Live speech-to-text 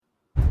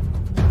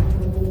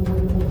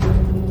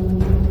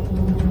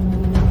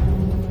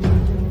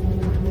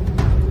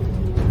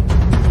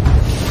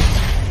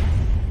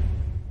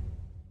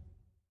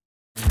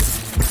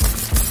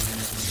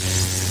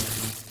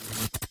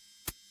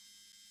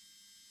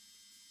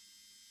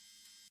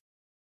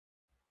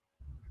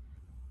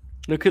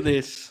Look at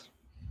this.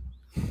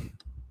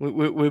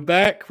 We're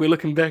back. We're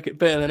looking back at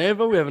better than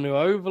ever. We have a new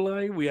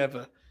overlay. We have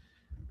a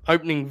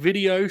opening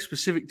video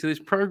specific to this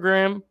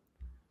program.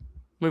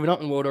 Moving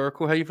up in World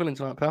Oracle. How you feeling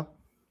tonight, pal?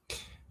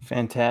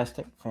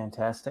 Fantastic.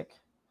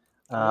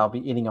 I'll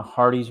be eating a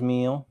Hardee's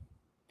meal.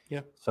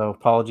 Yeah. So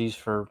apologies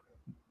for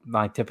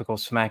my typical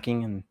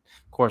smacking, and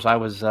of course I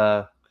was,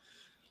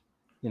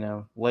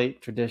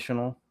 late,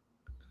 traditional,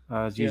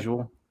 as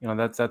usual.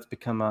 That's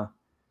become a,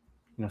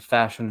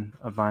 fashion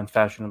of mine.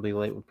 Fashionably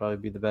late would probably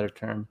be the better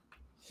term.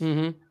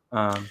 Mm-hmm.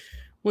 Well,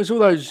 it's all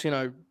those,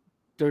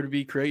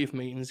 WWE creative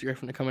meetings you're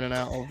having to come in and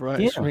out of, right?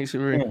 It makes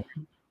it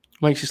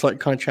makes it like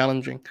kind of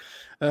challenging.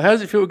 How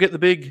does it feel to get the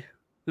big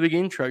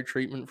intro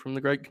treatment from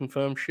the great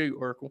confirmed shoot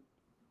Oracle?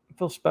 It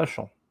feels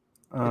special.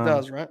 It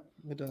does, right?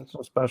 It does. It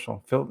feels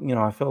special.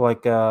 I feel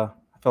like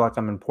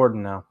I'm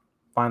important now.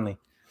 Finally.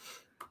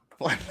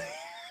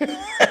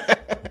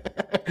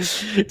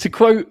 To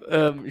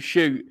quote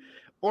shoot,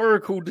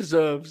 Oracle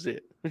deserves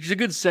it, which is a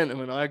good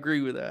sentiment. I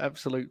agree with that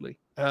absolutely.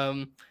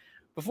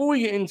 Before we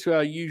get into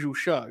our usual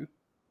show,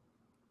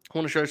 I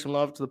want to show some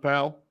love to the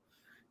pal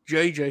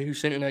JJ, who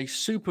sent in a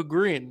super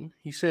grin.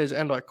 He says,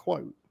 and I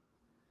quote,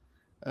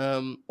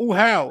 "Oh,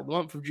 how the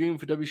month of June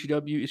for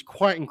WCW is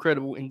quite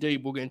incredible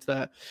indeed." We'll get into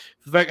that.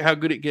 The fact how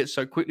good it gets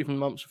so quickly from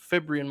the months of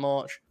February and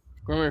March.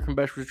 Grand American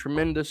Bash was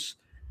tremendous.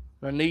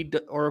 And I need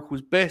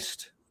Oracle's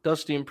best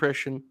dusty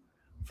impression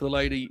for the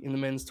lady in the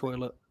men's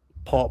toilet.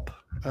 Pop.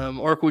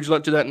 Oracle, would you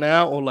like to do that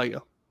now or later?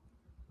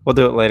 We'll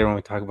do it later when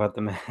we talk about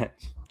the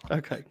match.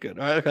 Okay, good.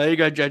 All right, okay, there you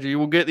go, JJ. You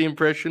will get the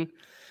impression.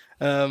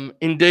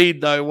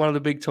 Indeed, though, one of the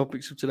big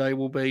topics of today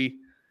will be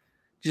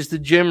just the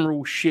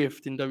general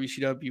shift in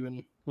WCW,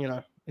 and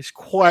it's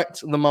quite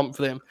the month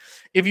for them.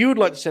 If you would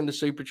like to send a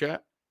super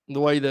chat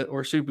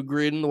or a super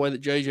grin the way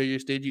that JJ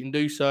just did, you can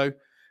do so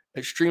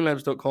at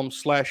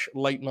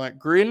streamlabs.com/late night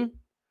grin.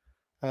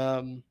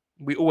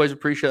 We always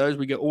appreciate those.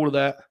 We get all of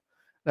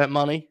that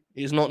money.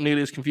 It's not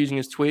nearly as confusing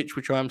as Twitch,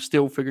 which I'm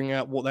still figuring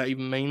out what that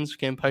even means,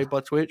 getting paid by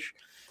Twitch.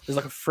 There's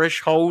like a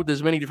threshold.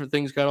 There's many different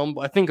things going on,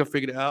 but I think I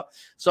figured it out.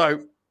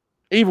 So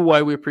either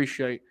way, we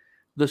appreciate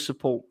the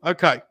support.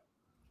 Okay.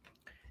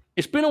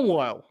 It's been a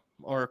while,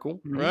 Oracle,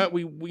 right?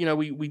 We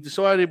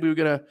decided we were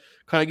going to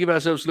kind of give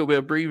ourselves a little bit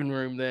of breathing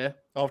room there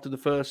after the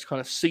first kind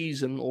of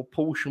season or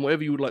portion,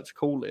 whatever you would like to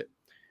call it,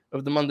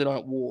 of the Monday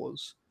Night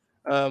Wars.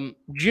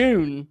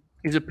 June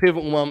is a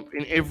pivotal month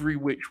in every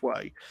which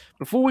way.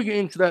 Before we get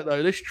into that,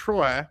 though, let's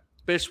try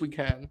best we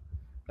can,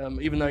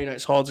 even though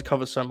it's hard to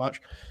cover so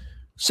much.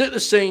 Set the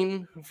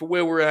scene for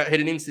where we're at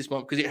heading into this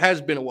month, because it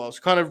has been a while.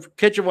 So kind of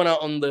catch everyone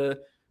out on the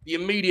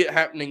immediate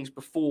happenings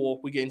before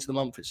we get into the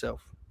month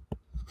itself.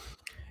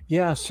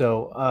 Yeah,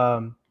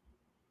 so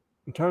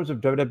in terms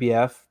of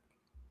WWF,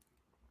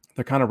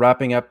 they're kind of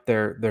wrapping up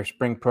their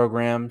spring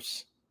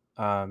programs.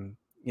 King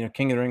of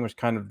the Ring was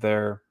kind of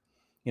their,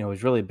 it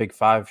was really a Big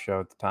Five show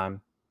at the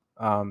time.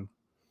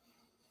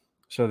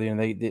 So they're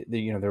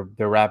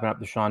wrapping up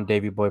the Sean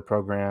Davey Boy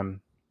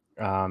program.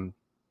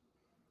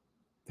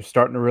 They're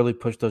starting to really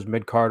push those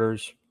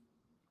mid-carders,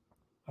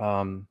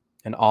 and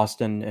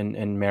Austin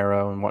and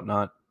Mero and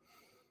whatnot.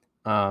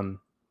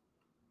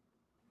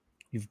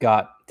 You've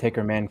got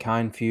Taker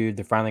Mankind feud.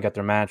 They finally got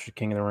their match with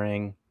King of the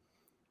Ring,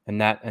 and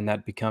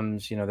that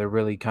becomes, they're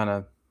really kind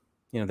of,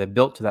 they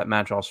built to that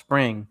match all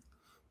spring.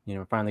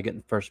 Finally getting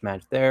the first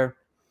match there.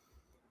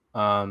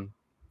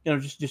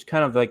 Just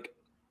kind of like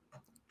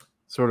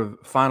sort of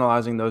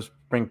finalizing those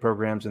spring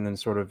programs and then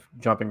sort of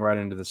jumping right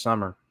into the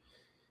summer,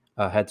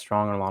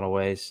 headstrong in a lot of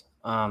ways.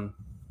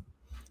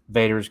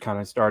 Vader's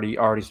kind of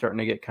already starting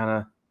to get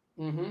kind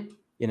of,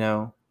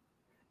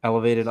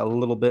 elevated a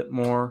little bit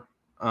more.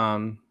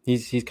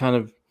 He's kind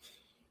of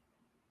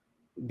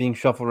being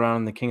shuffled around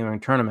in the King of the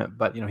Ring tournament,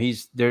 but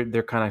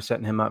they're kind of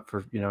setting him up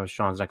for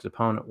Sean's next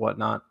opponent,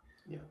 whatnot.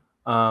 Yeah.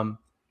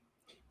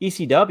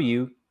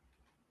 ECW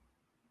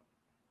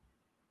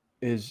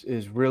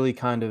is really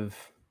kind of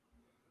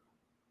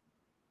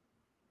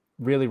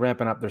really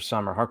ramping up their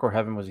summer. Hardcore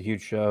Heaven was a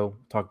huge show.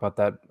 Talk about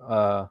that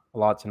a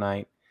lot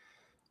tonight.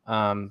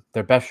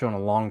 Their best show in a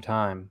long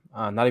time.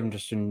 Not even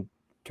just in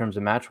terms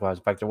of match wise.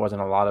 In fact, there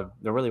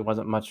really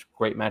wasn't much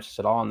great matches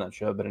at all on that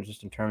show, but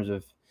just in terms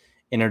of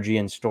energy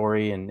and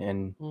story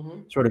and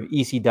sort of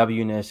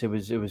ECW-ness, it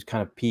was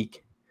kind of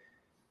peak.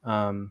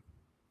 So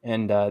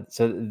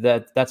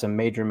that's a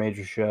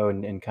major show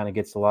and kind of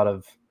gets a lot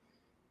of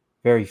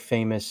very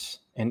famous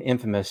and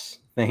infamous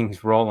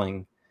things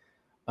rolling.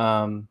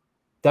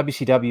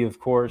 WCW, of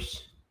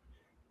course,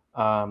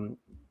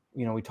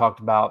 we talked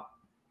about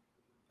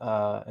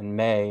in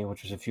May,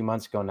 which was a few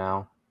months ago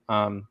now.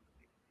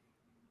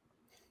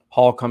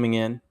 Hall coming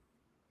in.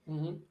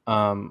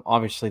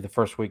 Obviously, the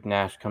first week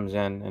Nash comes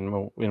in, and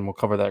we'll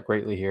cover that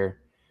greatly here.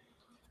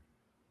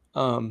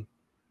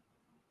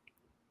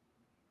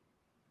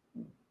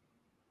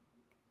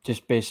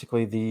 Just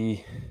basically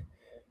the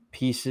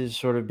pieces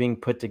sort of being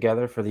put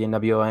together for the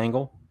NWO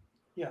angle.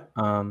 Yeah.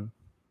 There's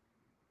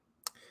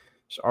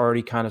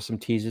already kind of some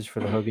teases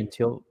for the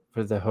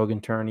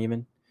Hogan turn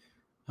even.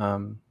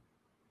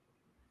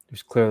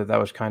 was clear that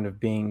was kind of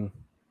being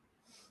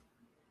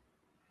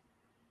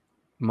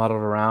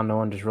muddled around. No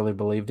one just really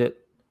believed it,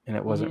 and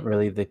it wasn't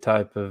really the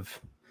type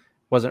of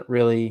wasn't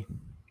really.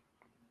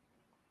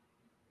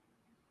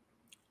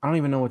 I don't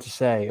even know what to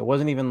say. It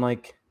wasn't even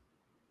like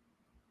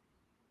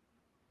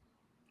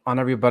on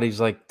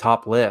everybody's like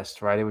top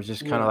list, right? It was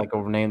just kind of like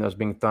a name that was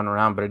being thrown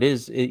around, but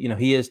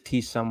he is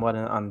teased somewhat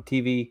on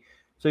TV.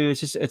 So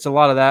it's a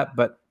lot of that,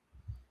 but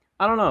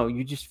I don't know.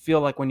 You just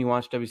feel like when you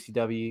watch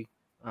WCW,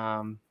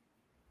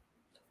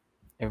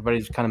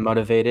 everybody's kind of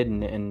motivated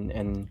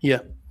and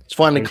it's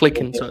finally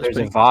clicking. So there's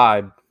a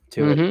vibe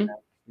to it.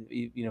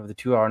 The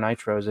 2 hour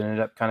nitros ended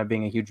up kind of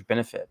being a huge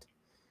benefit.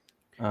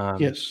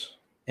 Yes,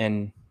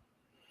 and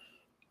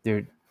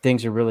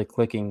things are really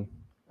clicking,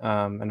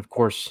 and of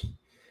course,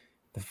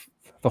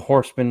 the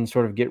Horsemen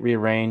sort of get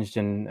rearranged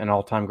in an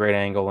all-time great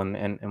angle,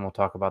 and we'll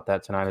talk about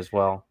that tonight as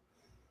well.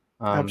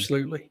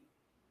 Absolutely.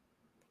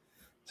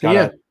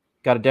 So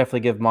got to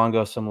definitely give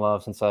Mongo some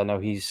love since I know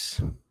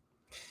he's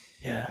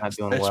not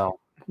doing well.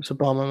 It's a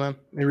bummer, man.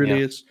 It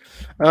really is.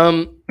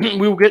 We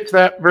will get to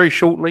that very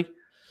shortly.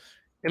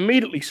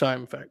 Immediately so,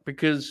 in fact,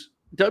 because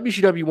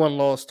WCW won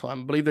last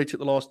time. I believe they took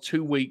the last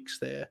 2 weeks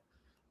there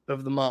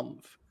of the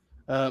month.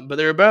 But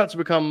they're about to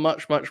become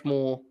much, much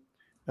more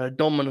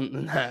dominant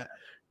than that.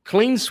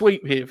 Clean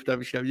sweep here for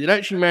WCW. They'd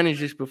actually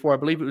managed this before. I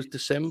believe it was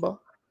December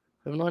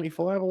of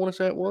 95, I want to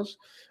say it was.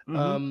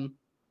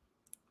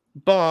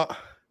 But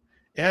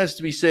it has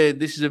to be said,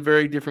 this is a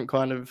very different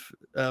kind of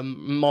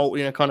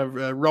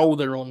role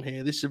they're on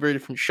here. This is a very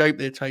different shape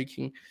they're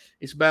taking.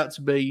 It's about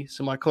to be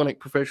some iconic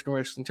professional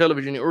wrestling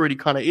television. It already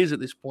kind of is at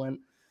this point.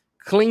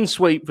 Clean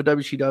sweep for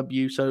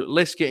WCW. So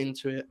let's get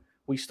into it.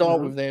 We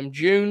start with them.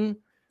 June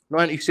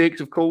 96,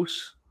 of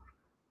course.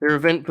 Their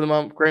event for the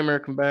month, Great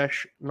American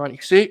Bash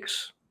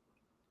 96.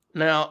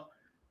 Now,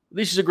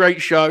 this is a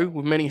great show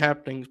with many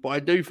happenings, but I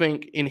do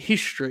think in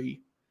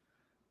history,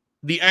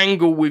 the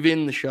angle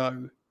within the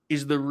show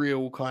is the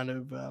real kind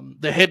of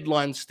the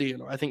headline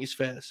stealer, I think it's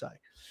fair to say.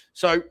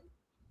 So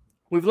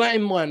with that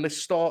in mind, let's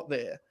start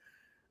there.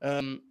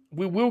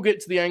 We will get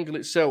to the angle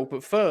itself,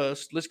 but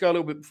first, let's go a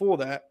little bit before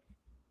that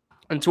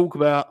and talk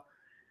about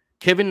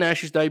Kevin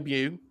Nash's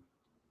debut.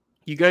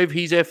 You gave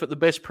his effort the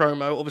best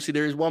promo. Obviously,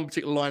 there is one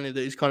particular line that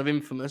is kind of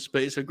infamous,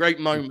 but it's a great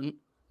moment.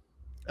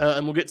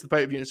 And we'll get to the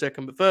pay-per-view in a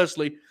second. But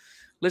firstly,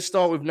 let's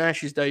start with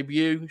Nash's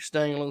debut,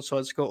 staying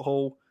alongside Scott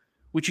Hall,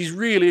 which is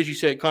really, as you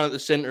said, kind of the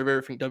center of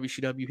everything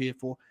WCW here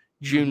for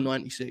June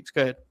 96.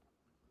 Go ahead.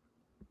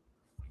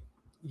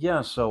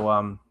 Yeah,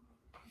 so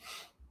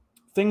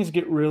things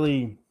get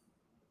really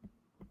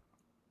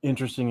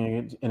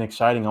interesting and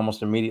exciting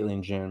almost immediately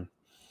in June.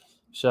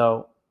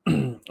 So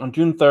on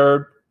June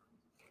 3rd,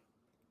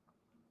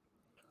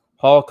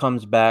 Hall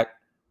comes back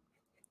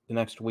the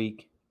next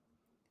week,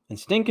 and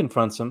Sting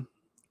confronts him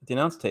at the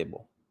announce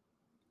table.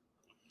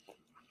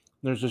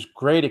 There's this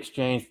great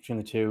exchange between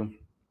the two,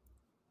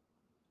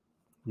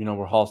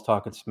 where Hall's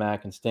talking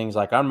smack, and Sting's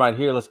like, I'm right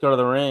here, let's go to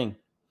the ring.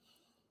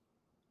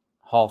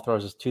 Hall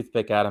throws his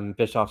toothpick at him, and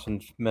Bischoff's in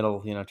the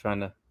middle,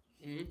 trying to...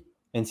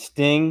 And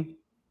Sting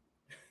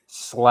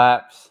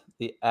slaps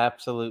the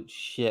absolute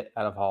shit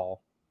out of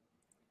Hall.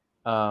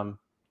 And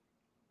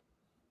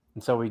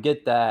so we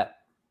get that,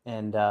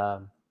 and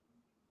of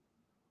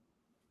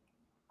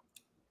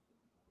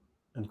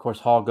course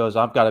Hall goes,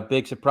 I've got a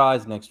big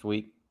surprise next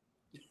week,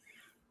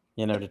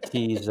 to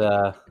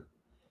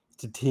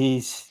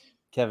tease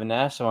Kevin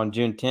Nash. So on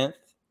June 10th,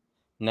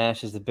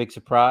 Nash is the big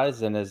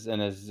surprise, and as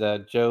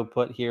Joe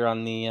put here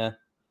on the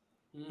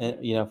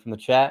from the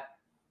chat,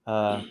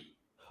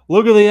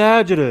 look at the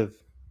adjective,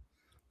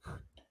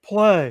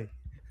 play.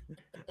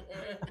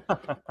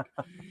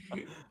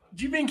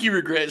 Do you think he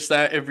regrets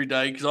that every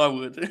day? Because I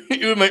would.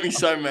 It would make me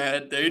so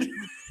mad, dude.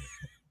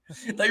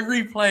 They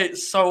replay it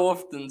so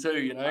often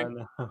too, I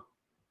know.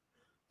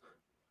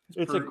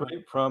 It's a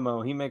great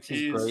promo. He makes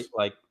his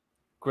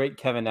great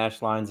Kevin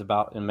Nash lines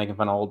about and making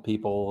fun of old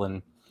people,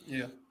 and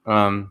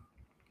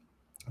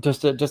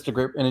just a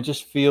great, and it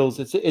just feels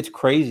it's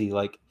crazy.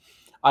 Like,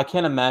 I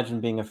can't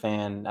imagine being a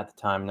fan at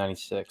the time,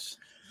 96.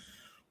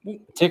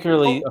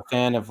 Particularly a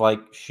fan of like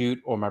Shoot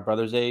or my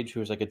brother's age, who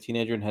was like a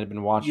teenager and had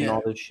been watching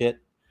all this shit.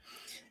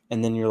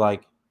 And then you're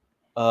like,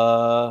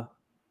 holy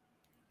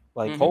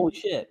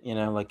shit,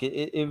 like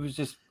it was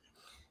just,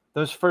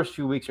 those first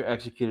few weeks are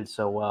executed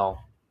so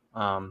well.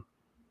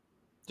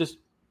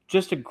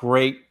 Just a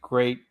great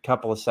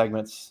couple of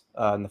segments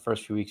in the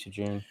first few weeks of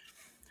June.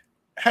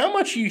 How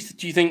much do you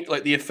think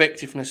like the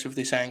effectiveness of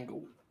this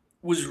angle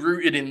was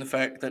rooted in the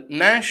fact that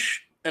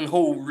Nash and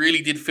Hall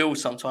really did feel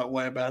some type of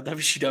way about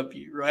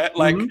WCW, right?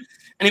 Like, and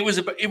it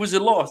was a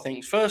lot of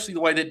things. Firstly, the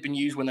way they'd been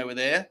used when they were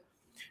there,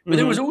 but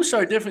there was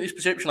also definitely this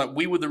perception like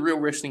we were the real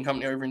wrestling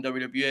company over in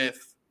WWF.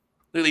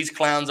 Look at these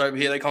clowns over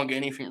here; they can't get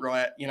anything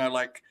right.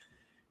 Like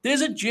there's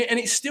and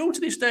it's still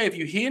to this day. If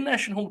you hear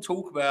Nash and Hall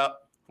talk about,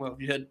 well,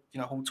 if you heard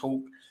Hall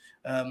talk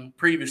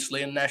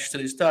previously and Nash to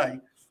this day,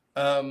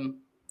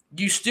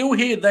 you still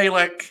hear they're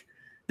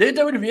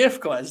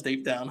WWF guys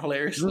deep down,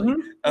 hilariously.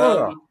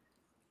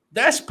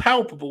 that's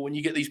palpable when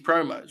you get these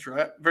promos,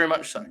 right? Very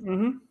much so.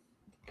 Mm-hmm.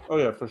 Oh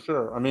yeah, for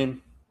sure. I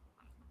mean,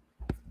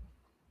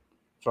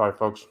 sorry,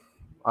 folks.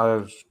 I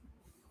was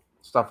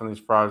stuffing these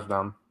fries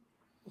down.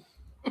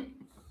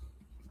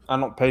 I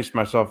don't pace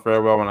myself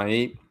very well when I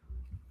eat.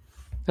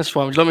 That's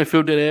fine. Would you let me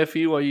fill dead air for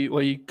you while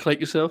you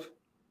collect yourself?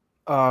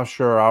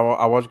 Sure.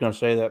 I was going to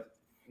say that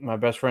my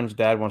best friend's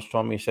dad once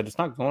told me, he said, "It's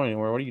not going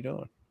anywhere. What are you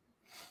doing?"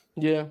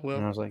 Yeah, well,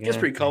 And I was like, it gets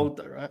 "Yeah, pretty cold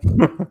though, right?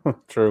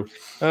 True."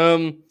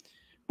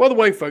 By the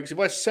way, folks,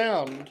 do I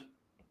sound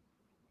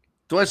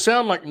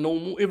like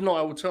normal? If not,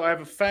 I will tell. I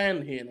have a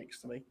fan here next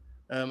to me,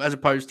 as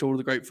opposed to all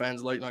the great fans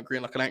of Late Night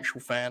Green, like an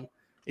actual fan.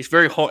 It's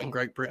very hot in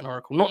Great Britain,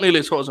 Oracle. Not nearly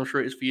as hot as I'm sure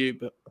it is for you,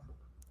 but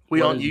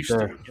we aren't used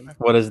to it. You know,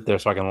 What is it there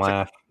so I can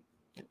laugh?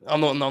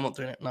 I'm not. No, I'm not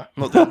doing it. No, I'm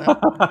not doing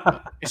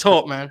that. It's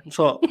hot, man. It's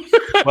hot.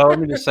 Well, let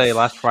me just say,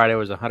 last Friday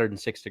was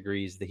 106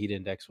 degrees. The heat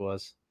index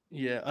was.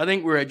 Yeah, I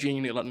think we're at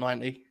genuinely at like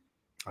 90.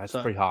 That's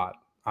pretty hot.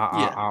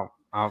 Yeah.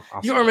 I'll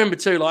You gotta remember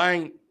too,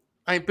 like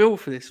I ain't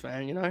built for this,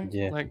 man. You know,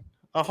 Yeah. like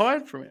I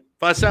hide from it,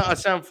 but I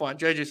sound fine.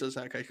 JJ says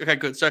okay. Okay,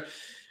 good. So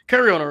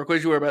carry on, Oracle,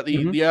 as you were about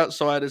the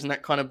outsiders and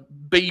that kind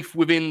of beef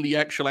within the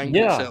actual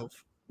angle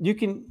itself. You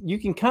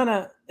can kind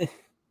of.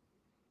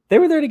 They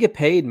were there to get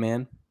paid,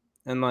 man,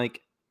 and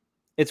like,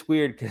 it's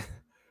weird because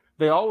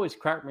they always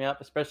crack me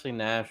up, especially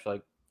Nash.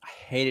 Like, I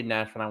hated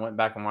Nash when I went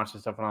back and watched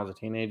this stuff when I was a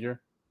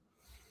teenager.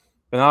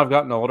 But now I've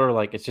gotten older,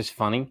 like, it's just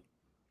funny.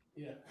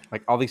 Yeah.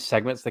 Like, all these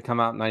segments that come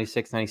out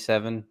 96,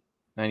 97,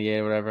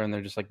 98, whatever, and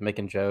they're just, like,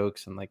 making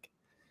jokes. And, like,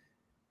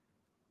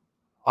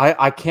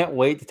 I can't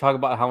wait to talk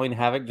about Halloween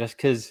Havoc just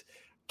because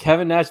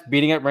Kevin Nash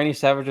beating up Randy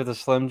Savage with a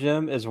Slim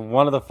Jim is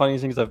one of the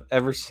funniest things I've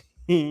ever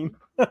seen.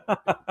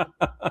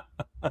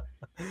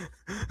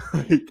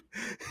 Like,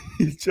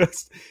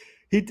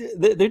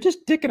 they're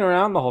just dicking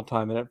around the whole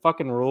time, and it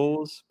fucking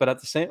rules. But at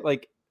the same,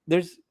 like,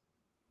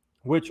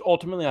 which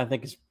ultimately I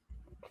think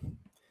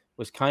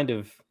was kind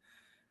of.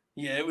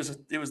 Yeah, it was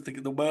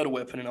the murder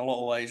weapon in a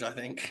lot of ways. I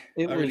think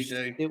really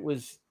do. It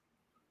was.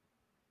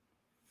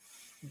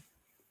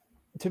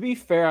 To be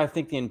fair, I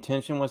think the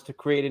intention was to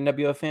create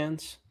NWO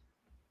fans.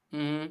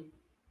 Mm-hmm.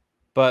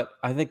 But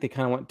I think they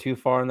kind of went too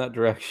far in that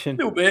direction. A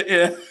little bit,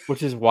 yeah.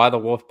 Which is why the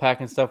Wolfpack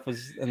and stuff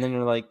was, and then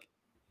you're like,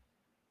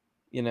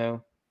 you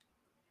know,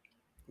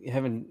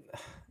 having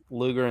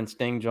Luger and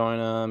Sting join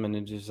them, and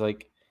it just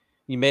like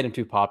you made them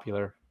too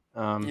popular,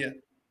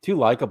 too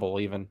likable,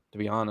 even to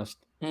be honest.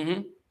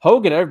 Mm-hmm.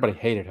 Hogan, everybody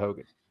hated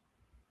Hogan.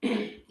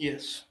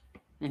 Yes,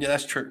 yeah,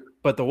 that's true.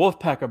 But the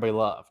Wolfpack, everybody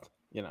loved,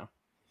 you know.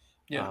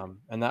 Yeah,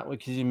 and that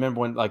because you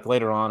remember when, like,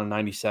 later on in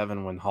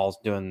 '97, when Hall's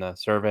doing the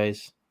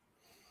surveys.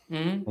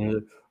 Mm-hmm. And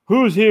like,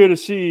 who's here to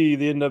see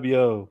the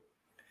NWO?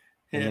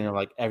 And yeah,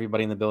 like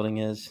everybody in the building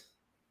is.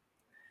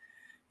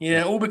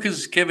 Yeah, all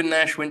because Kevin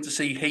Nash went to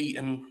see Heat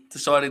and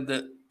decided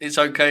that it's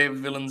okay if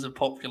villains are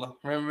popular.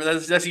 Remember,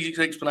 that's his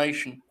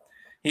explanation.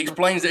 He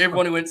explains that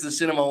everyone who went to the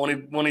cinema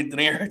wanted De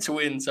Niro to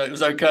win, so it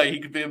was okay. He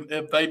could be a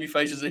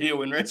babyface as a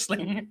heel in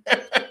wrestling.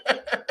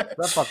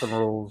 That fucking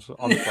rules.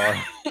 I'm sorry.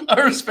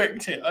 I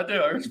respect it. I do.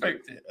 I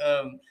respect it.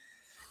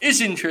 It's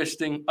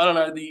interesting. I don't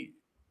know.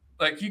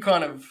 You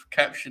kind of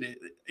captured it.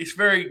 It's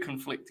very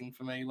conflicting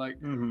for me. Like,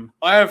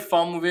 I have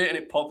fun with it and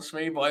it pops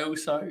me, but I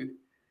also,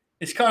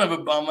 it's kind of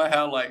a bummer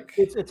how like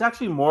it's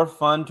actually more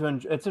fun to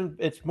enjoy.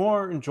 It's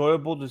more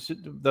enjoyable to see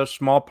those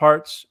small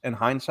parts in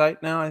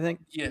hindsight now, I think.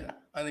 Yeah,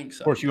 I think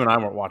so. Of course, you and I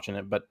weren't watching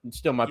it, but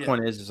still, my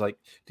point is like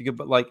to get.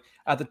 But like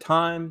at the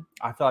time,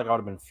 I feel like I would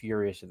have been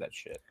furious at that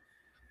shit.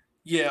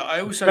 Yeah,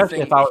 I also especially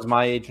think if I was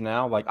my age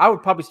now, like I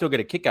would probably still get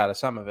a kick out of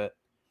some of it.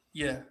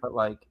 Yeah, but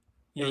like,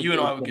 you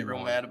and I would get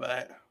real mad about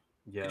it.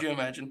 Yeah, could you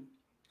imagine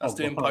us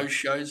doing post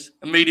shows,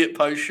 immediate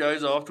post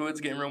shows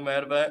afterwards, getting real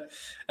mad about it?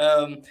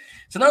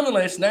 So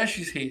nonetheless, Nash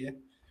is here,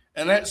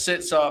 and that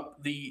sets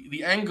up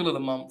the angle of the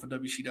month for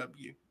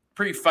WCW.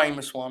 Pretty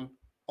famous one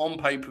on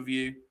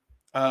pay-per-view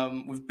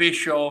with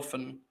Bischoff,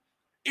 and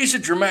it's a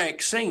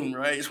dramatic scene,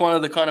 right? It's one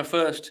of the kind of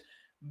first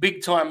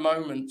big time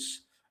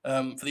moments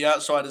for the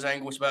Outsiders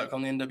angle. It's about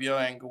on the NWO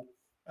angle.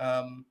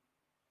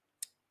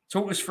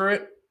 Talk us through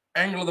it.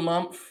 Angle of the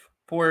month.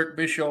 Poor Eric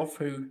Bischoff,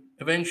 who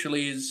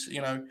eventually is,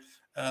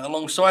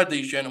 alongside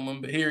these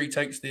gentlemen, but here he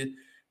takes the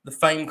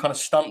famed kind of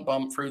stunt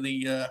bump through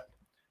the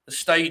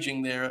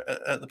staging there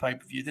at the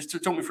pay-per-view. Just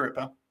talk me through it,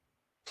 pal.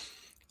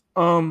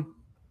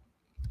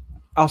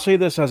 I'll say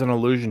this as an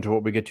allusion to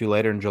what we get to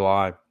later in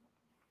July,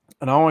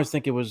 and I always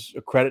think it was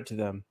a credit to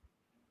them.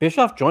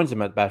 Bischoff joins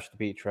them at Bash at the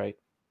Beach, right?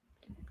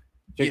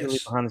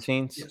 Yes. Behind the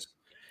scenes.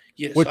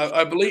 Yes.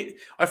 I believe.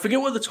 I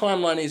forget what the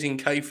timeline is in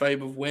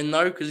kayfabe of when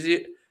though, because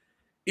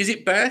is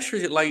it Bash or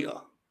is it later?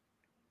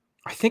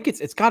 I think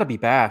it's got to be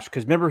Bash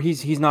because remember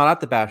he's not at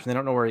the Bash and they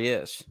don't know where he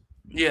is.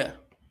 Yeah.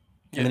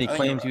 And then he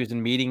claims he was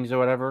in meetings or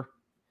whatever.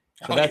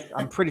 So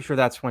I'm pretty sure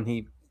that's when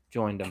he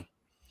joined them.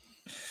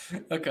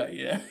 Okay,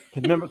 yeah.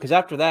 Because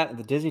after that,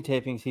 the Disney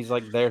tapings, he's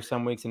like there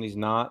some weeks and he's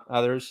not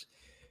others.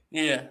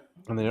 Yeah.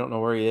 And they don't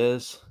know where he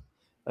is.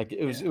 Like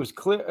it was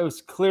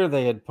clear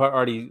they had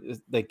already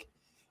like.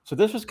 So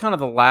this was kind of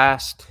the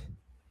last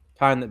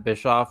time that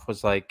Bischoff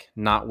was like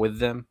not with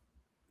them.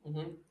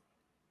 Mm-hmm.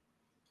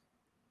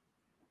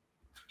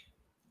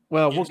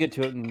 Well, we'll get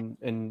to it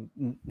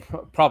in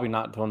probably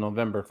not until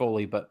November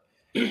fully, but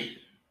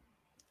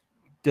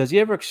does he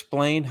ever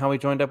explain how he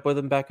joined up with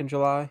him back in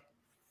July?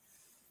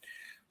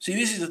 See,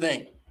 this is the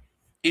thing.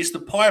 It's the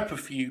Piper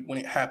feud when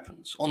it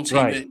happens on TV,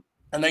 Right.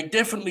 and they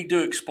definitely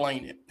do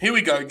explain it. Here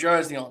we go. Joe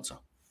has the answer.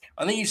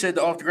 I think he said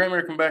that after Great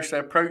American Bash, they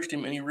approached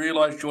him and he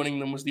realized joining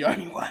them was the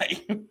only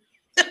way.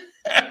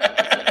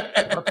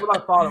 That's what I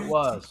thought it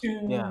was.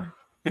 Yeah.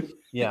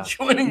 Yeah.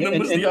 Joining them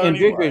was the and only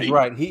Big way. is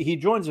right. He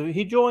joins.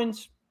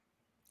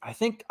 I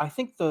think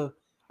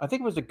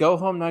it was the Go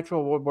Home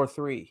Nitro World War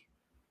III.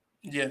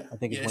 Yeah. I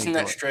think it's in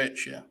that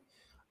stretch. Yeah.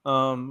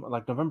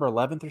 Like November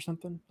 11th or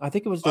something. I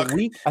think it was the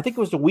week. I think it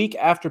was the week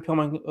after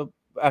Pillman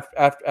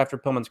after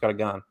Pillman's got a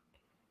gun.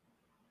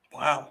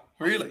 Wow,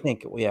 really? I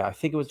think it was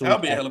the That'll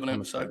week be a hell of an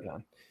episode.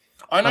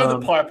 I know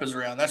the Piper's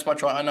around. That's my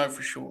try. I know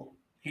for sure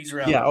he's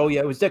around. Yeah. Oh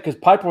yeah, it was that because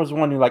Piper was the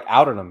one who like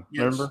outed him.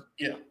 Yes. Remember?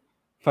 Yeah.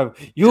 Piper,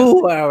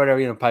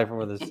 whatever. Piper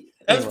with his.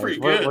 That's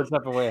pretty good. We're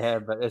jumping way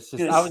ahead, but it's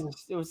just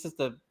it was just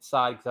a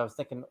side because I was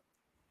thinking.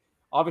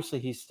 Obviously,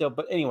 he's still.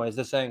 But anyways,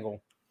 this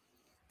angle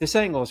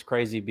is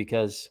crazy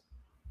because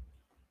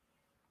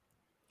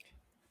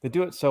they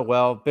do it so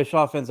well.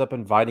 Bischoff ends up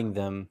inviting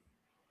them.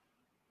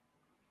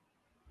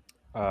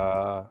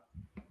 The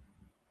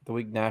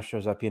week Nash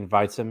shows up, he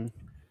invites him.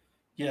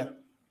 Yeah.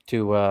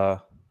 To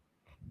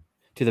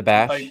the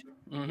bash.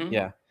 Mm-hmm.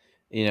 Yeah.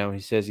 He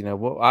says,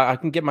 well, I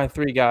can get my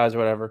 3 guys or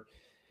whatever.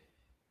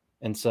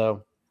 And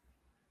so,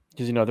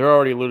 because, they're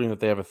already alluding that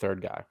they have a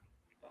third guy.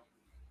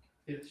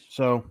 Yes.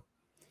 So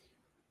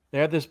they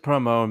had this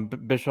promo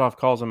and Bischoff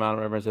calls him out or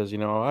whatever and says,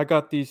 I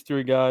got these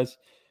 3 guys.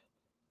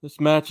 This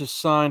match is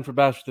signed for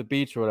Bash at the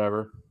Beach or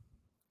whatever.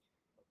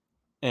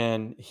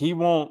 And he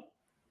won't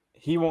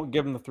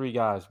give him the 3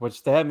 guys,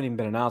 which they haven't even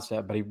been announced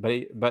yet, but he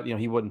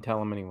wouldn't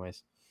tell him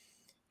anyways.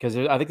 Because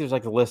I think there's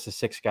like a list of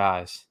 6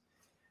 guys.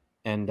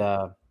 And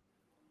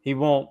he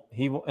won't,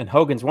 and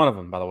Hogan's one of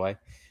them, by the way.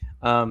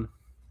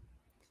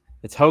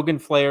 It's Hogan,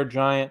 Flair,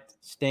 Giant,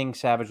 Sting,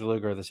 Savage,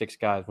 Luger, the 6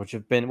 guys, which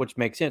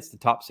makes sense. The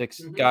top 6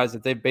 guys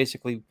that they've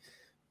basically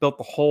built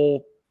the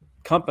whole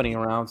company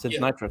around since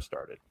Nitro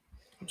started.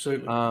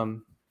 Absolutely.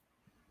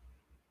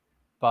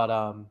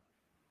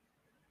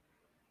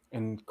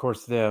 And of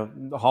course the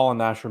Hall and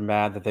Nash are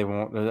mad that they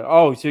won't.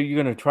 Oh, so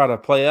you're going to try to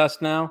play us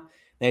now?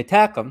 They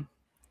attack him.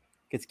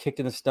 Gets kicked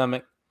in the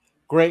stomach.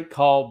 Great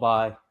call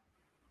by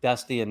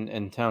Dusty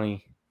and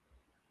Tony.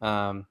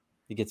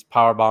 He gets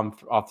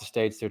powerbombed off the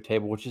stage to their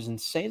table, which is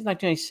insane. It's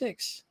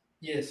 1996.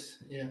 Yes,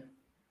 yeah.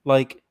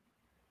 Like,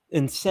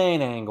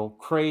 insane angle.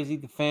 Crazy.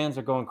 The fans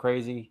are going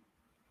crazy.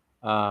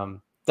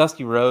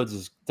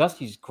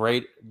 Dusty's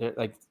great. They're,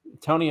 like,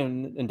 Tony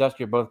and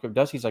Dusty are both good.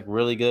 Dusty's, like,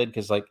 really good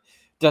because, like,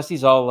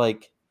 Dusty's all,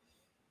 like,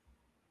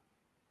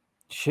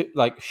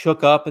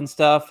 shook up and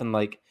stuff. And,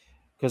 like,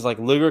 because, like,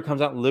 Luger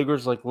comes out and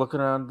Luger's, like,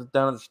 looking around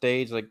down at the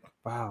stage, like,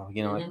 wow,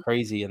 like,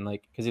 crazy. And,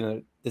 like,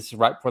 because, this is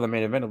right before the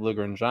main event of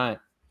Luger and Giant.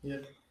 Yeah.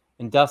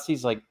 And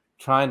Dusty's, like,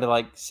 trying to,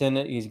 like, send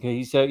it.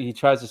 He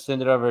tries to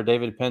send it over to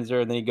David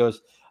Penzer, and then he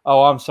goes,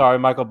 oh, I'm sorry,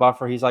 Michael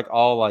Buffer. He's, like,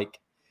 all, like,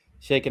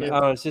 shaking. Yeah.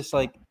 Oh, it's just,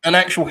 like. An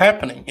actual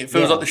happening. It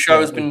feels like the show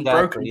has been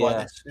broken by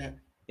this. Yeah.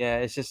 Yeah,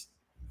 it's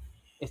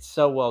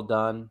so well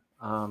done.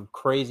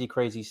 Crazy,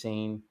 crazy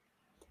scene.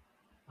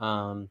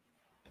 Like,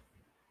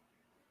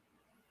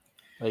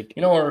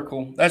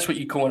 Oracle, that's what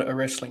you call it, a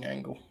wrestling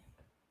angle.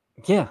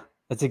 Yeah,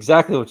 that's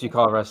exactly what you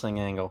call a wrestling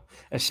angle,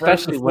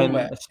 especially when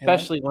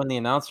the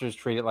announcers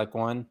treat it like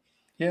one.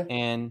 Yeah,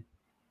 and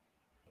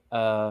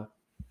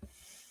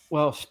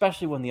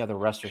especially when the other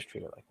wrestlers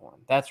treat it like one.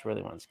 That's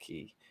really when it's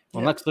key.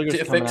 When Lex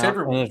Luger's coming out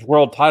in his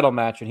world title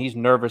match and he's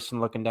nervous and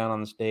looking down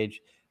on the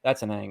stage,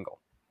 that's an angle.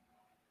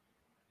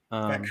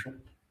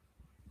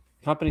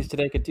 Companies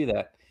today could do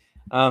that.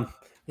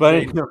 But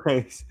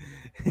anyways,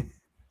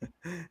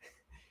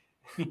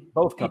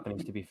 both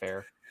companies, to be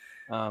fair.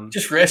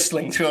 Just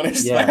wrestling, to be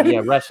honest. Yeah,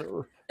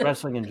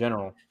 wrestling in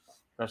general.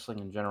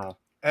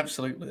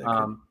 Absolutely.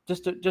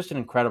 Just an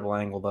incredible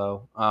angle,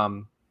 though.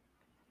 And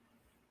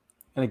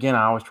again,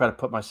 I always try to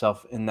put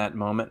myself in that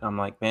moment. I'm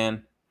like,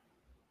 man,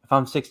 if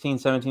I'm 16,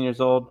 17 years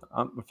old,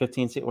 I'm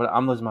 15,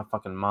 I'm losing my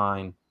fucking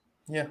mind.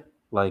 Yeah.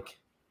 Like,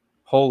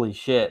 holy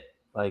shit.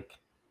 Like,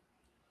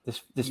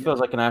 this feels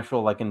like an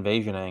actual, like,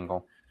 invasion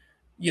angle.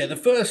 Yeah,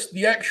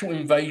 the actual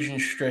invasion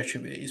stretch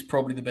of it is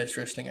probably the best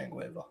wrestling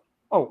angle ever.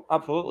 Oh,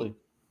 absolutely.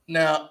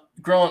 Now,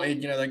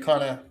 granted, they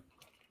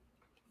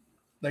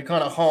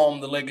kind of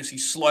harm the legacy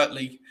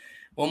slightly.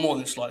 Well, more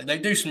than slightly. They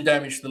do some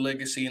damage to the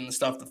legacy and the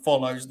stuff that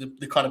follows,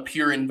 the kind of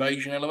pure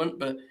invasion element.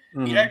 But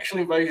the actual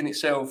invasion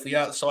itself, the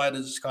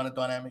outsiders kind of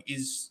dynamic,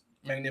 is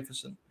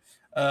magnificent.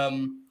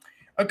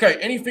 Okay,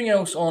 anything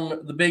else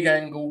on the big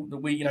angle that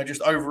we,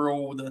 just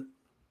overall, the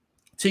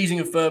teasing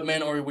of third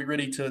men, or are we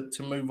ready to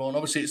move on?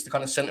 Obviously, it's the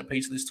kind of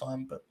centerpiece this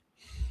time, but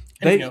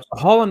anything else?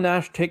 Hall and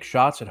Nash take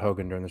shots at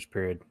Hogan during this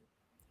period.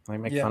 They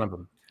make fun of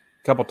him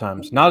a couple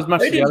times. Not as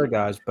much as the other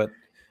guys, but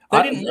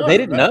They didn't know. They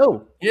didn't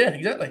know. Yeah,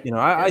 exactly. You know,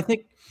 I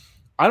think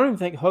I don't even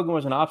think Hogan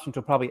was an option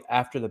until probably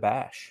after the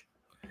Bash,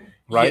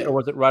 right? Yeah. Or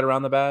was it right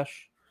around the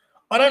Bash?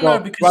 I don't know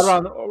because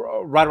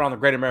right around the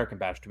Great American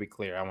Bash. To be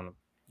clear, I want to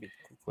be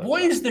clear.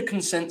 What is the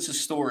consensus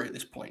story at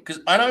this point?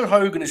 Because I know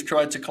Hogan has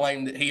tried to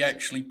claim that he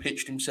actually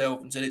pitched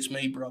himself and said it's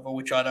me, brother,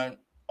 which I don't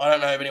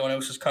know if anyone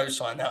else has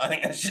co-signed that. I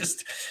think that's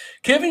just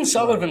Kevin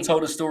Sullivan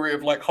told a story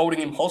of like holding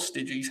him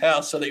hostage at his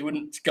house so that he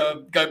wouldn't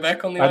go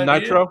back on the idea.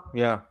 Nitro,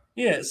 yeah.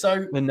 Yeah,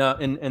 so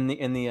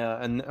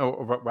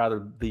or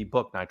rather the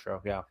book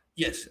Nitro, yeah.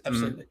 Yes,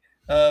 absolutely.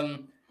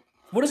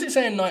 What does it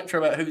say in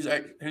Nitro about whose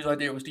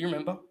idea it was? Do you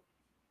remember?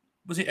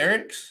 Was it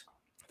Eric's?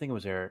 I think it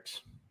was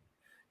Eric's.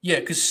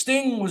 Yeah, because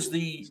Sting was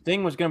going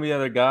to be the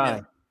other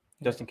guy,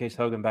 just in case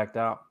Hogan backed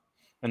out,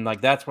 and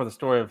like that's where the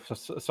story of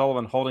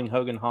Sullivan holding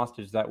Hogan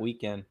hostage that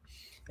weekend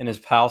in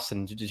his house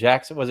in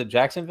Jackson, was it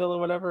Jacksonville or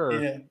whatever?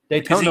 Or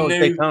Daytona was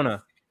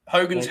Daytona.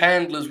 Hogan's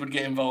handlers would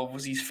get involved,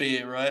 was his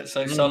fear, right?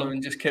 So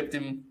Sullivan just kept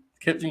him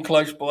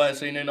close by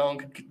so he knew no one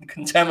could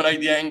contaminate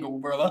the angle,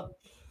 brother.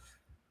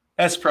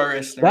 That's pro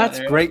wrestling. That's right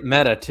there. Great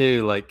meta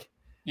too. Like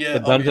the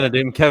Dungeon of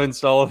Doom, Kevin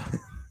Sullivan.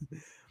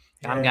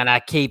 I'm gonna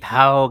keep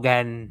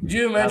Hogan. Do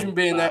you imagine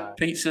being that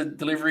pizza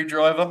delivery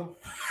driver?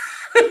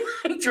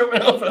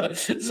 Dropping off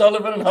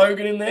Sullivan and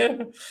Hogan in there?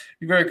 It'd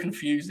be very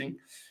confusing.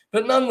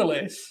 But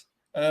nonetheless,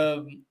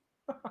 it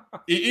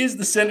is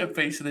the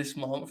centerpiece of this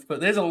month, but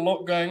there's a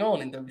lot going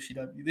on in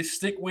WCW. This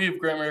stick with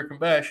Great American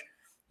Bash,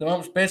 the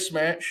month's best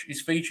match,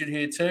 is featured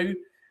here too.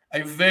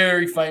 A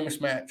very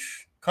famous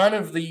match. Kind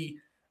of the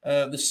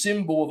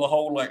symbol of a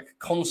whole like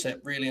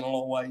concept, really, in a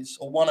lot of ways,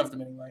 or one of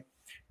them anyway.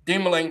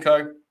 Dean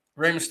Malenko,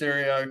 Rey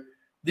Mysterio.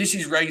 This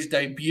is Rey's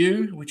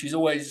debut, which is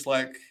always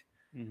like,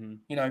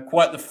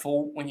 quite the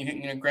fault when you hit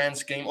in a grand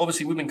scheme.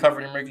 Obviously, we've been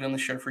covering him regularly on the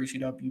show for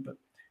ECW, but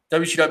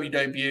WCW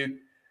debut.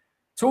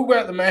 Talk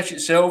about the match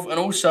itself and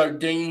also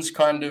Dean's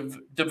kind of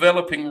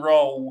developing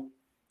role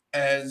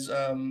as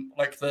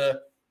like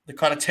the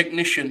kind of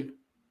technician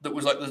that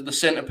was like the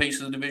centerpiece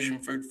of the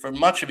division for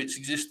much of its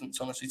existence,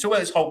 honestly. Talk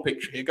about this whole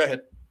picture here. Go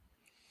ahead.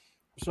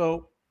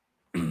 So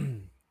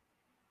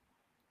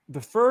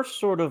the first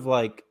sort of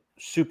like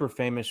super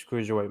famous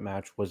cruiserweight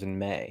match was in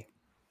May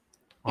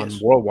on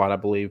Worldwide, I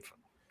believe.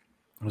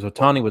 Because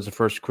Otani was the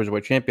first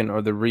cruiserweight champion,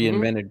 or the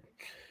reinvented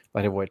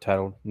light heavyweight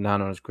title, now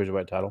known as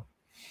cruiserweight title.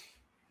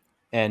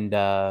 And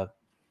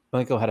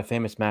Malenko had a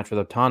famous match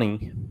with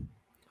Otani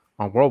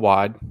on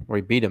Worldwide where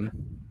he beat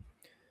him.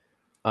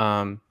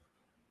 And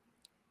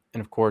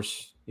of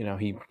course,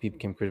 he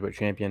became cruiserweight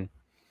champion.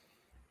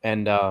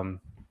 And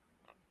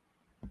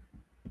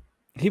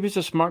he was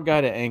a smart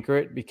guy to anchor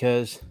it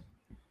because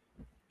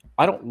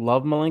I don't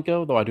love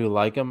Malenko, though I do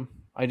like him.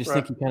 I just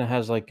think he kind of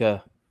has like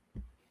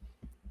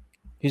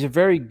he's a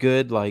very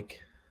good, like,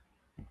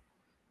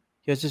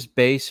 he has this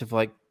base of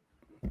like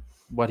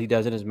what he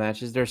does in his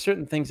matches. There are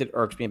certain things that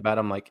irks me about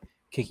him, like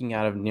kicking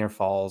out of near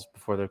falls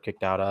before they're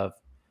kicked out of.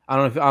 I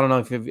don't know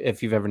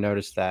if you've ever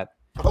noticed that.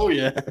 Oh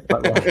yeah,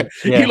 but, like,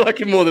 you like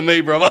him more than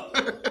me, brother.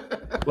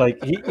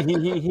 Like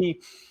he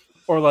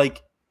or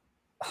like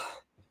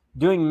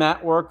doing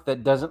mat work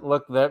that doesn't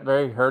look that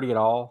very hurty at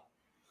all.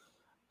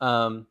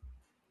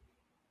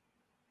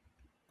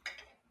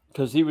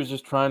 Because he was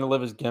just trying to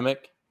live his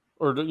gimmick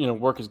or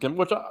work his gimmick,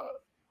 which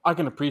I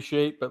can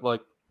appreciate, but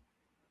like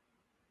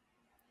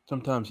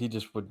sometimes he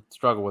just would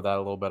struggle with that a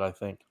little bit, I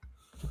think.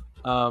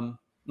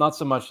 Not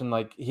so much in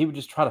like he would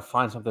just try to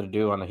find something to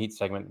do on the heat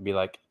segment and be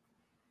like,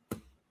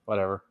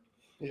 whatever.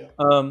 Yeah.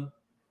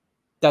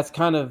 That's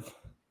kind of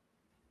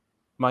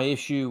my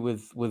issue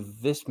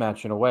with this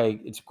match in a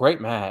way. It's a great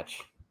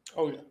match.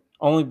 Oh yeah.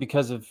 Only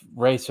because of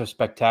Rey's so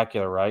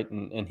spectacular, right?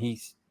 And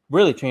he's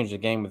really changed the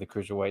game with the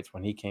cruiserweights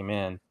when he came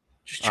in.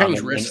 Just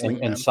changed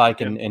wrestling. And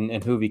Syke and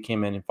Hoovy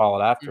came in and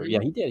followed after. Yeah,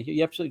 he did.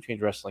 He absolutely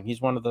changed wrestling. He's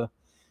one of the. I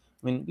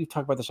mean, we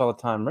talk about this all the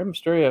time. Rey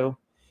Mysterio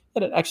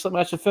had an excellent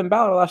match with Finn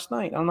Balor last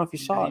night. I don't know if you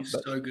saw it,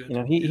 but so good.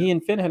 He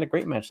and Finn had a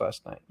great match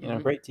last night.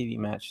 Great TV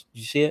match. Did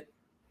you see it?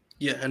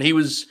 Yeah, and he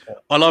was.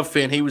 I love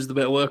Finn. He was the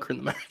better worker in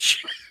the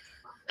match.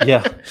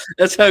 Yeah,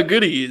 that's how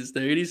good he is,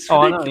 dude. He's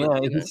ridiculous. I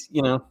know.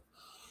 Yeah, he's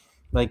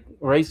like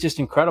Rey's just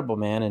incredible,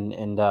 man,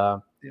 and I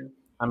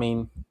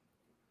mean,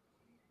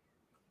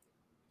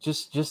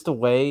 just the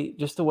way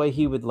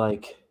he would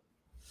like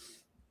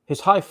his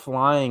high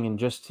flying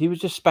and he was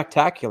just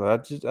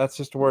spectacular. That's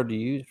just a word to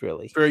use,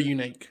 really. Very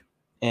unique,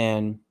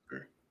 and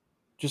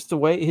just the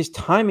way his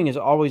timing has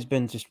always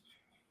been just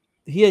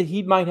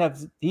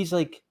he's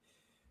like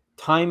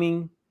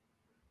timing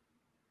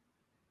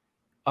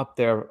up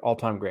there all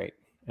time great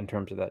in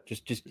terms of that.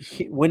 Just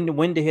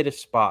when to hit his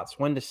spots,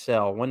 when to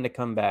sell, when to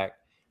come back.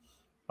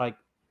 Like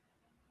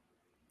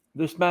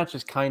this match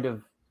is kind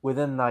of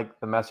within like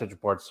the message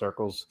board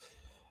circles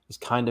is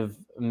kind of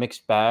a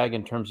mixed bag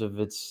in terms of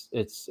its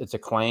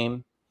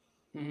acclaim.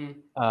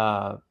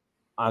 I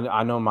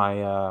know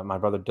my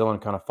brother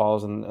Dylan kind of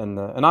falls in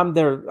the, and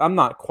I'm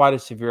not quite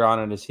as severe on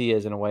it as he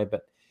is in a way,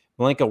 but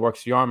Malenko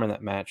works the arm in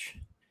that match,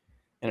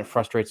 and it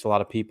frustrates a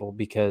lot of people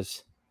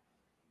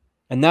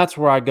and that's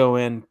where I go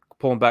in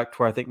pulling back to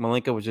where I think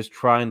Malenko was just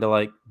trying to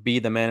like be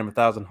the man of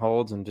 1,000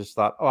 holds and just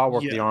thought, oh, I'll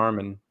work the arm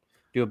and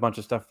do a bunch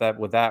of stuff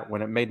with that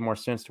when it made more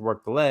sense to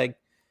work the leg.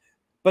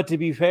 But to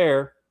be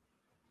fair,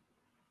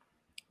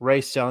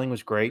 Ray's selling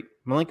was great.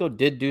 Malenko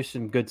did do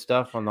some good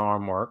stuff on the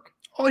arm work.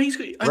 Oh, he's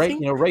good.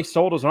 Ray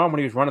sold his arm when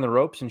he was running the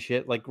ropes and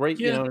shit. Like Ray,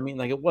 you know what I mean?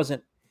 Like it was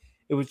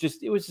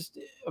just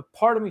a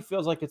part of me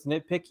feels like it's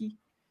nitpicky,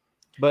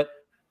 but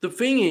the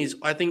thing is,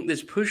 I think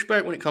there's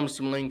pushback when it comes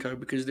to Malenko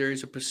because there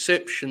is a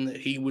perception that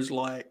he was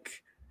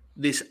like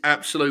this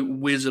absolute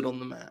wizard on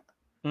the mat.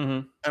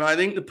 Mm-hmm. And I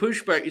think the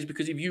pushback is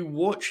because if you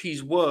watch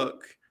his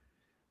work,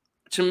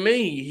 to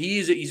me, he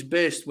is at his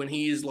best when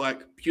he is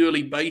like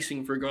purely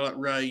basing for a guy like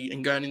Ray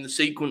and going in the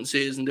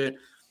sequences and doing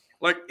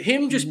like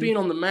him just being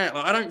on the mat.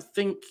 Like, I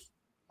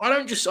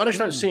just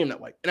don't see him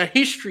that way. And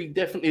history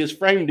definitely has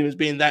framed him as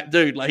being that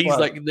dude. Like he's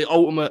like the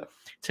ultimate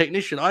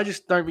technician. I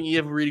just don't think he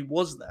ever really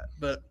was that.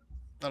 But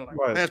I don't know.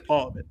 Right. That's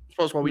part of it.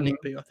 That's why we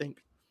nitpick, I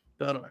think.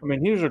 But I don't know. I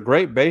mean, he was a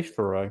great base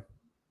for Ray.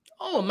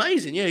 Oh,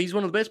 amazing! Yeah, he's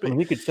one of the best. I mean,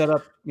 he could set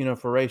up,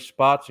 for Ray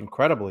spots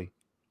incredibly.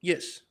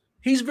 Yes,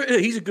 he's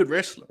a good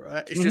wrestler,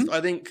 right? It's just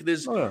I think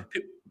there's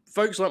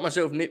folks like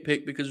myself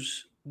nitpick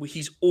because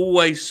he's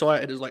always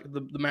cited as like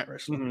the mat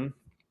wrestler. Mm-hmm.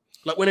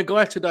 Like when a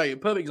guy today, a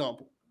perfect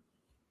example.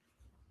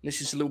 This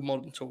is a little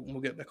modern talk, and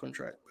we'll get back on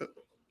track. But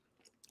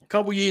a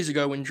couple years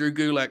ago, when Drew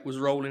Gulak was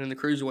rolling in the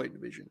cruiserweight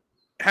division,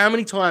 how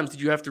many times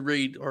did you have to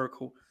read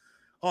Oracle?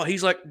 Oh,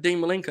 he's like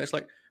Dean Malenko. It's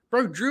like,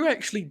 bro, Drew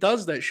actually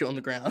does that shit on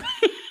the ground.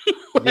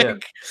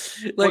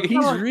 He's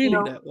really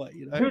that way,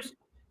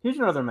 Here's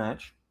another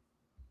match.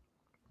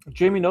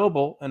 Jamie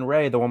Noble and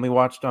Ray, the one we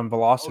watched on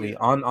Velocity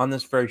on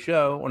this very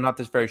show, or not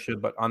this very show,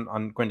 but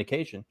on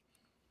Grindication.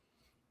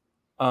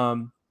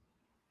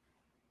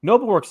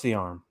 Noble works the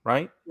arm,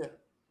 right? Yeah.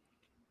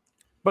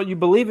 But you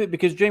believe it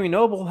because Jamie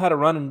Noble had a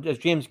run as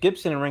James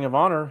Gibson in Ring of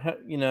Honor,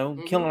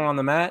 killing on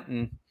the mat,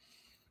 and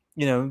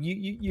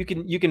you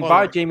can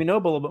buy Jamie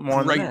Noble a little bit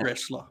more. Great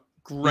wrestler,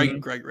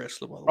 great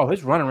wrestler. By the way. Oh,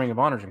 his run in Ring of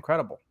Honor is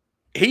incredible.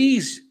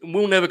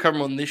 We'll never cover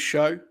him on this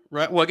show,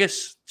 right? Well, I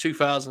guess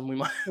 2000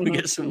 we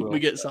get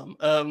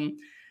some.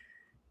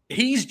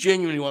 He's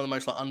genuinely one of the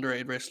most like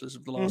underrated wrestlers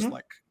of the last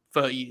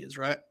 30 years,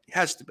 right? He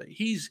has to be.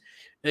 He's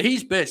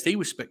best. He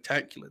was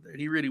spectacular, dude.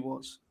 He really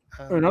was.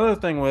 Another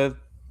thing with,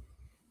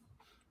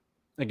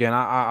 again,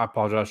 I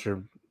apologize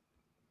for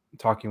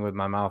talking with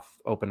my mouth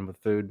open with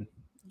food,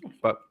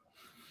 but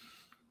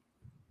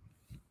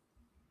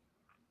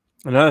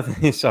another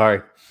thing. Sorry,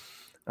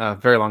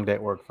 very long day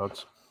at work,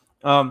 folks.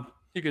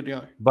 You're good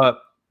guy.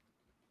 But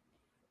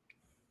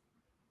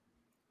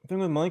the thing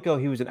with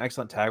Malenko, he was an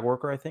excellent tag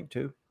worker, I think,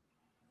 too.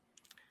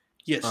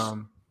 Yes.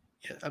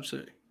 Yeah,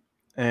 absolutely.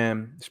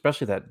 And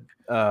especially that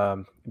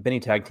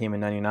Benny tag team in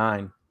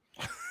 '99.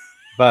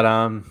 But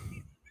and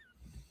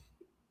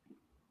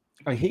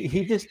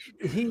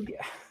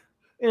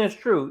it's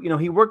true.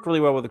 He worked really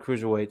well with the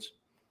cruiserweights.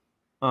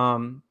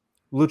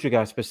 Lucha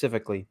guys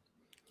specifically.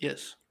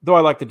 Yes. Though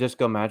I like the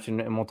disco match,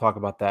 and we'll talk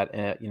about that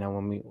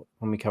when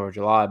we cover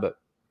July, but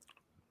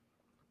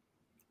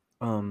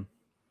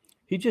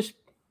he just,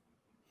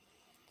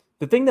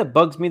 the thing that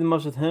bugs me the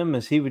most with him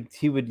is he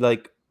would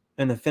like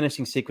in the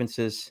finishing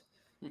sequences.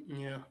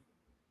 Yeah.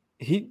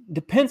 He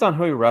depends on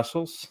who he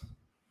wrestles.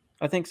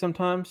 I think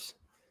sometimes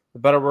the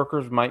better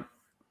workers might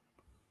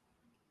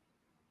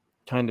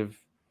kind of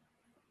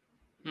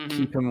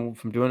keep him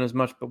from doing as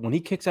much, but when he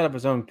kicks out of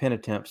his own pin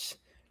attempts,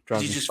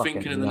 he's just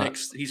thinking of the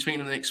next. He's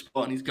thinking of the next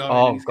spot, and he's going.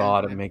 Oh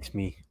God, it makes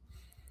me.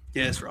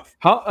 Yeah, it's rough.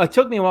 It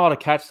took me a while to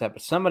catch that,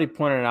 but somebody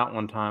pointed it out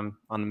one time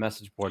on the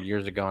message board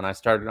years ago, and I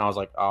was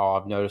like, "Oh,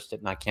 I've noticed it,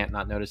 and I can't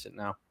not notice it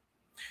now."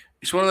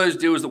 It's one of those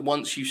deals that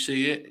once you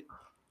see it,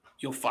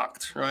 you're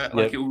fucked, right?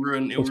 Like it'll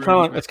ruin. It's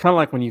kind of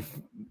like when you.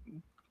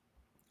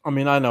 I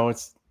mean, I know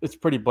it's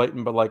pretty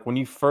blatant, but like when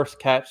you first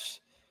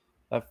catch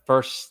that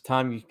first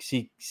time you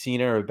see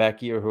Cena or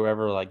Becky or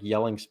whoever like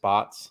yelling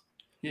spots.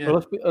 Yeah. But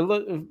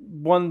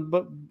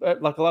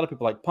like a lot of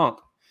people like Punk,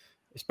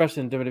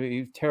 especially in WWE,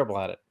 he's terrible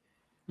at it.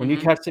 When you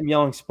catch him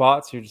yelling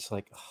spots, you're just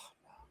like, oh,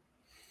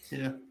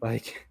 yeah,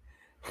 like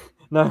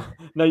no,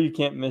 you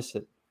can't miss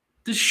it.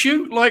 Does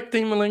Shoot like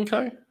Dean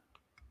Malenko?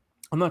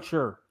 I'm not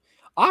sure.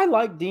 I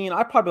like Dean.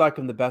 I probably like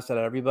him the best out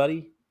of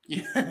everybody.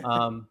 Yeah.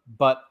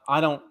 But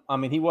I don't. I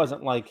mean, he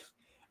wasn't like.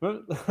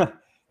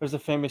 There's a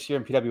famous year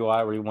in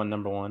PWI where he won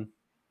number 1. It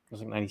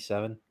was like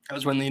 '97. That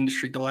was when the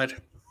industry died.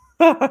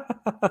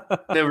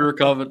 Never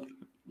recovered.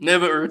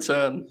 Never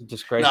returned.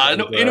 Disgrace.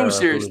 No, in all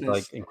seriousness,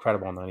 like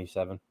incredible in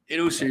 '97. In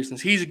all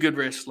seriousness, he's a good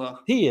wrestler.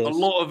 He is. A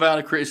lot of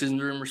valid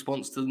criticisms are in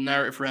response to the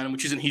narrative around him,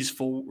 which isn't his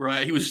fault,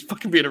 right? He was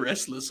fucking being a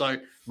wrestler, so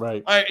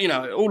right.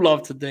 All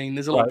love to Dean.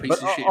 There's a lot of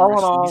pieces of shit. All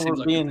in all,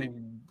 we're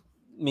being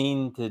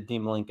mean to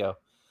Dean Malenko.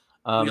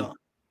 We are.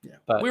 Yeah,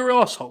 but we're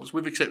assholes.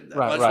 We've accepted that.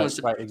 Right,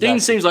 exactly.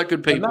 Dean seems like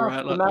good people,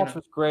 right? The match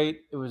was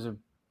great. It was a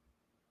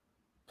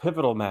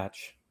pivotal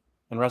match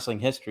in wrestling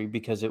history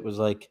because it was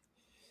like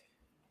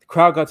the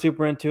crowd got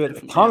super into it.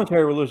 Definitely. The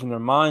commentary were losing their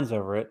minds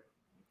over it.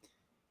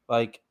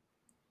 Like,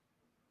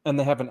 and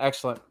they have an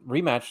excellent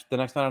rematch the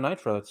next night on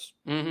Nitro. It's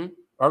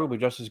arguably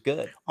just as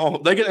good. Oh,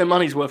 they get their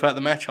money's worth out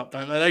of the matchup,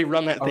 don't they? They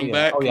run that thing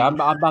back. Oh yeah, I'm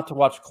about to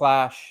watch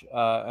Clash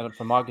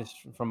from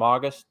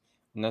August,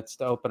 and that's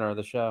the opener of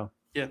the show.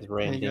 Yeah, is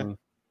Ray and Dean.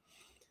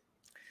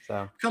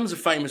 So becomes a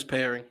famous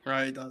pairing,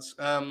 right? It does.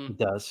 It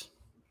does.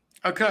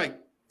 Okay.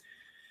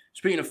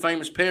 Speaking of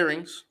famous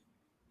pairings,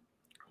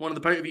 one of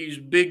the pay-per-views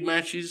big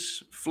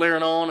matches, Flair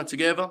and Arn are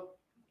together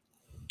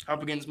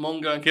up against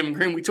Mongo and Kevin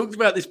Green. We talked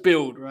about this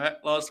build, right?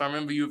 Last time. I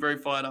remember you were very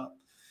fired up.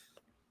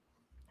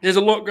 There's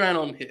a lot going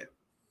on here.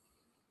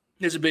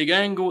 There's a big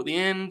angle at the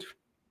end,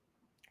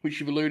 which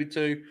you've alluded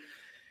to.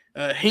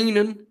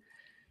 Heenan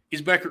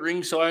is back at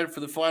ringside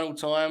for the final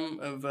time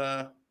of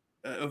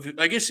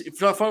I guess,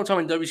 for the final time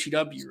in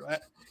WCW, right?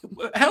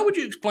 How would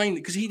you explain it?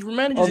 Because he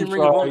manages in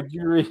Ring of Honor. Did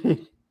you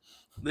read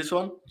this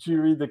one? Did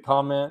you read the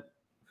comment?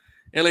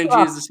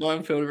 LNG is the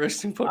Seinfeld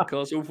Wrestling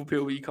Podcast. All for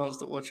people you can't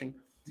stop watching.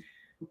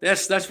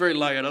 That's very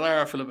layered. I don't know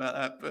how I feel about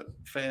that, but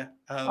fair.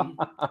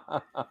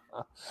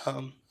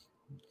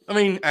 I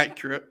mean,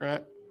 accurate,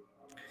 right?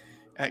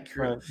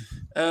 Accurate.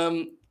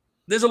 Right.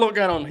 There's a lot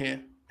going on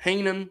here.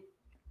 Heenan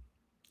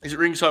is at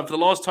ringside for the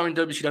last time in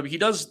WCW.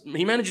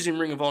 He manages in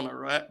Ring of Honor,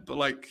 right? But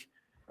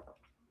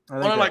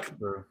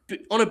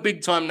on a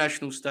big time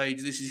national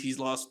stage, this is his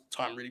last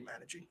time really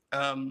managing.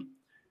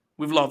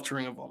 We've loved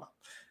Ring of Honor.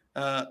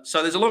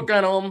 So there's a lot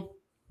going on.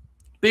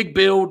 Big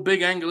build,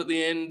 big angle at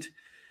the end.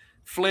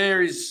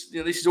 Flair is,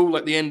 this is all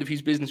like the end of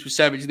his business with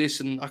Savage.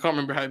 And I can't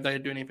remember how they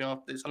do anything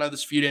after this. I know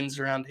there's feud ends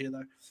around here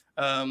though.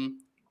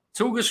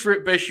 Talk us through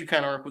it best you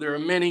can, Oracle. There are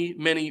many,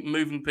 many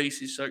moving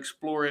pieces, so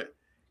explore it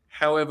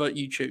however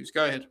you choose.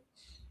 Go ahead.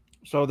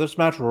 So this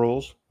match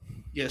rules.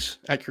 Yes,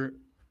 accurate.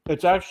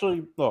 It's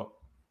actually, look,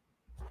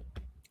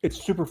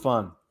 it's super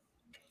fun.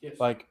 Yes.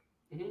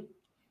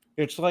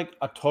 It's like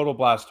a total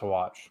blast to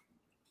watch.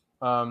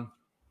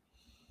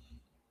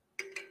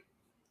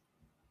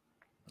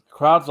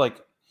 Crowds like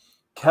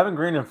Kevin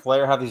Green and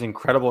Flair have these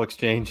incredible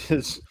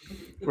exchanges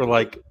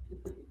where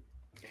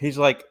he's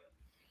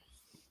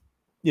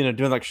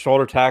doing like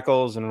shoulder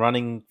tackles and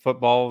running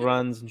football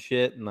runs and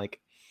shit. And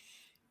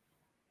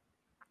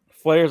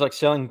Flair's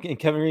selling, and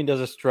Kevin Green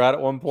does a strat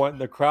at one point,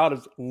 and the crowd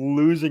is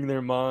losing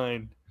their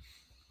mind.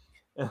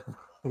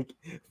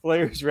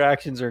 Flair's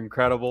reactions are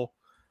incredible.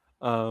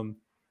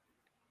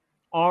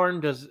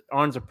 Arn's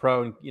a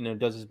pro and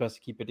does his best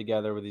to keep it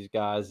together with these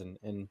guys,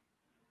 and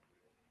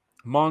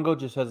Mongo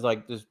just has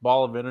this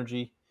ball of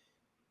energy.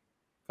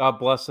 God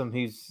bless him.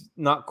 He's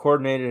not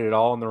coordinated at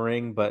all in the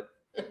ring, but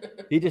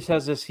he just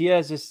has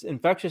this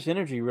infectious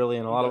energy really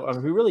in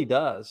he really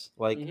does.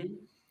 And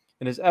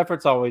his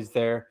effort's always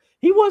there.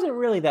 He wasn't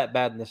really that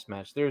bad in this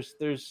match. He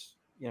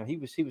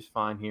was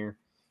fine here.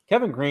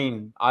 Kevin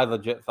Green, I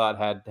legit thought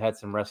had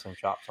some wrestling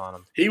chops on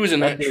him. He was a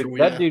natural.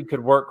 That dude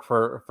could work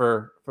for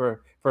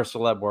a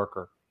celeb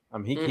worker. I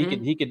mean,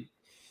 he could.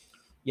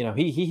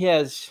 He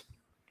has.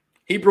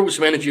 He brought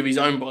some energy of his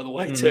own, by the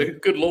way, too.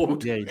 Good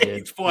Lord. Yeah, he did.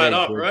 He's fired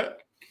up, right?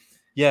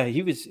 Yeah,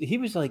 he was he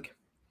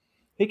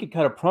could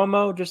cut a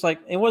promo just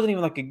it wasn't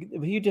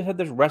even he just had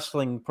this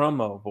wrestling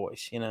promo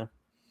voice,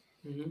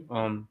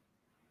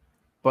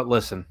 But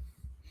listen,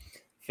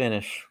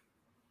 finish.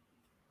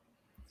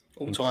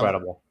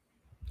 Incredible.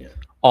 Yeah.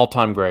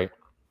 All-time great.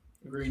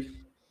 Agreed.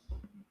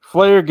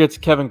 Flair gets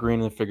Kevin Green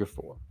in the figure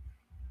four.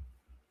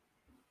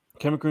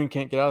 Kevin Green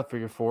can't get out of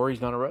figure four. He's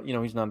not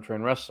he's not a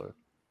trained wrestler.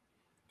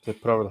 To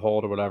put over the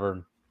hold or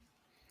whatever.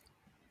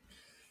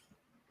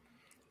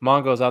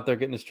 Mongo's out there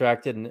getting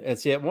distracted, and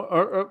at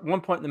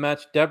one point in the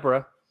match,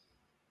 Deborah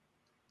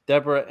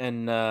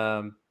and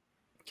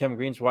Kevin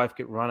Green's wife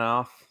get run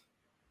off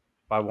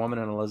by Woman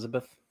and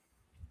Elizabeth.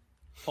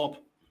 Pop.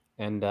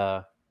 And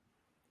Deborah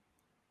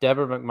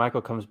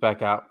McMichael comes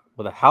back out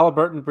with a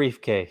Halliburton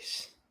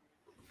briefcase.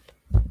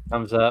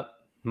 Comes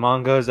up.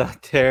 Mongo's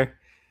out there.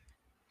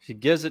 She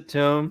gives it to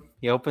him.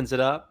 He opens it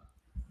up.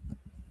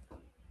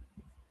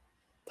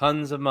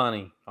 Tons of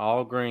money,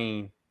 all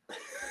green.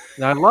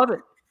 And I love it.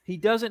 He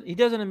doesn't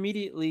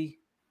immediately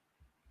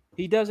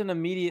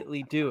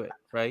do it,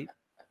 right?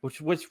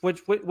 Which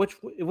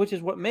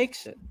is what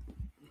makes it.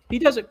 He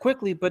does it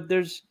quickly, but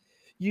there's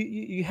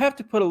you have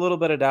to put a little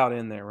bit of doubt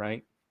in there,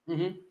 right?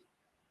 Mm-hmm.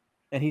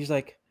 And he's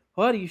like,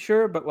 "What? Are you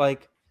sure?" But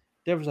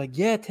Deborah's like,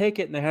 "Yeah, take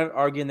it." And they have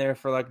arguing there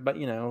for a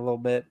little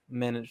bit, a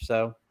minute or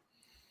so.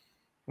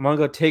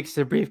 Mongo takes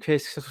the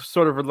briefcase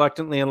sort of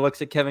reluctantly and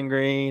looks at Kevin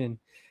Green, and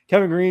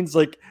Kevin Green's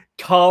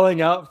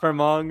calling out for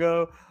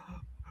Mongo.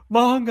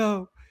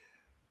 Mongo,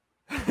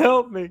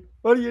 help me.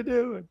 What are you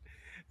doing?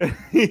 And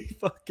he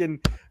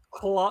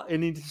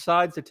he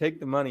decides to take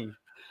the money,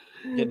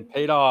 getting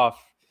paid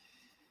off.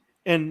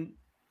 And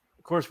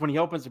of course, when he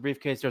opens the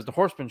briefcase, there's the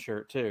Horseman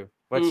shirt too,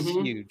 which is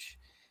huge.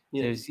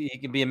 Yeah. He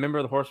can be a member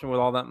of the Horseman with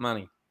all that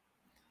money.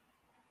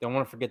 Don't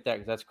want to forget that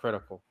because that's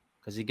critical.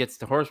 Because he gets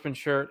the Horseman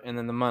shirt and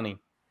then the money.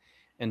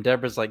 And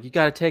Deborah's like, "You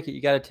got to take it.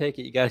 You got to take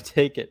it. You got to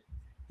take it."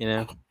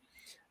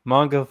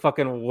 Mongo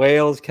fucking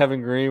wails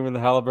Kevin Green with the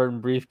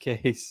Halliburton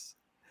briefcase.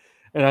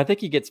 And I think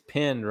he gets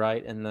pinned,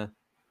 right, in the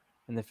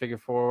figure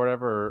four or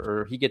whatever,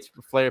 or he gets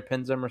Flair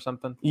pins him or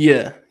something.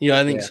 Yeah,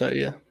 I think so,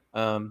 yeah.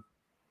 And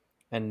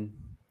at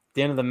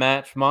the end of the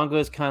match, Mongo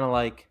is kind of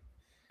like,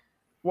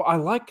 well, I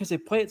like because they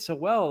play it so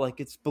well. Like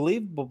it's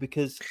believable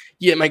because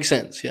Yeah, it makes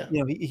sense. Yeah.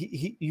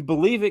 You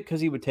believe it because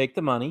he would take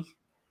the money,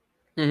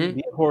 Mm-hmm.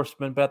 be a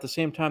horseman, but at the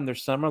same time,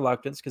 there's some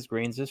reluctance because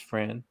Green's his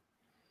friend.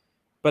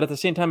 But at the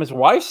same time, his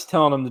wife's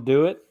telling him to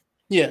do it.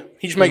 Yeah,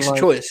 he just And makes a like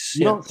choice.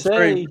 you Yeah, don't it's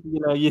very.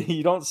 say,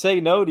 you don't say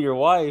no to your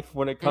wife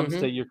when it comes to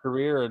Mm-hmm. your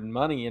career and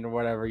money and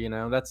whatever.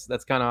 That's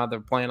kind of how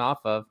they're playing off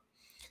of.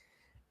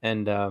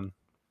 And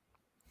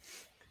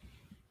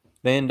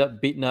they end up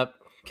beating up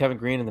Kevin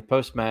Green in the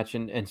post match,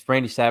 and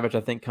Randy Savage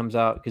I think comes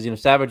out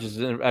because Savage is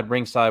at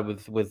ringside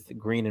with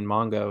Green and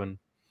Mongo, and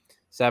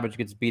Savage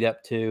gets beat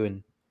up too,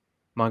 and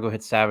Mongo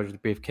hits Savage with a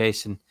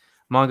briefcase, and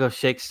Mongo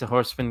shakes the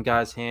Horseman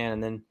guy's hand,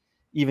 and then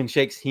even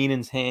shakes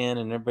Heenan's hand,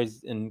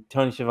 and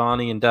Tony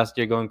Schiavone and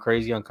Dusty are going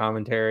crazy on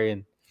commentary,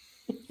 and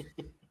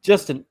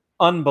just an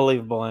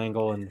unbelievable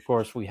angle. And of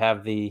course, we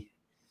have the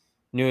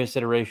newest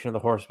iteration of the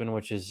Horseman,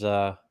 which is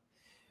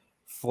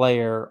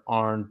Flair,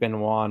 Arn,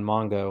 Benoit, and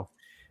Mongo.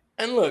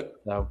 And look,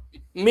 So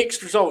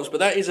mixed results, but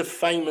that is a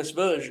famous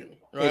version,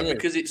 right?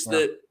 Because it's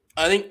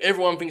I think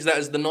everyone thinks that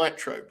is the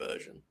Nitro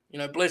version.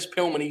 Bless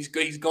Pillman,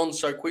 he's gone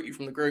so quickly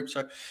from the group.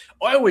 So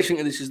I always think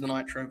that this is the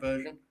Nitro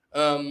version.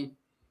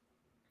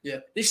 Yeah,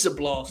 this is a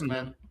blast,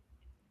 man.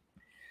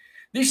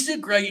 This is a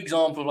great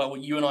example of like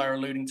what you and I are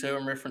alluding to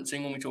and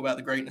referencing when we talk about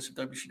the greatness of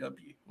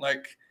WCW.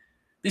 Like,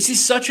 this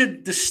is such a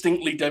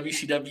distinctly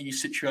WCW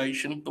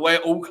situation. The way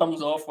it all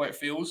comes off, the way it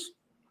feels,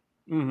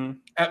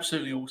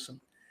 absolutely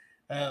awesome.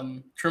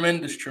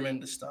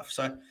 Tremendous stuff.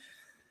 So,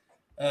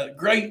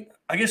 great.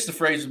 I guess the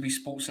phrase would be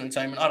sports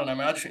entertainment. I don't know,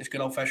 man. I just think it's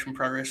good old-fashioned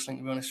pro wrestling,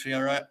 to be honest with you,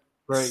 all right?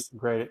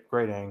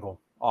 Great angle.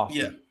 Awesome.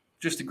 Yeah,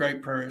 just a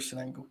great pro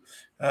wrestling angle.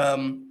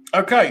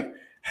 Okay.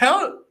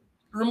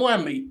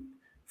 Remind me,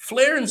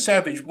 Flair and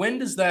Savage, when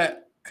does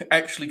that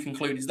actually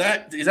conclude? Is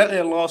that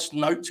their last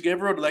note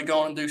together, or do they go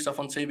on and do stuff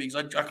on TV? Because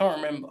I can't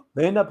remember.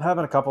 They end up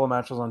having a couple of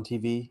matches on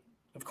TV.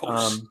 Of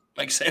course.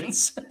 Makes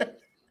sense.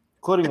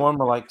 Including one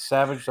where like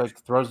Savage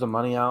throws the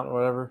money out or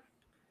whatever.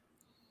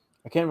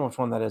 I can't remember which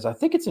one that is. I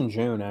think it's in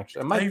June,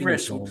 actually. It might be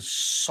wrestled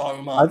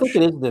so much. I think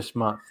it is this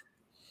month.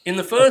 In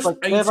the first 18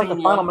 they have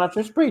a final match.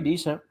 It's pretty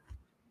decent.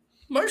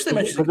 Most of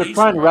their matches are they're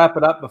trying to wrap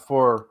it up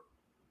before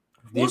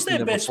what's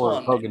their best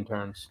one? Hogan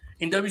turns.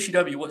 In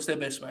WCW, what's their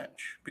best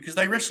match? Because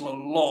they wrestle a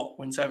lot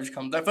when Savage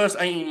comes. Their first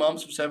 18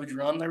 months of Savage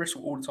run, they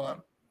wrestle all the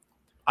time.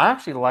 I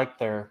actually like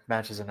their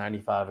matches in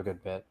 95 a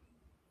good bit.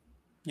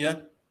 Yeah?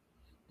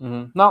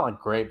 Mm-hmm. Not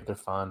like great, but they're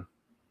fun.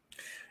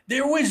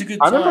 They're always a good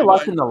time. I remember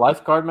liking the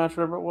lifeguard match,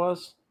 whatever it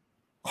was.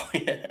 Oh,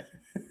 yeah.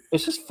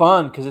 It's just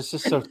fun because it's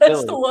just so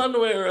That's silly. the one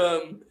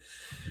where,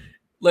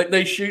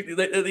 they shoot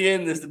at the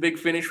end. There's the big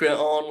finish where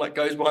Arn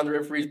goes behind the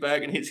referee's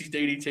back and hits his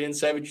DDT, and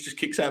Savage just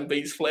kicks out and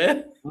beats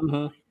Flair.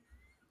 Mm-hmm.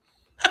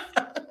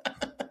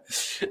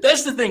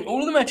 That's the thing. All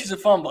of the matches are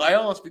fun, but I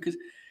asked because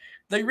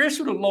they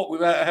wrestled a lot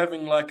without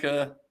having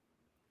a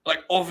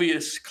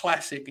obvious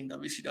classic in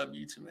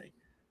WCW to me.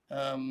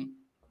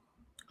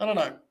 I don't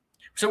know.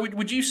 So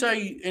would you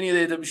say any of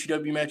their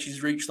WCW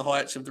matches reach the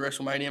heights of the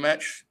WrestleMania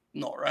match?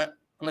 Not right,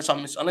 unless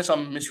I'm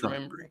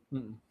misremembering.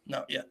 Mm-hmm.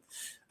 No, yeah.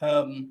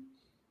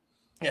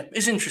 Yeah,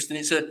 it's interesting.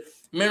 It's a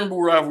memorable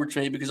rivalry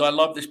to me because I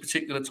love this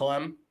particular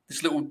time,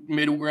 this little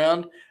middle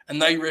ground, and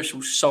they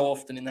wrestle so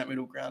often in that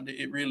middle ground.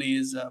 It really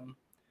is.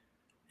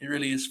 It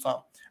really is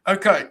fun.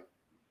 Okay.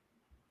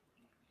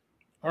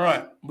 All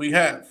right, we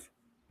have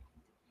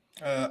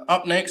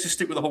up next. Let's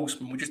stick with the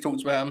Horsemen. We just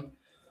talked about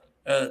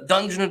them.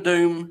 Dungeon of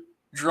Doom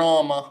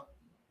drama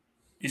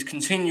is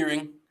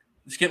continuing.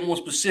 Let's get more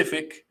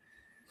specific.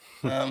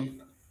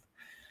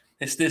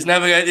 Let's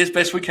navigate this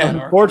best we can.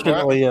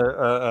 Unfortunately,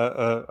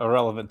 right? a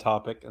relevant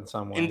topic in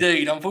some way.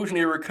 Indeed.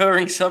 Unfortunately, a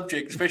recurring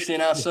subject, especially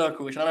in our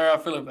circle, which I know how I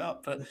feel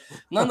about. But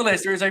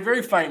nonetheless, there is a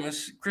very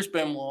famous Chris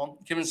Benoit,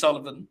 Kevin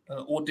Sullivan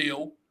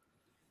ordeal.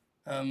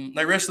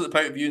 They wrestle at the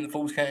pay-per-view in the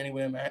Falls Count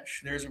Anywhere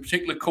match. There is a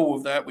particular call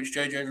of that, which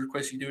JJ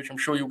requested you do, which I'm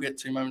sure you'll get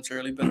to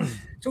momentarily. But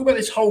talk about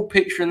this whole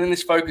picture and then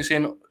let's focus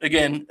in,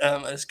 again,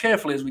 as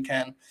carefully as we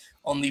can,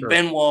 on the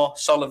Benoit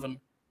Sullivan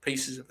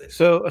pieces of this.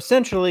 So,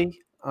 essentially,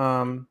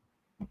 the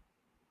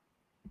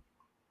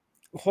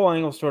whole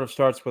angle sort of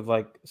starts with,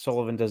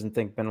 Sullivan doesn't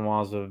think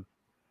Benoit's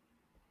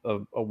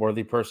a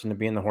worthy person to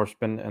be in the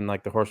Horsemen, and,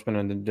 the Horsemen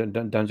and the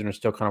Dungeon are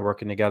still kind of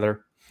working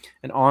together.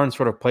 And Arn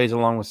sort of plays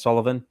along with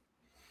Sullivan.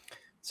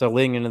 So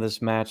leading into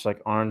this match,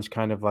 Arn's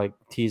kind of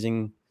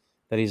teasing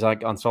that he's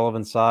on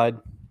Sullivan's side.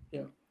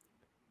 Yeah.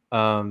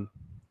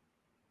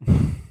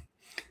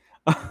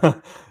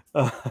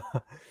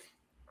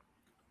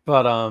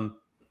 But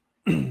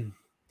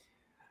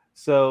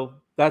so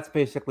that's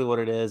basically what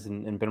it is,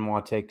 and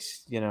Benoit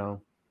takes,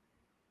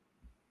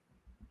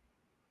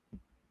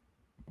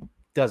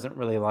 doesn't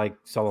really like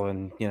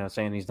Sullivan,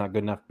 saying he's not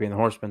good enough to be in the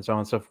Horsemen, so on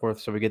and so forth.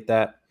 So we get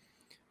that.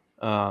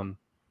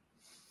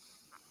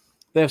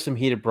 They have some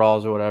heated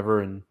brawls or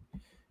whatever, and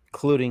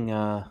including,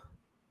 I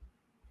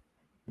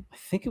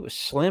think it was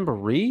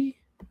Slamboree.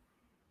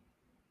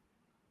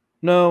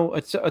 No,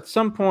 at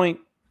some point,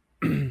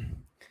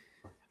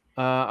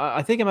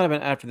 I think it might have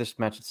been after this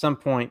match. At some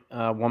point,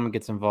 a woman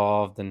gets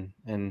involved,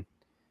 and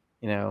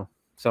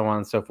so on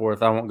and so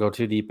forth. I won't go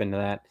too deep into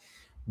that,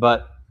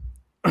 but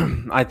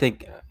I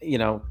think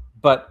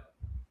but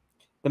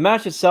the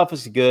match itself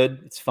is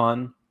good. It's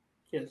fun.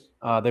 Yes.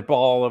 They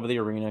brawl all over the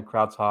arena.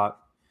 Crowd's hot.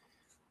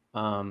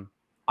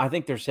 I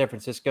think their San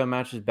Francisco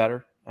match is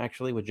better,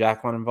 actually, with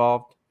Jacqueline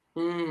involved.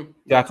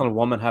 Jacqueline and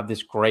Woman have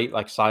this great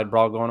side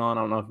brawl going on.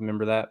 I don't know if you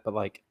remember that, but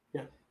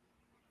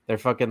they're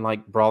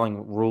fucking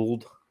brawling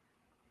ruled.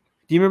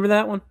 Do you remember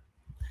that one?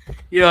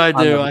 Yeah, I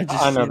do.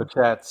 I know the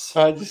chats.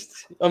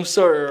 I'm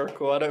sorry,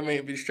 Oracle. I don't mean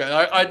to be straight.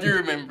 I do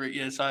remember it.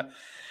 Yes,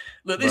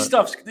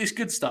 this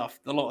good stuff.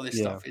 A lot of this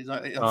stuff is.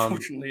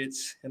 Unfortunately,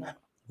 it's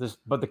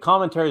But the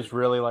commentary is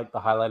really the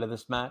highlight of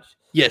this match.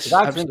 Yes,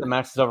 I think the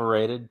match is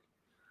overrated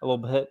a little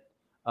bit.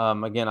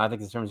 Again, I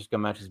think the San Francisco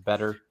match is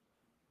better,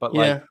 but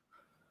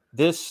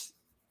this,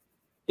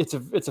 it's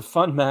a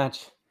fun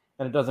match,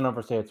 and it doesn't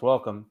overstay its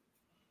welcome.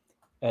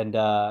 And they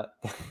go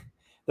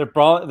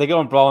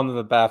and brawl into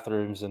the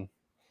bathrooms, and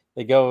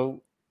they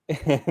go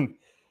and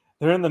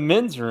they're in the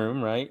men's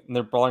room, right? And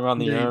they're brawling around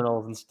the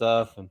urinals and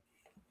stuff. And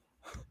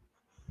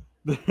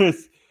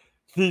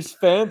these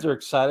fans are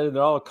excited.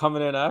 They're all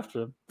coming in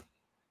after him.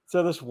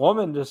 So this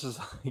woman just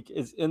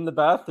is in the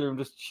bathroom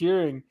just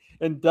cheering,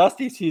 and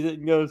Dusty sees it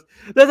and goes,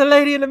 "There's a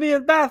lady in the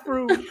men's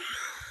bathroom."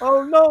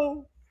 Oh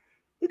no!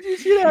 Did you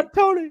see that,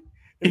 Tony?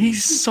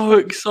 He's so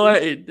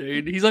excited,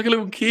 dude. He's like a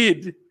little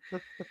kid.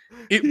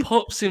 It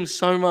pops him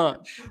so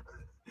much.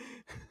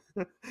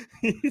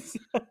 He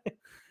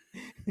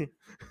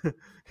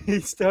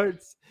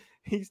starts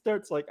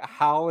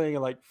howling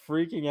and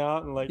freaking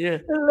out and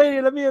 "There's a lady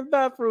in the men's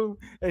bathroom,"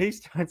 and he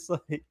starts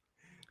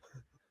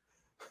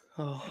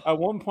At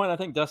one point, I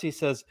think Dusty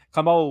says,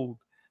 "Come on,"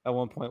 at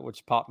one point,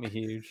 which popped me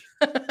huge.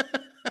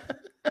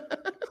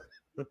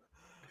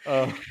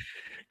 Can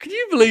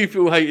you believe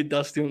people hated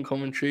Dusty on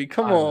commentary?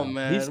 Come on,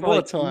 man. What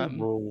a time.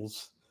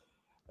 Rules.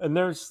 And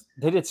there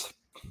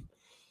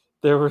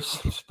were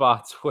some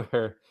spots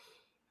where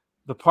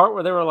the part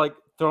where they were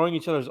throwing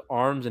each other's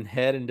arms and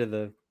head into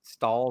the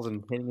stalls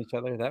and hitting each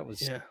other, that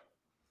was... Yeah.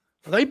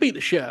 They beat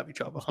the shit out of each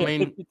other. I mean,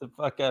 they beat the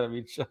fuck out of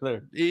each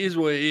other. It is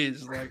what it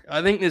is.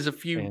 I think there's a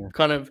few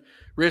kind of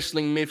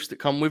wrestling myths that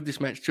come with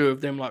this match too,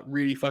 of them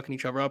really fucking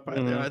each other up out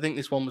there. I think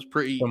this one was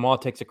pretty. Jamal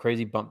takes a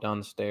crazy bump down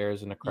the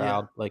stairs in the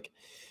crowd. Yeah.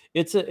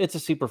 It's a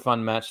super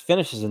fun match.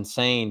 Finish is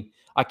insane.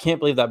 I can't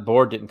believe that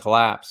board didn't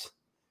collapse.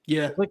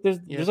 Yeah,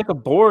 there's a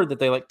board that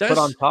they put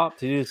on top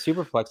to do the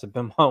superplex that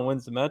Benoit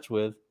wins the match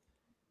with.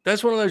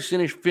 That's one of those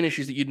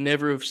finishes that you'd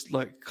never have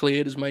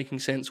cleared as making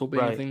sense or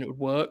being a thing that would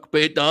work,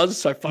 but it does.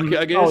 So fuck it,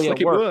 I guess.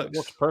 It works. It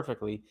works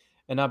perfectly.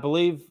 And I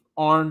believe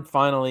Arn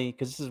finally,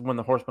 because this is when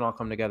the Horsemen all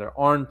come together.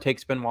 Arn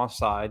takes Benoit's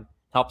side,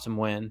 helps him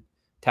win.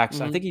 I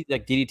think he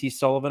DDT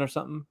Sullivan or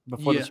something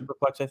before the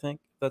superplex. I think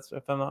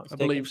if I'm not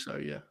mistaken. I believe so.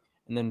 Yeah.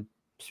 And then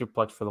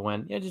superplex for the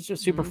win. Yeah, just a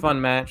super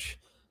fun match.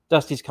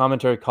 Dusty's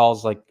commentary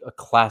calls a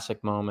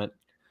classic moment.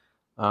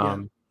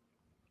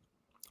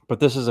 But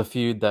this is a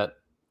feud that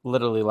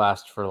literally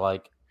lasts for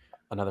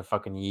another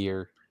fucking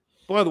year.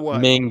 By the way,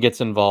 Ming gets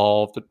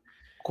involved. Of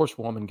course,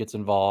 Woman gets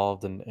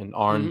involved, and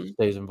Arn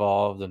stays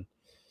involved, and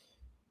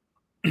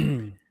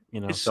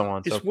so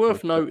on. It's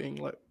worth noting,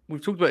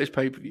 we've talked about this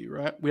pay-per-view,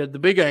 right? We had the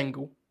big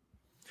angle.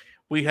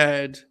 We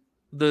had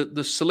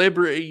the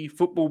celebrity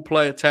football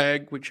player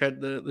tag, which had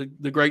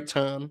the great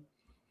turn.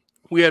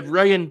 We had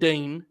Ray and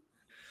Dean,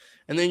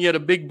 and then you had a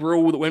big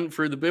brawl that went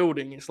through the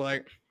building. It's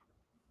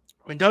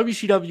when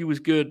WCW was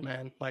good,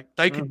 man,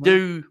 they could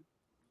do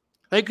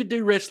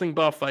wrestling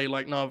buffet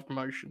like no other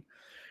promotion,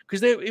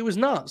 because it was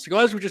nuts. The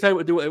guys were just able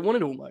to do what they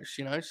wanted almost,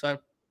 So,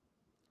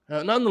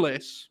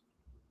 nonetheless,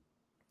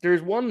 there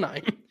is one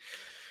name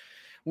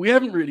we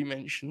haven't really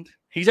mentioned.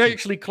 He's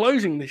actually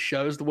closing this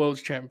show as the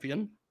world's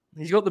champion.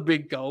 He's got the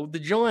big gold. The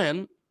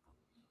Giant.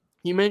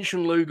 You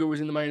mentioned Luger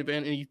was in the main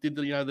event, and he did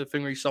the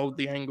thing where he sold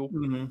the angle.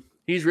 Mm-hmm.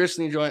 He's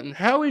wrestling the Giant. And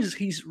how is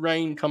his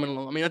reign coming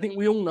along? I mean, I think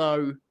we all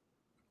know,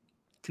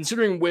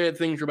 considering where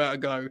things are about to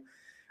go,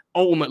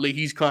 ultimately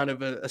he's kind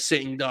of a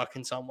sitting duck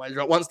in some ways,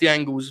 right? Once the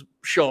angle's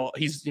shot,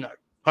 he's,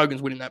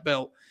 Hogan's winning that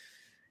belt.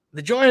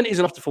 The Giant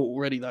isn't off the foot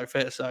already, though,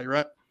 fair to say,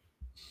 right?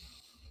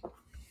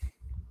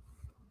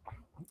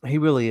 He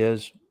really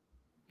is.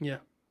 Yeah.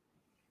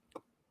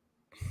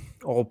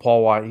 Oh,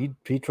 Paul White,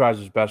 he tries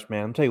his best,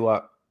 man. I'll tell you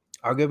what,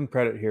 I'll give him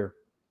credit here.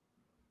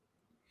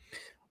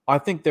 I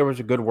think there was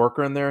a good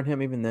worker in there in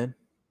him even then.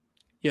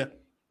 Yeah.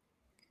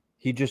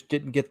 He just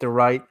didn't get the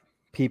right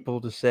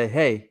people to say,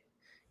 hey,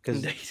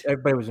 because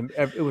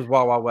it was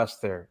Wild Wild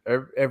West there.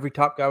 Every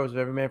top guy was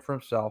every man for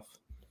himself.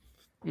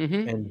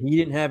 Mm-hmm. And he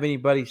didn't have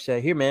anybody say,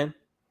 here, man,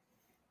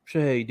 show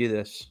you how you do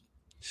this.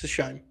 It's a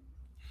shame.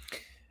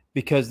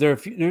 Because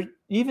there's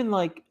even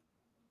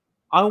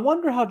I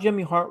wonder how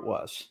Jimmy Hart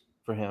was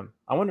for him.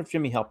 I wonder if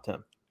Jimmy helped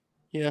him.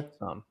 Yeah.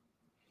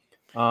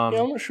 I'm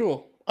not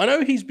sure. I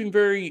know he's been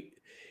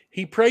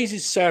he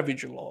praises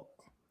Savage a lot.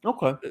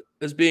 Okay.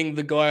 As being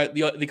the guy,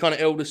 the kind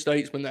of elder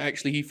statesman that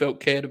actually he felt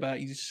cared about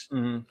his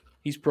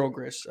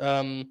progress.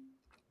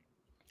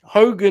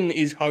 Hogan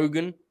is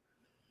Hogan.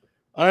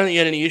 I don't think he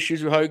had any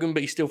issues with Hogan,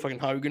 but he's still fucking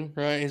Hogan,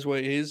 right? Is what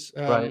it is.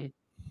 Right.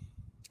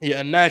 Yeah,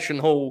 and Nash and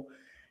Hall.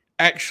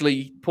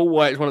 Actually, Paul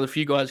White is one of the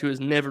few guys who has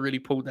never really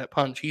pulled that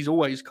punch. He's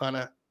always kind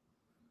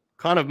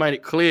of made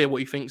it clear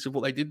what he thinks of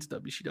what they did to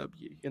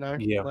WCW. You know,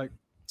 Yeah.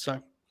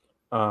 So.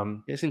 Yeah,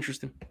 it's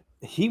interesting.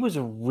 He was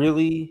a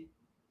really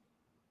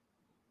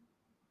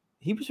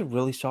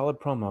solid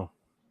promo.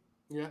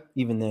 Yeah.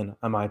 Even then,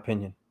 in my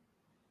opinion.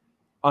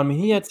 I mean,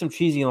 he had some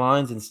cheesy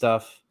lines and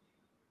stuff,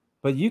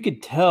 but you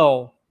could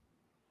tell.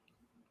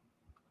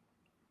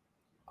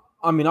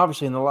 I mean,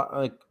 obviously, there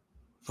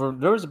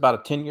was about a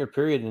 10-year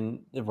period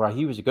where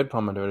he was a good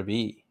promo to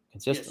WWE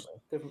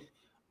consistently. Yes,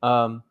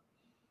 definitely.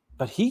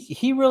 But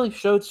he really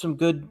showed some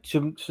good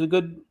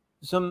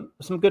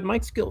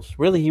mic skills.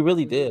 Really, he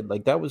really did.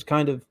 Like that was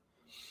kind of.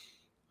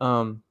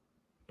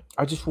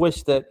 I just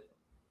wish that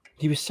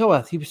he was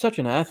such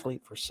an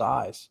athlete for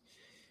size,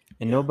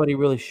 and nobody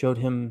really showed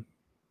him.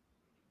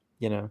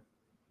 You know,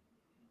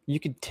 you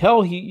could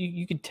tell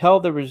you could tell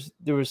there was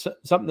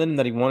something in him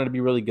that he wanted to be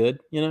really good.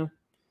 You know,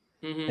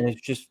 and it's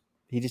just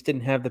he just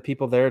didn't have the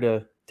people there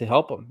to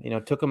help him. You know,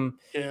 it took him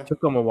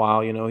a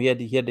while. You know, he had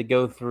to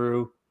go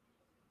through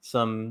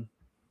some,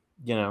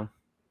 you know,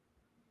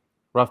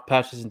 rough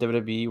patches in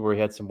WWE where he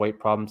had some weight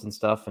problems and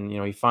stuff, and you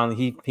know, he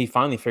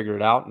finally figured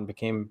it out and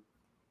became,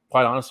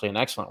 quite honestly, an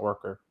excellent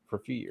worker for a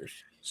few years.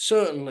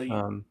 Certainly,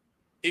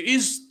 it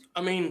is.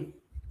 I mean,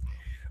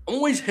 I'm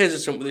always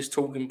hesitant with this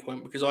talking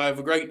point because I have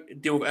a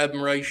great deal of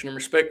admiration and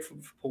respect for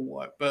Paul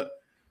White, but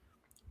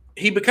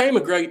he became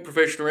a great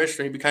professional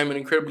wrestler. He became an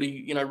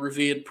incredibly,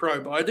 revered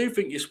pro. But I do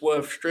think it's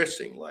worth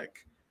stressing,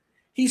 like,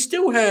 he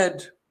still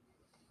had,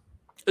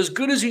 as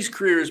good as his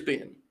career has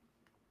been,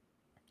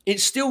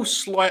 it's still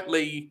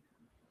slightly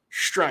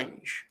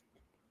strange.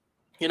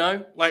 You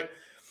know, like,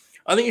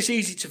 I think it's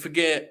easy to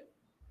forget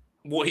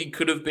what he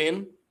could have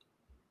been.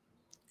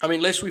 I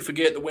mean, lest we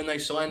forget that when they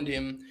signed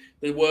him,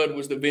 the word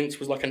was that Vince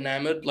was like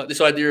enamored, like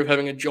this idea of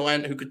having a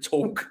giant who could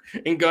talk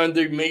and go and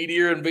do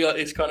media and be like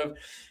this kind of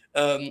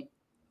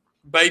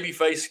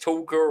babyface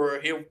talker or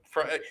a heel.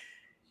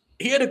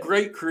 He had a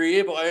great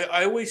career, but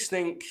I always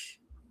think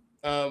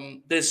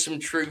there's some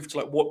truth to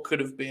like what could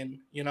have been.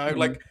 You know,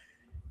 like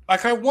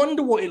I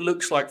wonder what it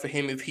looks like for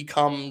him if he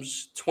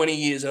comes 20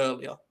 years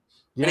earlier.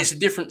 Yeah. And it's a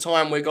different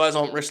time where guys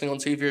aren't wrestling on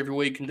TV every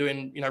week and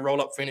doing,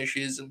 roll-up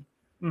finishes.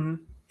 And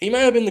he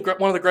may have been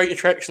one of the great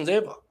attractions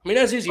ever. I mean,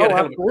 as is, he had a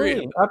hell of a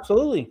career.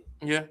 Absolutely.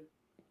 Yeah.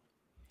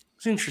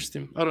 It's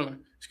interesting. I don't know.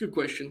 It's a good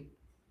question.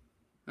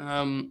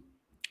 What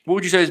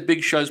would you say is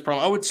Big Show's promo?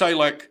 I would say,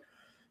 like,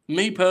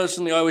 me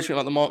personally, I always think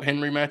like the Mark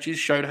Henry matches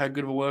showed how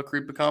good of a worker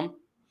he'd become.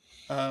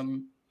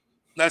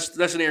 That's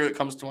an area that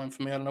comes to mind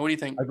for me. I don't know. What do you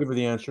think? I'll give you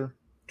the answer.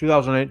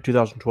 2008,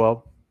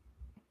 2012.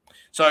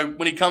 So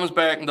when he comes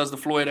back and does the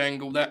Floyd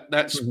angle,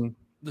 that's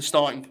the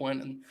starting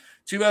point. And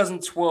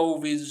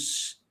 2012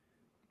 is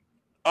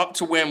up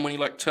to when he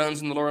like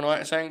turns in the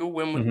Laurinaitis angle.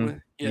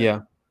 Yeah,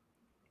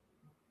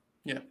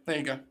 there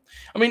you go.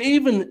 I mean,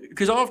 even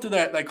because after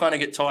that they kind of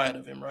get tired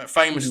of him, right?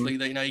 Famously,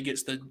 he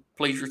gets the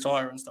please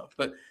retire and stuff.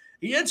 But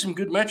he had some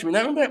good matches. I mean,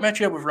 remember that match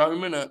he had with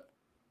Roman at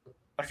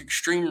like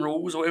Extreme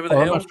Rules or whatever the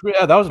hell?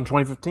 Yeah, that was in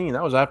 2015.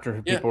 That was after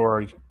people were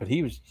already. But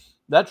he was.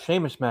 That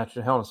Sheamus match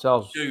at Hell in a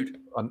Cell is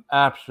an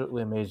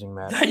absolutely amazing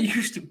match. They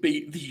used to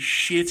beat the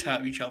shit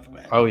out of each other,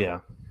 man. Oh, yeah.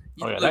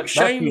 That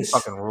Sheamus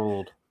fucking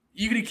ruled.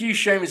 You could accuse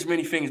Sheamus of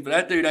many things, but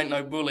that dude ain't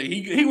no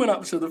bully. He went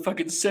up to the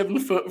fucking 7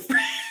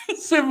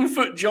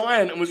 foot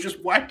giant and was just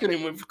whacking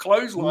him with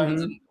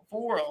clotheslines and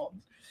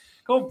forearms.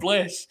 God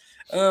bless.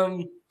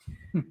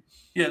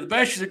 Yeah, the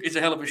Bash is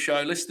a hell of a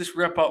show. Let's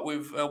wrap up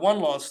with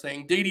one last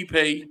thing.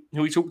 DDP,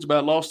 who we talked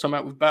about last time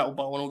out with Battle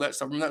Bowl and all that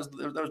stuff. I mean, that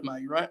was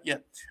May, right? Yeah.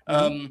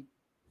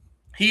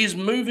 He is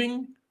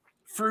moving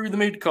through the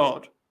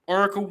mid-card.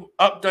 Oracle,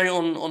 update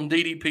on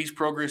DDP's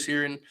progress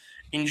here in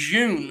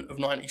June of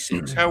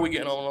 96. How are we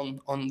getting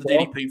on the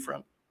DDP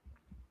front?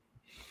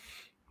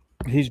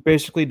 He's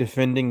basically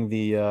defending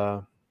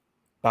the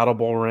Battle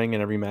Bowl ring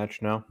in every match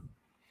now.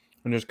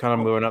 And just kind of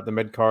moving up the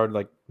mid-card.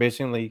 Like,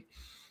 basically,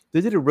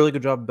 they did a really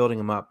good job of building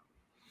him up.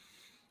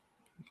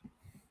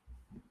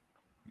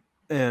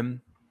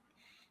 And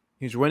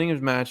he's winning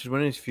his matches,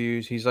 winning his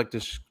feuds. He's like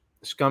this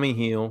scummy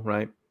heel,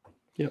 right?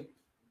 Yep.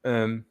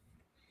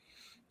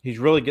 He's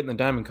really getting the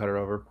diamond cutter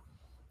over,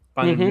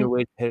 finding new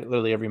ways to hit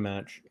literally every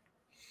match.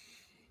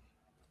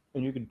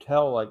 And you can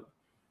tell, like,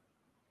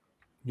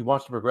 you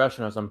watch the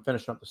progression as I'm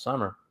finishing up the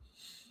summer.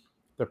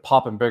 They're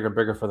popping bigger and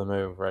bigger for the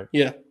move, right?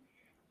 Yeah.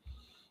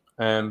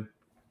 And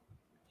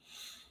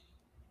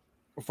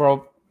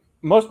for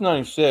most of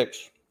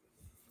 96,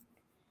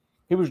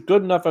 he was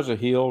good enough as a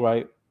heel,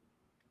 right?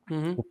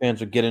 The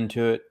fans would get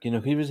into it. You know,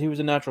 he was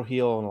a natural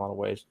heel in a lot of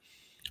ways.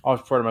 I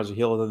always preferred him as a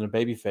heel than a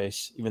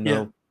babyface, even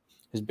though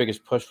his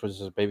biggest push was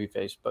as a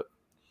babyface. But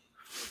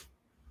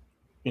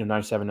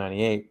 97,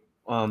 98.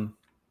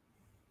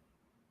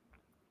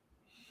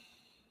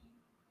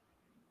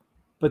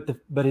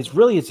 But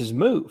it's his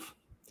move.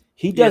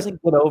 He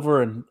doesn't get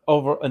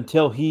over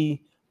until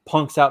he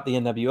punks out the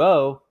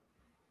NWO,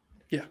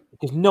 Yeah.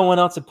 Because no one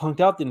else had punked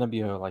out the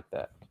NWO like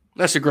that.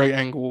 That's a great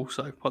angle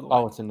also, by the way.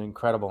 Oh, it's an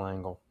incredible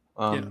angle.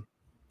 Yeah.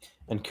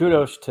 And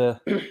kudos to,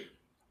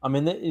 I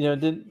mean,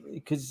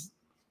 because,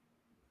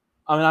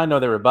 I know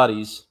they were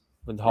buddies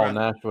with Hall and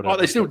Nash or whatever. Oh,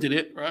 they still did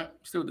it, right?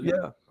 Still did it.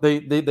 Yeah.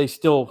 They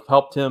still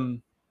helped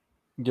him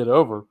get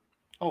over.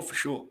 Oh, for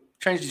sure.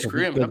 Changed his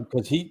career, man.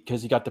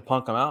 Because he got to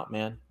punk him out,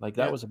 man. Like,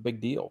 that was a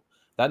big deal.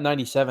 That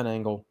 97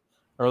 angle,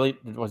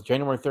 was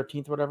January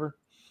 13th, whatever,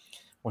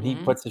 when he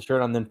puts the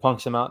shirt on, then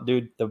punks him out,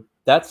 dude.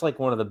 That's like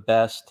one of the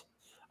best.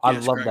 I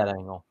love that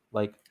angle.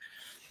 Like,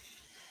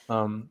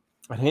 and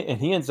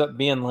he ends up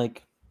being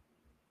like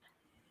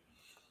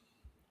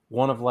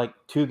one of like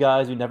two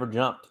guys who never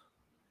jumped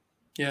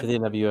to the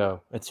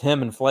NWO. It's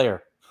him and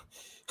Flair.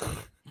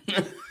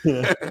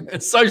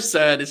 It's so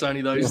sad. It's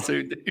only those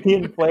two. Dude. He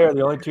and Flair are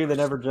the only two that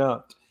never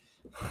jumped.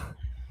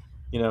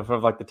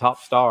 From like the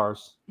top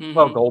stars.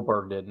 Well,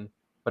 Goldberg didn't,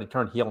 but he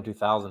turned heel in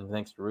 2000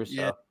 thanks to Russo.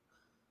 Yeah.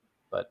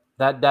 But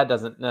that's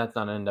not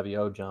an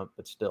NWO jump,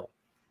 but still.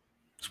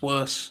 It's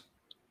worse.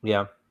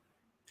 Yeah.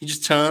 He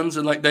just turns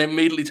and like they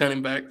immediately turn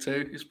him back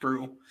too. It's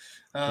brutal.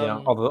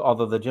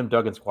 Although the Jim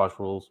Duggan squash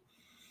rules.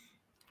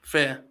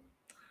 Fair.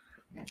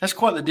 That's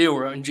quite the deal,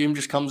 right? And Jim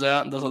just comes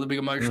out and does like the big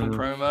emotional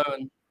promo,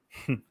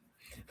 and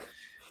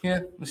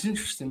it's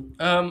interesting.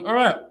 All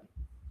right,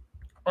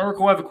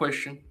 Oracle, I have a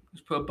question.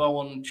 Let's put a bow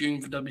on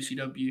June for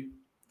WCW.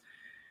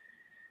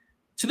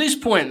 To this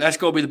point, that's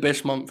got to be the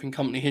best month in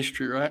company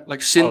history, right?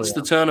 Like since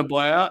the Turner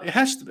buyout, it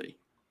has to be.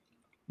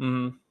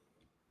 I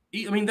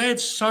mean, they had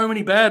so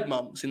many bad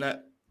months in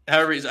that.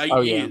 However, it's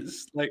 8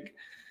 years. Like,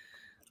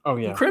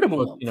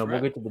 incredible month.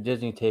 We'll get to the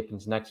Disney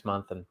tapings next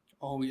month, and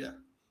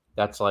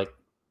that's like,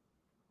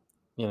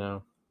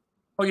 oh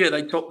yeah,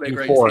 they topped their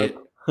greatest hit.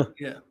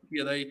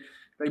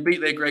 They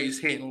beat their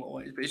greatest hit in a lot of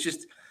ways. But it's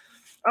just,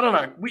 I don't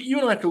know. You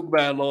and I talk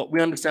about it a lot.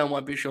 We understand why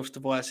Bischoff's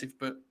divisive,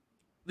 but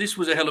this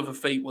was a hell of a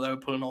feat what they were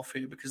pulling off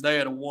here, because they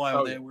had a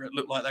while there where it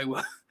looked like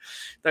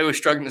they were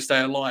struggling to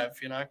stay alive.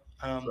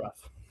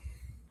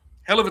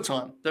 Hell of a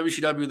time.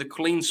 WCW with a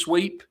clean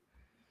sweep.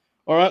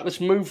 All right, let's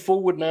move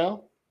forward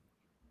now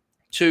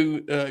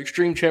to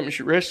Extreme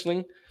Championship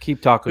Wrestling.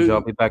 Keep talking, Joe.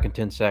 I'll be back in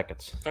 10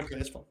 seconds. Okay,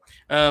 that's fine.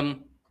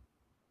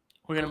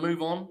 We're going to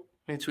move on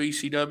into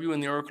ECW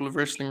and the Oracle of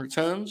Wrestling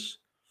returns.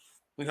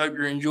 We hope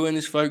you're enjoying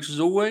this, folks. As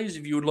always,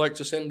 if you would like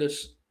to send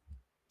us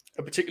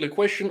a particular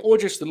question or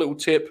just a little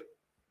tip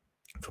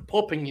for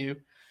popping you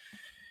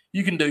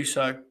can do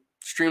so.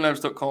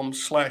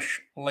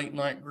 Streamlabs.com/late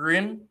night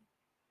grin.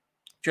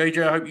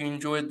 JJ, I hope you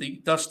enjoyed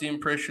the dusty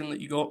impression that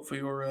you got for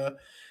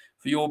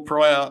your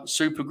prior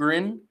super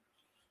grin.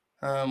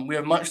 We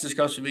have much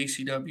discussed with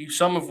ECW,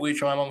 some of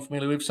which I'm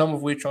unfamiliar with, some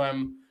of which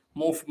I'm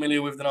more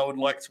familiar with than I would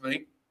like to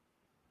be.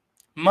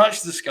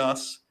 Much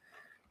discuss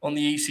on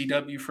the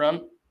ECW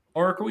front.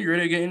 Oracle, you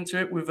ready to get into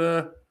it with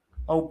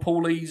old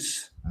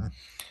Paulie's?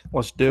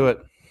 Let's do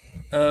it.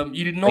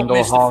 You did not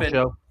miss the Fed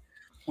show.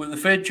 Well, the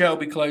Fed show will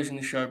be closing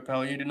the show,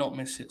 pal. You did not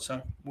miss it,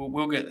 so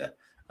we'll get there.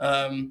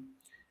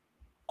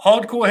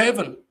 Hardcore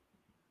Heaven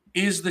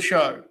is the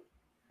show.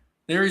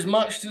 There is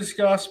much to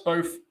discuss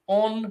both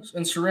on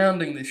and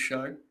surrounding this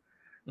show.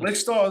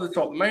 Let's start at the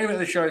top. The main event of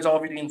the show is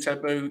RVD and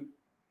Taboo.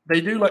 They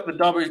do like the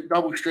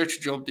double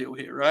stretcher job deal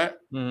here, right?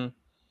 Mm-hmm.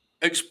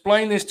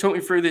 Explain this, talk me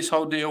through this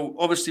whole deal.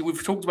 Obviously,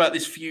 we've talked about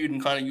this feud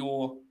and kind of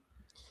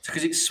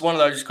because it's one of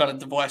those kind of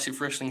divisive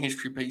wrestling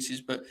history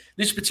pieces, but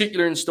this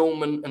particular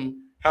installment and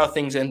how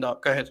things end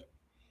up. Go ahead.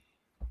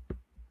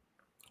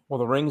 Well,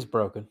 the ring's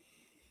broken.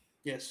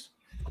 Yes.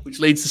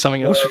 Which leads to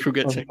something else which we'll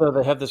get to. So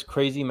they have this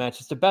crazy match.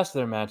 It's the best of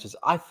their matches.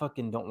 I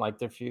fucking don't like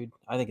their feud.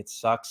 I think it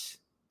sucks.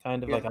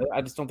 Kind of like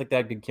I just don't think they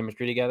have good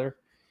chemistry together.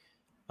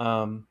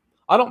 I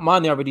don't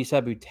mind the RVD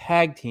Sabu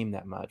tag team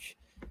that much,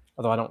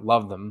 although I don't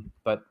love them.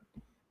 But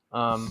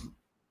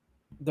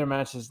their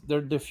matches,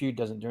 their feud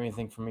doesn't do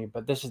anything for me.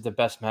 But this is the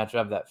best match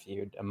of that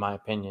feud, in my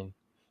opinion.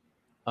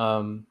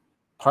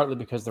 Partly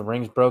because the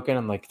ring's broken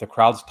and like the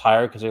crowd's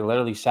tired because they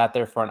literally sat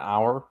there for an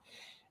hour,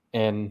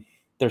 and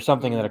there's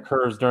something that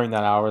occurs during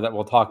that hour that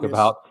we'll talk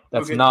about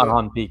that's not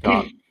on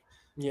Peacock,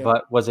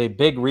 but was a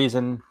big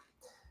reason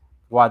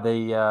why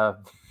the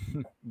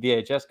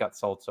VHS got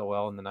sold so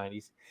well in the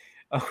 90s.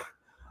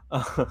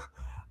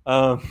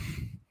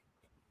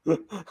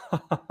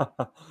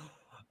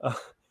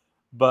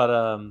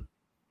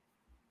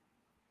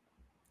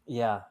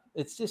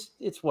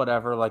 It's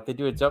whatever. Like they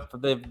do a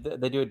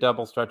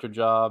double stretcher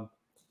job.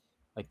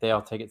 Like they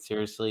all take it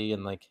seriously,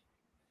 and like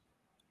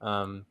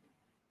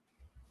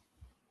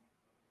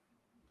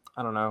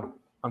I don't know.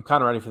 I'm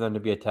kind of ready for them to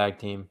be a tag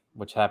team,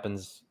 which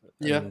happens,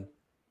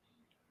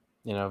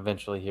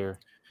 eventually here.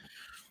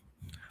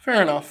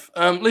 Fair enough.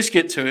 Let's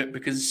get to it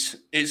because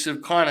it's a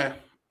kind of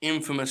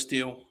infamous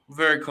deal,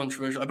 very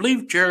controversial. I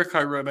believe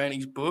Jericho wrote about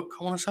his book,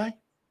 I want to say.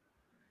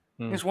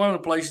 It's one of the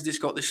places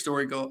this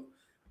story got.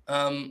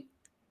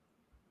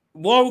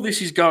 While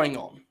this is going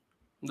on,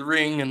 the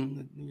ring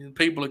and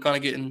people are kind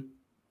of getting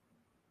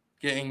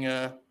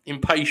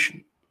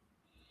impatient.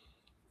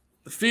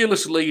 The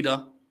fearless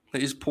leader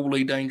that is Paul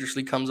Lee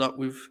Dangerously comes up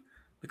with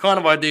the kind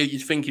of idea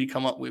you'd think he'd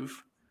come up with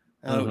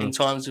in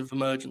times of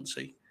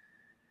emergency.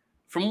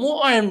 From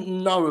what I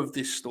know of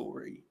this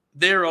story,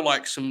 there are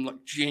like some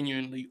like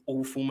genuinely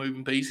awful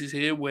moving pieces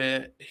here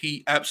where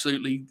he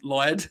absolutely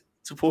lied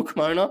to Paul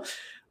Kimona.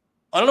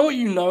 I don't know what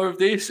you know of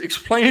this.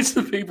 Explain it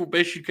to the people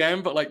best you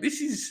can, but like this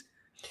is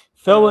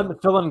fill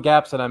in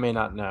gaps that I may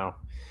not know.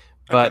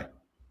 But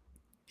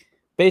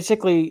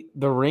basically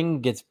the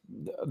ring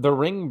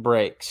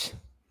breaks.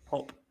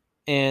 Pop.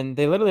 And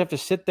they literally have to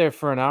sit there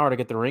for an hour to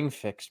get the ring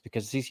fixed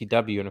because it's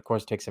ECW, and of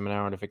course it takes them an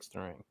hour to fix the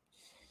ring.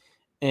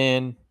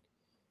 And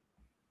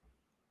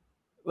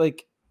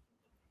like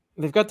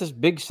they've got this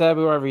big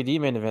Sabu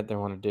RVD main event they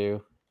want to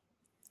do.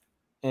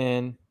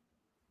 And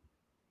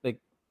like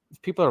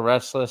people are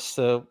restless,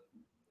 so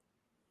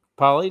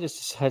Paulie just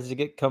decides to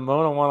get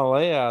Kimona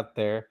Wanalea out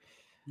there.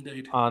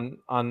 Indeed. On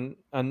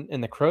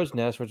in the Crow's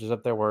Nest, which is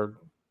up there where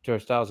Joe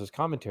Styles is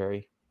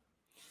commentary,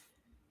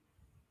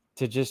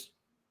 to just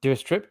do a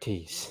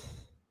striptease.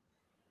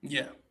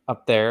 Yeah.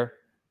 Up there.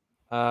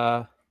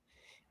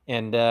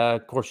 And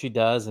of course she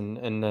does. And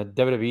in the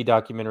WWE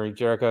documentary,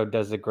 Jericho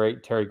does a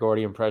great Terry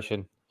Gordy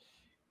impression.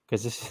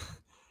 Because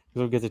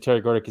we'll get to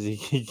Terry Gordy because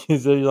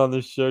he's on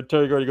this show.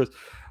 Terry Gordy goes,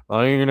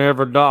 I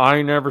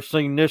ain't never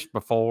seen this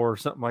before, or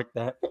something like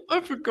that.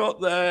 I forgot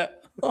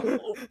that. Oh,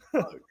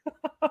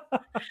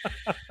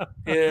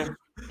 yeah.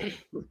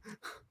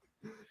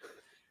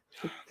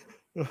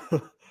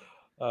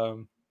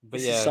 But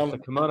so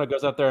Kimona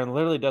goes out there and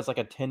literally does like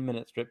a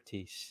 10-minute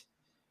striptease.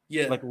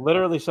 Yeah. Like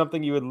literally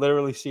something you would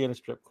literally see in a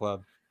strip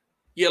club.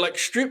 Yeah, like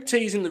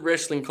striptease in the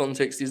wrestling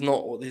context is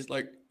not what this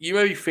like. You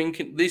may be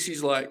thinking this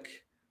is an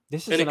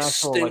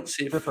actual like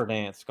stripper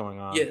dance going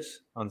on. Yes.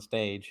 On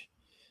stage.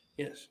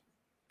 Yes.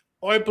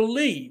 I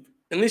believe,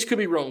 and this could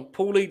be wrong,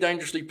 Paul Lee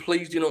Dangerously,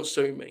 please do not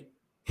sue me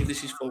if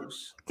this is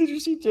false. Did you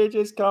see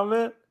JJ's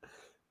comment?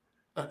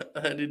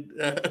 I did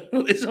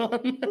this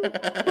one.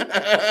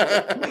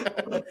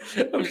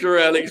 I'm sure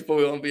Alex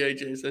Boyle on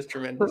VHS. That's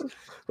tremendous.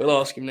 We'll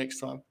ask him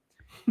next time.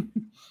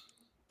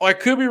 I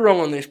could be wrong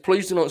on this.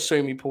 Please do not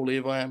sue me, Paulie,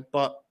 if I am.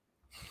 But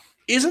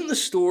isn't the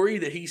story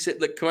that he said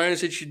that Kimona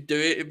said she'd do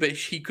it, but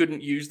he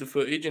couldn't use the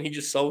footage and he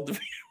just sold the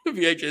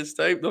VHS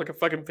tape like a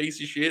fucking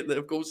piece of shit? That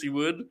of course he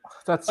would.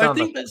 I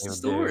think that's the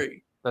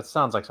story. That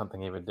sounds like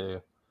something he would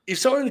do. If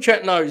someone in the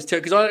chat knows,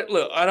 because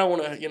I don't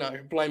want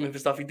to, blame him for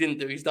stuff he didn't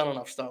do. He's done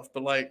enough stuff,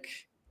 but like,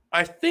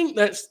 I think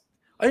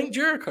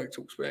Jericho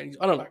talks about it.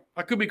 I don't know.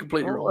 I could be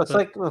completely wrong. It's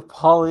like with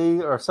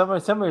Paulie or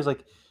somebody's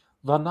like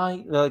the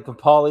night, like when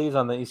Paulie's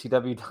on the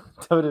ECW,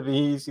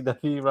 WWE,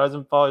 ECW,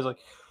 Rising Paulie's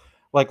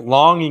like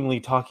longingly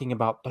talking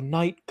about the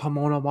night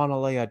Kimona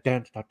Wanalea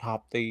danced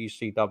atop the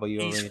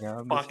ECW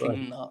arena.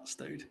 Fucking nuts,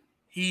 dude.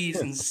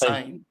 He's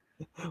insane.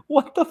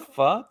 What the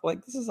fuck?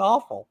 Like, this is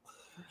awful.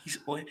 He's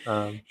one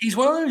of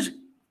those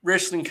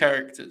wrestling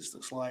characters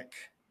that's like,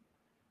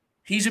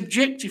 he's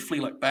objectively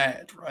like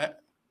bad, right?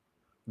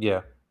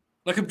 Yeah.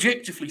 Like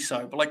objectively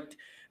so, but like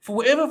for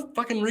whatever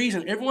fucking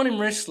reason, everyone in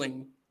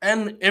wrestling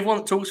and everyone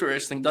that talks about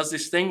wrestling does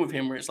this thing with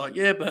him where it's like,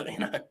 yeah, but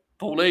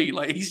Paul Lee,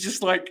 like he's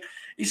just like,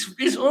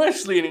 it's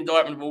honestly an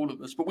indictment of all of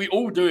us, but we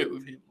all do it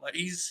with him. Like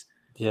he's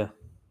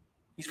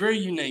very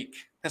unique.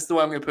 That's the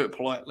way I'm going to put it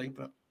politely,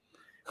 but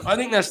I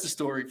think that's the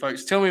story,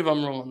 folks. Tell me if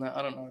I'm wrong on that.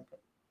 I don't know.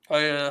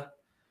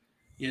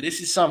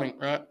 This is something,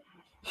 right?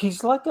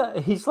 He's like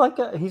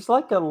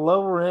a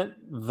low rent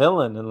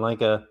villain in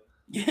like a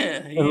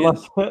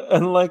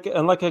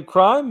like a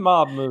crime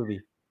mob movie.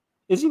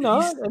 Is he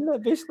not? Isn't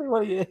that basically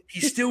what he is?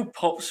 He still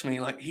pops me.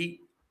 Like he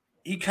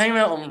came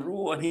out on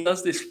Raw and he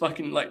does this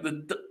fucking like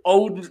the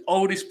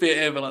oldest bit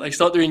ever. Like they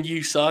start doing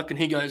 "You Suck" and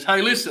he goes,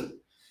 "Hey, listen,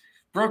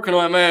 Brock and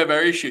I may have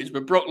our issues,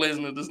 but Brock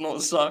Lesnar does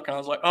not suck." And I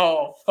was like,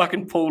 "Oh,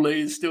 fucking Paul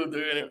Lee is still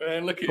doing it,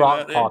 man. Look at Brock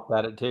him out there." Popped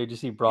at it too. Did you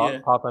see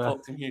Brock popping at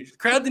it? Huge. The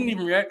crowd didn't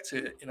even react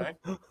to it.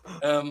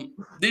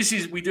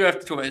 We do have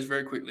to talk about this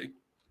very quickly.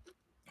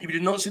 If you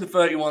did not see the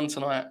 31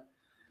 tonight,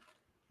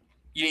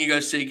 you need to go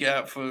seek it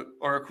out for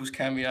Oracle's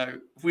cameo.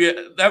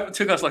 That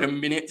took us like a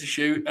minute to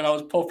shoot, and I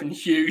was popping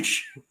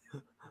huge.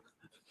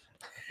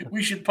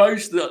 We should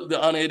post the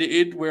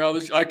unedited where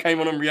I came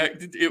on and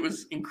reacted. It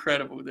was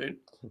incredible, dude.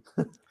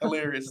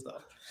 Hilarious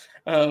stuff.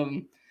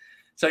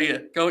 So yeah,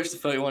 go watch the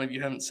 31 if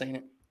you haven't seen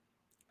it.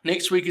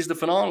 Next week is the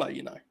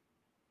finale,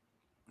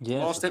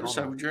 Yeah. Last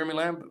episode with Jeremy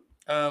Lambert.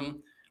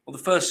 The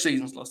first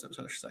season's last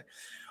episode, I should say.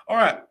 All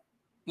right.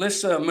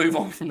 Let's move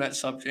on from that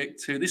subject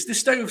to this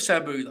stay with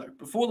Sabu, though.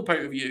 Before the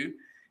pay-per-view,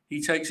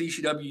 he takes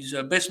ECW's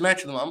best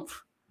match of the month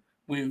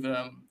with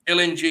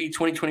LNG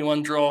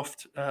 2021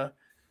 draft,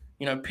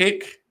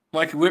 pick,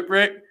 Mikey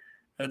Whipwreck.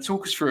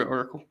 Talk us through it,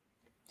 Oracle.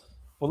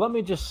 Well, let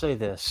me just say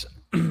this.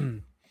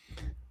 I'm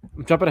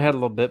jumping ahead a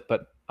little bit,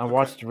 but I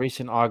watched a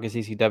recent August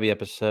ECW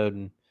episode,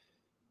 and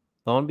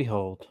lo and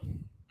behold,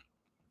 in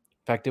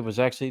fact, it was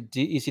actually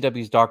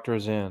ECW's Doctor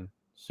is In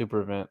super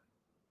event.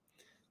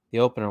 The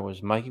opener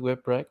was Mikey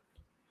Whipwreck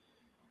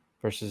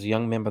versus a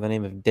young man by the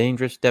name of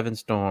Dangerous Devon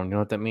Storm. You know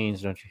what that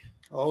means, don't you?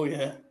 Oh,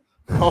 yeah.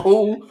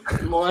 Oh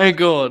my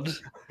God.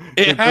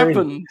 It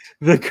happened.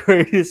 The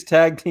greatest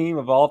tag team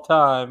of all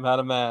time had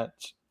a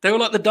match. They were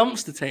like the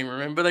dumpster team,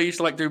 remember? They used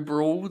to like do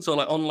brawls or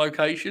like on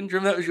location. Do you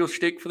remember that was your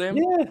shtick for them?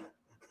 Yeah.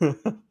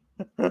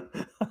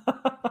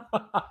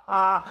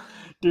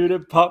 Dude,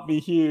 it popped me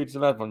huge.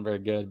 That wasn't very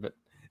good, but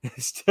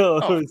still.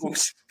 Oh, of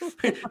course.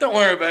 Don't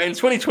worry about it. In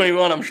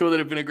 2021, I'm sure they'd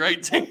have been a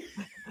great team.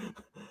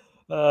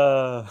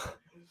 But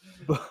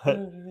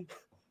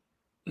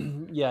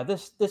yeah,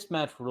 this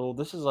match ruled.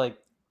 This is like,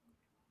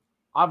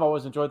 I've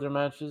always enjoyed their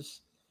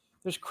matches.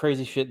 There's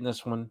crazy shit in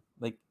this one.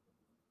 Like,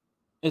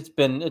 it's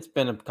been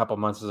a couple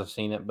months since I've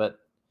seen it, but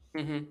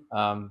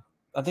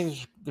I think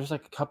there's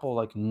like a couple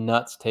like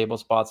nuts table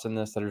spots in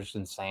this that are just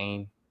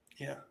insane.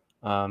 Yeah.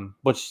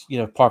 Which,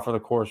 par for the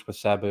course with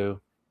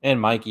Sabu and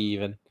Mikey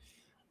even.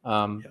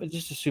 It's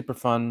just a super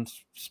fun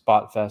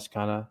spot fest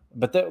kind of.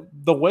 But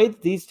the way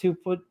that these two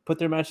put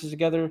their matches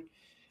together,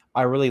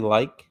 I really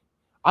like.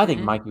 I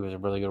think Mikey was a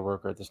really good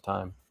worker at this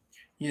time.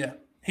 Yeah,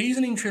 he's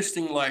an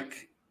interesting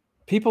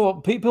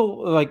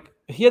people like,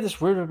 he had this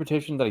weird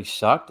reputation that he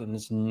sucked, and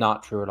it's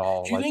not true at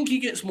all. Do you think he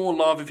gets more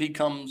love if he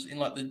comes in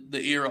like the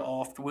era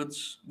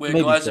afterwards, where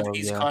Maybe guys so, have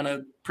his yeah. kind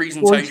of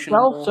presentation?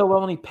 Well, he sells so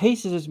well, and he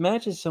paces his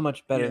matches so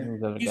much better than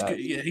the other he's guys.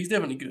 good. Yeah, he's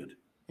definitely good.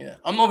 Yeah,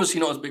 I'm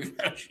obviously not as big a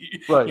fan as you.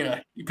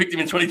 Right. You picked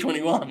him in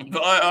 2021,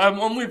 but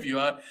I'm with you.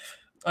 I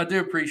do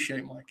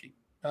appreciate Mikey.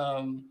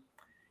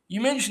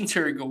 You mentioned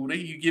Terry Gordy.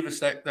 You give us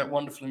that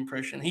wonderful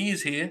impression. He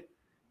is here.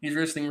 He's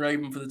wrestling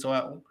Raven for the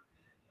title.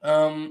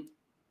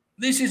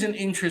 This is an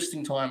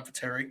interesting time for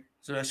Terry.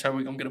 So that's how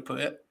I'm going to put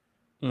it.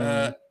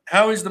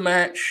 How is the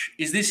match?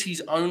 Is this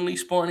his only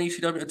spot in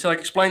ECW? To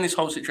explain this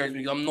whole situation,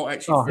 because I'm not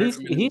actually familiar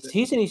with it.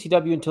 He's in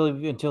ECW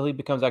until he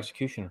becomes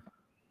Executioner.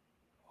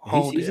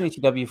 He's in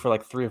ECW for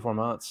like 3 or 4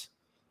 months.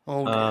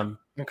 Oh,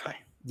 okay.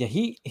 Yeah,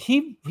 he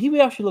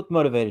actually looked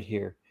motivated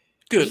here.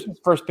 Good. This is his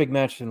first big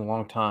match in a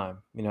long time.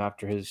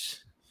 After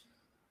his,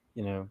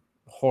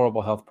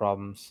 horrible health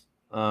problems.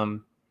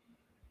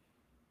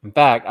 In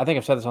fact, I think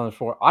I've said this on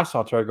before. I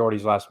saw Terry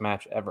Gordy's last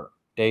match ever,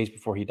 days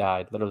before he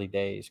died. Literally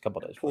days, a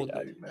couple days before he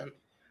died. Dude, man.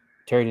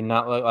 Terry did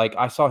not look like.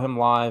 I saw him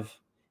live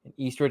in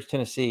East Ridge,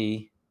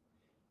 Tennessee,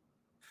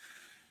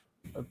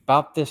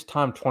 about this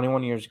time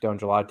 21 years ago in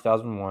July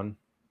 2001. I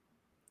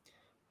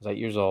was 8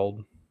 years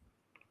old.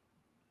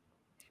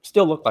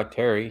 Still looked like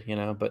Terry,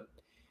 but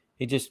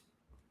he just,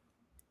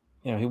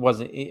 he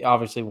wasn't. He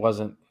obviously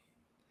wasn't.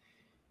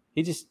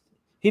 He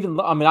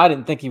didn't. I mean, I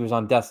didn't think he was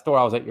on death's door.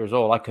 I was 8 years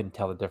old. I couldn't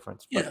tell the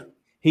difference. But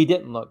he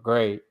didn't look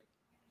great.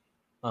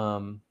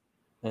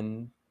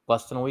 And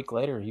less than a week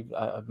later, he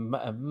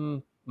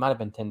might have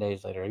been 10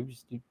 days later.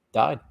 He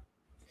died.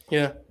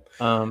 Yeah.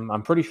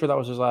 I'm pretty sure that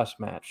was his last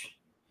match.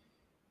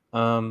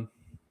 But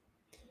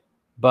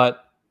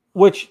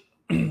which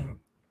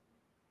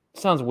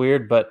sounds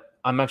weird, but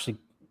I'm actually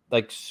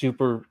like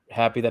super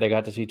happy that I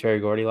got to see Terry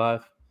Gordy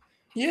live.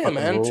 Yeah,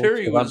 man.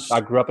 Terry was.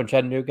 I grew up in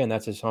Chattanooga, and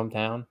that's his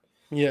hometown.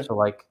 Yeah. So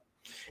like,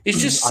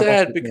 it's just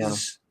sad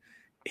because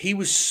he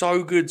was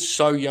so good,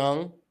 so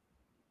young.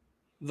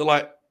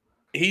 That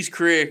his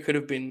career could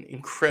have been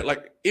incredible.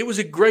 Like, it was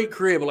a great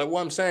career, but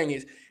what I'm saying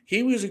is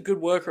he was a good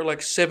worker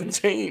at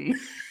 17.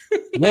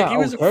 He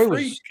was a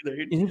freak,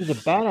 dude. He was a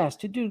badass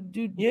too,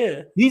 dude.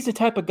 Yeah. He's the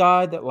type of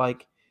guy that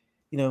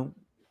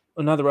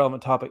another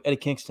relevant topic, Eddie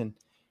Kingston.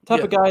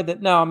 Type of guy that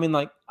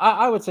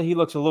I would say he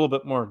looks a little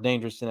bit more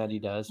dangerous than Eddie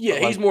does. Yeah,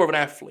 he's more of an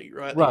athlete,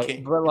 right?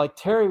 Right. But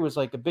Terry was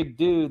a big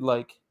dude,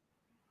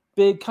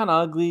 big, kind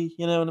of ugly,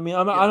 you know what I mean?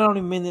 I don't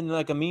even mean it in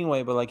a mean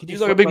way, but he's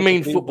like a big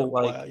mean football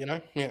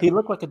player, Yeah. He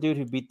looked like a dude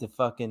who beat the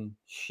fucking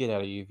shit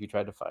out of you if you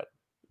tried to fight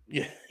him.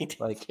 Yeah, he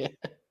did.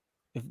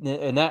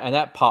 And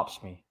that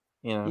pops me,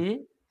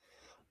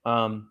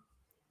 Got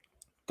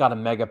a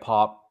mega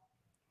pop.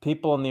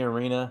 People in the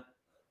arena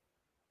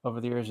over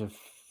the years have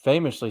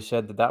famously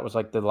said that was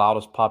the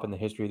loudest pop in the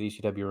history of the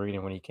ECW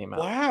arena when he came out.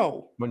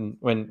 Wow. When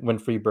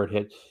Freebird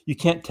hit. You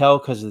can't tell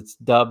because it's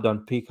dubbed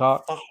on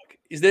Peacock. Fuck.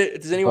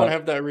 Does anyone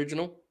have that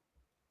original?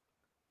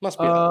 Must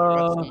be out there,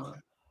 right?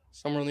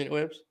 Somewhere on the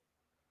interwebs.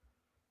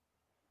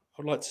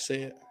 I'd like to see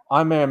it.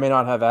 I may or may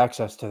not have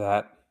access to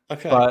that.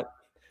 Okay. But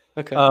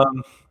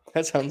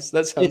that sounds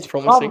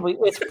promising.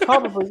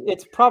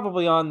 It's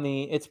probably on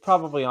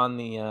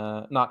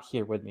the not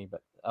here with me,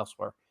 but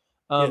elsewhere.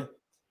 You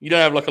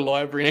don't have a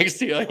library next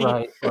to you.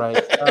 Right.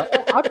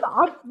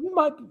 You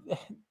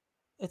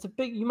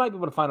might be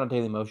able to find it on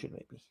Daily Motion,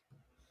 maybe.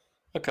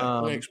 Okay,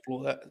 let me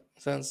explore that.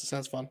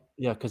 Sounds fun.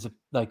 Yeah, because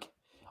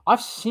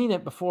I've seen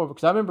it before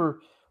because I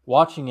remember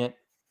watching it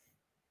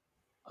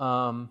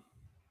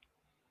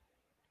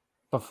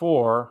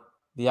before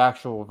the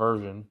actual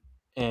version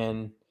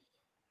and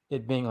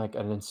it being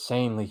an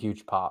insanely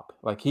huge pop.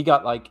 He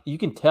got you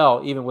can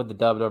tell even with the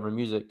dubbed over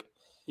music.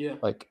 Yeah.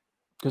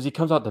 Because he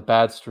comes out to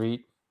Bad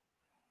Street,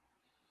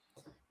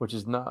 which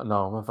is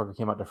motherfucker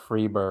came out to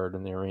Freebird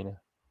in the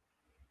arena.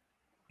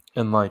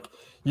 And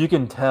you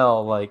can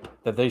tell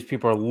that these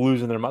people are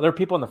losing their mind. There are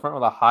people in the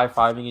front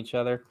high-fiving each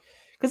other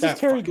because it's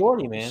Terry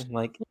Gordy, man.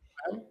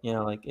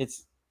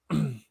 It's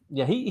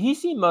Yeah, he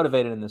seemed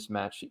motivated in this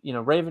match. You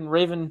know,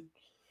 Raven.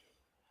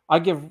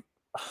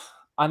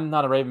 I'm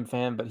not a Raven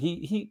fan, but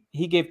he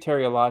gave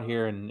Terry a lot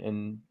here,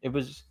 and it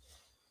was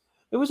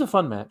a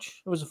fun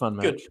match. It was a fun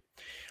Good. match.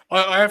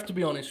 I have to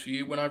be honest with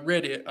you. When I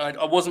read it,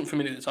 I wasn't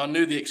familiar with this. I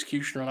knew the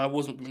Executioner, and I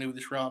wasn't familiar with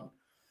this run.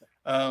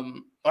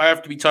 I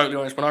have to be totally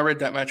honest. When I read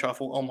that match, I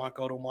thought, "Oh my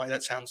god, Almighty,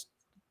 that sounds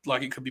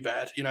like it could be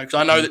bad." You know, because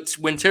I know that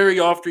when Terry,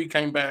 after he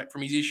came back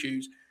from his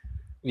issues,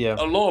 Yeah,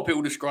 a lot of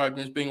people described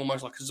him as being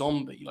almost like a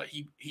zombie. Like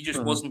he just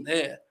Mhm. wasn't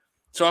there.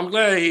 So I'm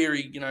glad to hear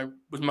he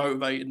was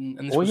motivated and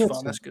this Well, was he had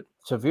fun. That's good.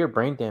 severe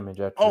brain damage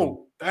after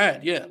Oh,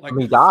 bad, yeah. I Like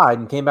mean, he died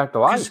and came back to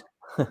life.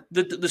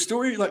 because the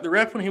story, like the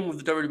rap on him with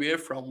the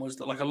WWF run was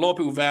that like a lot of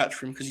people vouch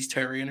for him because he's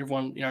Terry and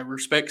everyone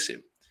respects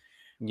him,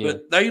 Yeah,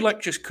 but they like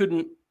just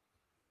couldn't.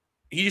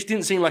 He just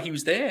didn't seem like he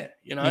was there.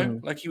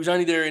 Mhm. Like he was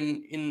only there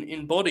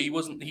in body. He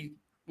wasn't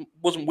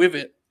with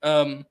it.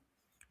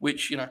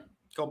 Which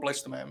God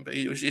bless the man, but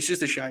it's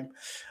just a shame.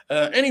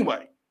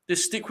 Anyway,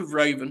 just stick with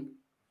Raven.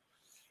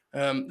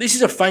 This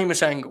is a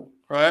famous angle,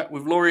 right?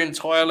 With Laurie and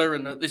Tyler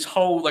and this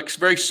whole like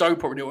very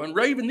soap opera deal. And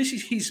Raven, this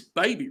is his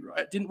baby,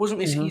 right? Wasn't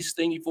this Mhm. his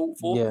thing he fought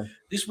for? Yeah.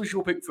 This was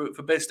your pick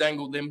for best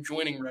angle, them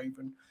joining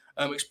Raven.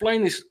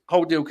 Explain this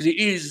whole deal because it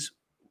is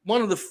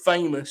one of the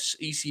famous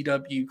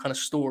ECW kind of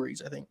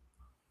stories, I think.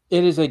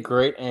 It is a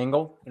great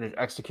angle, and it's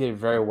executed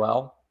very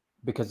well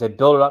because they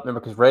build it up. Remember,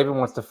 because Raven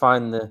wants to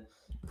find the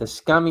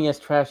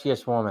scummiest,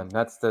 trashiest woman.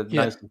 That's the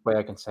Yeah. nicest way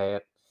I can say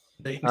it.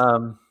 Indeed.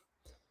 And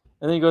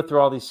then you go through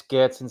all these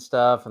skits and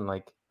stuff, and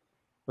like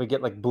we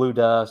get like Blue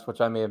Dust,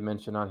 which I may have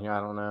mentioned on here. I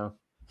don't know.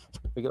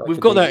 We get like We've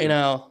the got that debut. in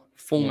our Yeah,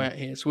 format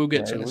here, so we'll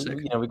get yeah. to it in a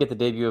second. We get the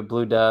debut of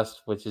Blue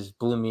Dust, which is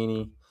Blue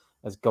Meanie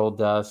as Gold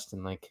Dust,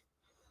 and like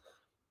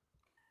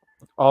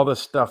all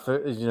this stuff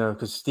is,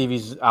 because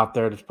Stevie's out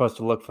there supposed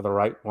to look for the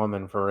right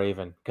woman for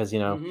Raven, because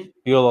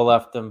Beulah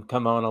left him,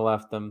 Kimona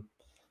left him,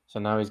 so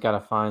now he's got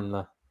to find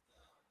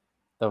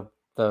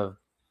the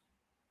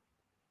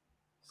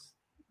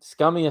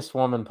scummiest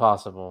woman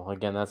possible.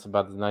 Again, that's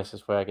about the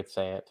nicest way I could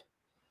say it.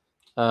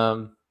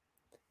 And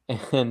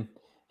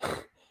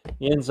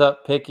he ends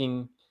up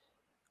picking.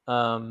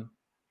 It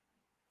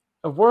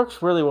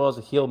works really well as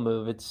a heel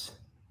move. Ends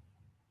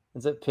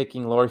up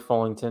picking Lori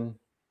Fullington,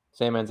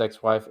 Sandman's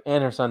ex-wife,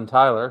 and her son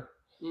Tyler,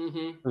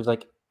 who's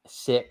like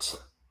 6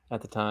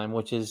 at the time,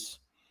 which is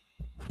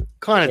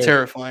kind of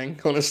terrifying,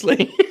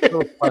 honestly. a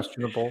little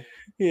questionable.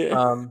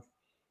 Yeah.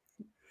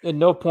 At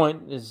no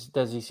point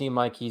does he seem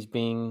like he's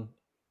being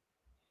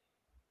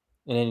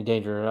in any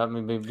danger. I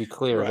mean, to be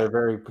clear, Right. they're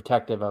very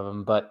protective of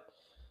him, but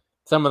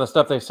some of the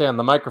stuff they say on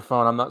the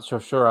microphone, I'm not so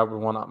sure I would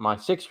want my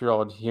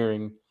 6-year-old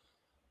hearing.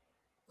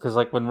 Because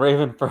like when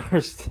Raven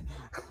first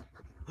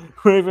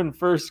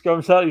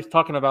comes out, he's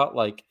talking about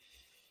like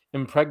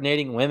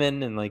impregnating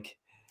women and like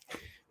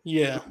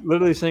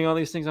literally saying all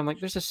these things. I'm like,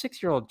 there's a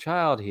 6-year-old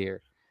child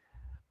here.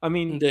 I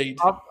mean, indeed.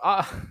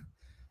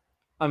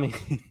 I mean,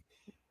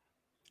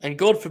 and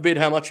God forbid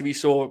how much of he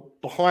saw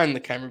behind the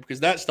camera,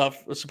 because that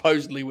stuff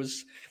supposedly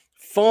was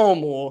far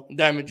more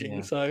damaging.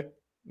 Yeah. So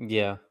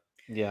yeah.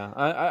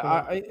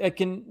 I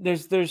can.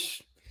 There's.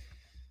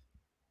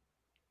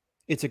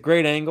 It's a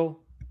great angle.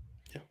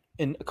 Yeah.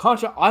 And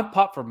I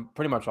pop from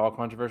pretty much all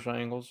controversial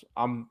angles.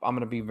 I'm going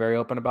to be very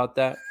open about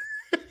that.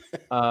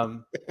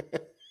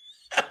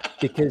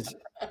 Because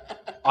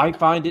I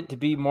find it to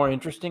be more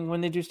interesting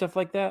when they do stuff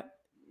like that.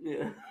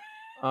 Yeah.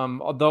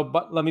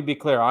 But let me be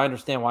clear. I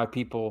understand why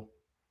people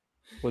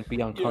would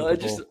be uncomfortable.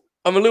 Yeah,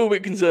 I'm a little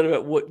bit concerned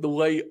about the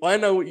way I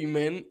know what you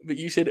meant, but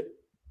you said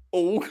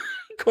all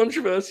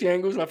controversy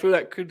angles, and I feel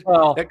that could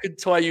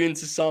tie you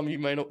into some you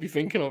may not be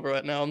thinking of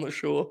right now. I'm not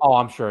sure. Oh,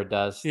 I'm sure it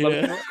does.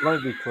 Yeah.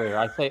 Let me be clear.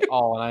 I say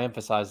all, and I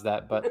emphasize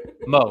that, but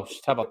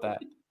most. How about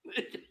that?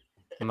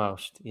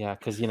 Most, yeah,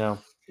 because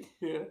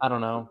I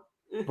don't know.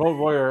 Road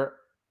Warrior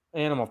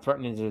animal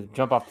threatening to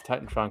jump off the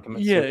Titan trunk and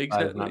yeah,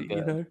 exactly. Is not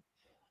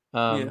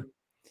good.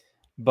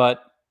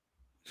 But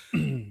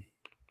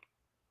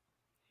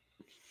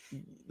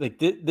like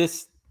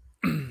this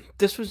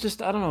was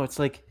just, I don't know. It's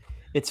like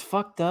it's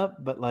fucked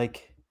up, but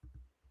like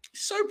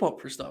soap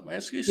opera stuff,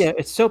 man.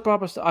 It's soap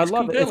opera stuff. I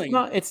love compelling.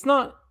 it. It's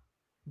not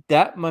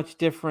that much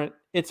different.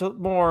 It's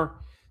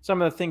more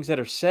some of the things that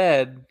are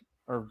said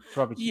are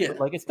probably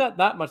like it's not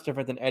that much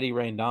different than Eddie,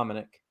 Ray, and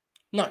Dominic.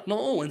 No, not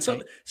all. And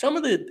some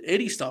of the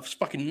Eddie stuff's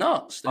fucking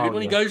nuts, dude.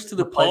 When he goes to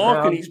the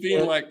park and he's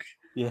being like,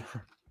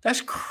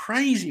 that's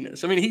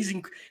craziness. I mean,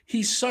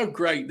 he's so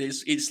great.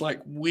 It's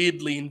like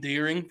weirdly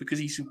endearing because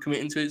he's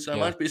committing to it so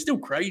much, but it's still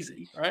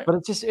crazy, right? But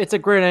it's a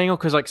great angle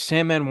because like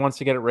Sandman wants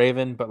to get at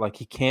Raven, but like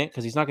he can't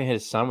because he's not gonna hit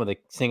his son with a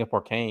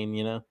Singapore cane,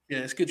 Yeah,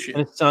 it's good shit.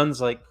 And his son's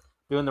like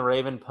doing the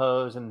Raven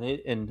pose,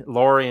 and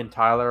Lori and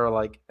Tyler are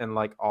like and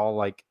like all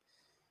like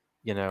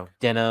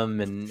denim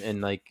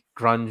and like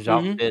grunge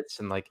outfits,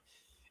 and like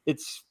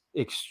it's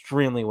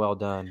extremely well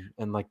done,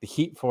 and like the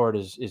heat for it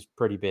is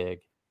pretty big.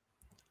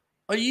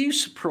 Are you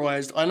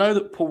surprised? I know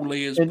that Paul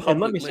Lee is and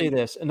let me say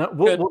this, and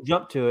we'll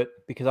jump to it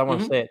because I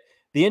want to say it.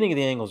 The ending of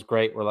the angle is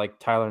great, where like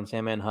Tyler and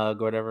Sandman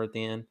hug or whatever at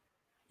the end.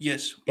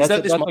 Yes, is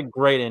That's this? a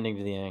great ending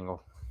to the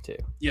angle too.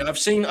 Yeah, I've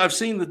seen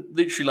the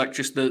literally like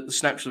just the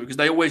snaps of it because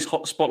they always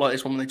hot spotlight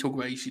this one when they talk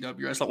about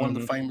ECW. It's like one of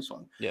the famous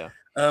ones. Yeah.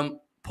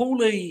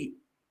 Paulie,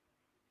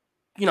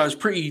 has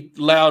pretty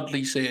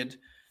loudly said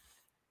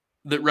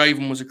that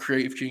Raven was a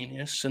creative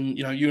genius, and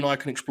you and I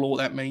can explore what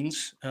that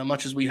means,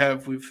 much as we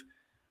have with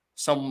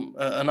some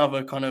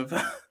another kind of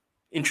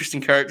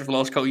interesting character for the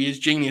last couple of years.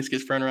 Genius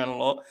gets thrown around a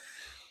lot.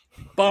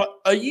 But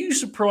are you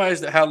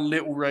surprised at how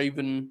little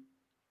Raven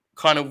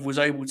kind of was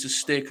able to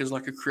stick as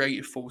like a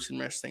creative force in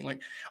wrestling?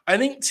 Like, I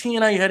think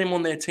TNA had him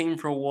on their team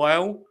for a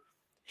while.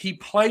 He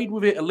played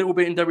with it a little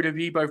bit in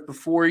WWE, both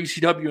before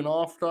ECW and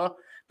after,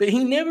 but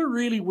he never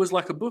really was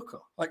like a booker.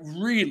 Like,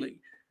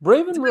 really.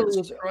 Raven really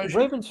is.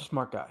 Raven's a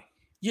smart guy.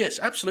 Yes,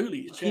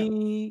 absolutely.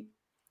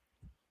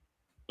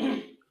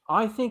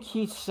 I think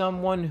he's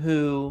someone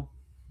who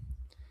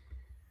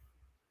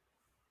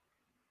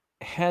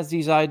has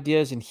these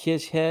ideas in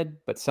his head,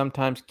 but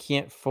sometimes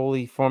can't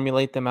fully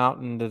formulate them out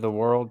into the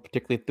world,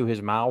 particularly through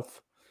his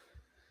mouth.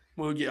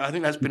 Well, yeah, I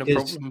think that's been a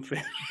problem for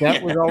him.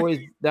 That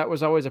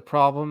was always a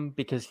problem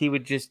because he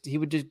would just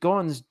go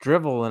on this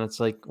drivel, and it's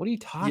like, what are you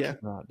talking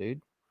about,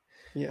 dude?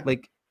 Yeah.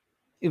 Like,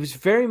 it was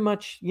very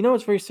much,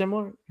 it's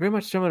very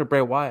much similar to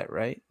Bray Wyatt,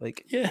 right?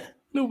 Like, yeah, a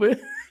little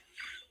bit.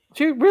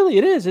 Really,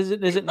 it is. Is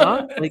it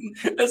not? Like,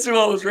 that's who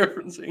I was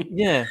referencing.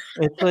 Yeah,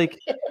 it's like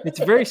it's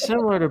very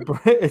similar to Bray.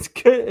 It's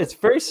good. It's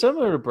very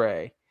similar to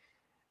Bray,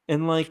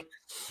 and like,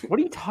 what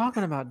are you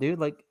talking about, dude?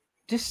 Like,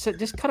 just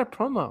cut a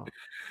promo.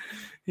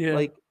 Yeah.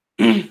 Like,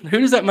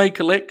 who does that make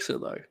Alexa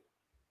though?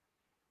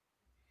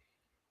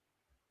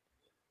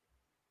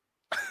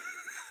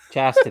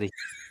 Chastity.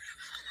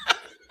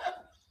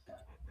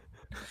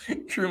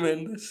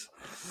 Tremendous.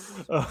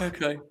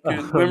 Okay,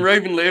 good. When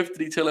Raven left,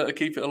 did he tell her to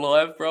keep it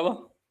alive, brother?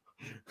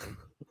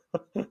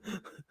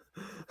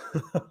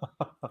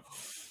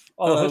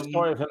 The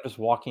story of him just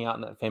walking out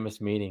in that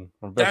famous meeting.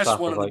 That's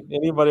one of like,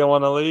 anybody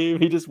want to leave?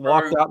 He just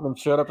walked out and then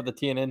showed up at the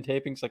TNN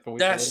tapings like a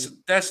week later.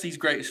 That's his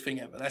greatest thing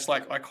ever. That's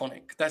like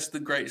iconic. That's the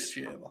greatest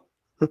shit ever.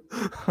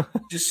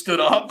 Just stood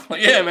up.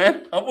 Like, yeah,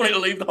 man. I wanted to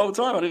leave the whole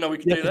time. I didn't know we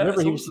could do that.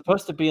 Remember, he was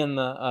supposed to be in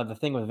the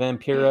thing with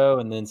Vampiro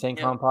and the Insane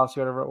Clown Posse,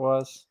 whatever it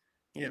was.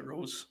 Yeah,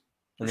 rules.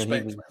 And then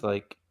he was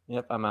like,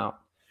 "Yep, I'm out."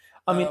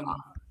 I mean,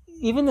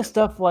 even the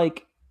stuff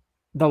like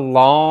the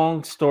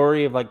long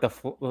story of like the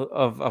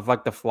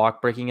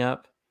Flock breaking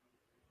up,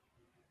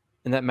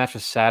 and that match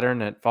with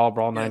Saturn at Fall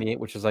Brawl '98,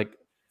 which is like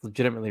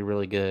legitimately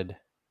really good.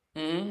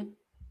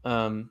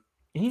 Mm-hmm.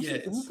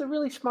 He's a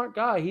really smart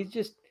guy.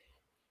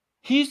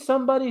 He's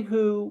somebody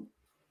who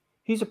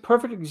he's a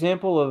perfect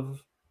example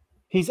of.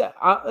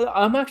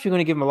 I'm actually going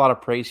to give him a lot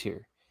of praise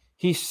here.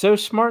 He's so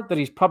smart that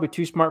he's probably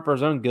too smart for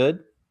his own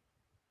good.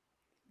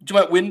 Do you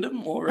about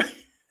Wyndham or?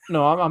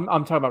 No, I'm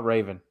talking about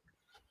Raven.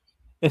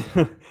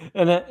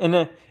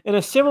 in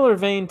a similar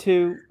vein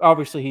to,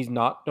 obviously he's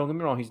not. Don't get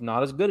me wrong, he's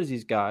not as good as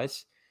these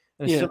guys.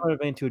 In a similar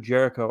vein to a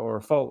Jericho or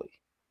a Foley.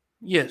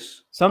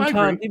 Yes.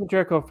 Sometimes even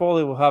Jericho or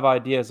Foley will have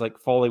ideas like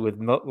Foley with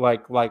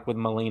like with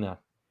Melina,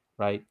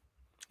 right?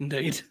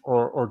 Indeed.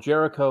 Or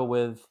Jericho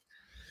with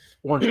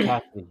Orange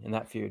Cassidy in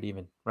that feud,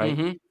 even, right?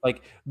 Mm-hmm.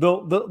 Like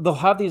they'll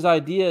have these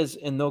ideas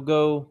and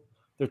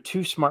they're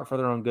too smart for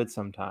their own good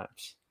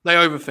sometimes. They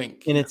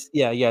overthink. And it's they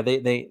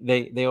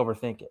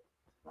overthink it.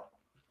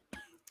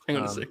 Hang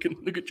on a second.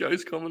 Look at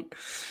Joe's comment.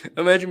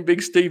 Imagine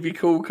Big Stevie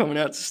Cool coming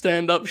out to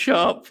stand up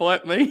sharp,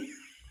 fight me.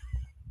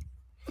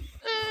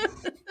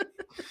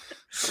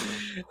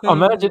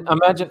 Imagine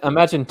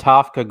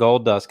Tafka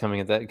Goldust coming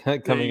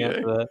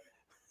after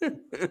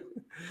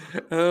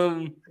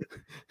that.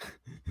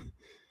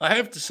 I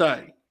have to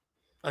say,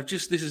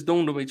 this has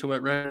dawned on me talking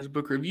about Raven's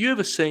Booker. Have you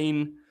ever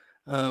seen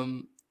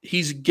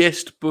his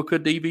guest Booker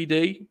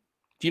DVD?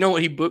 Do you know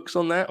what he books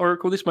on that,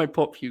 Oracle? This may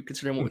pop you,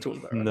 considering what we're talking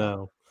about right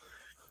now.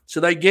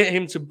 So they get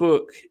him to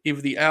book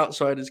if the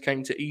Outsiders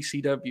came to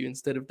ECW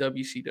instead of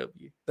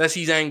WCW. That's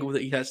his angle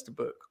that he has to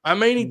book. I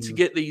may need to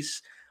get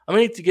these. I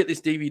may need to get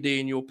this DVD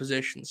in your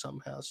possession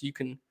somehow, so you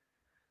can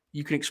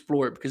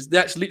explore it, because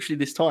that's literally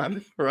this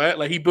time, right?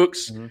 Like he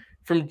books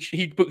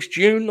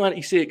June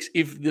 '96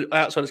 if the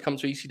Outsiders come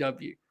to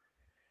ECW.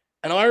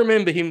 And I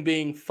remember him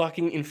being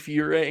fucking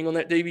infuriating on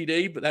that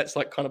DVD, but that's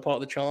like kind of part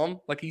of the charm.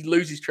 Like he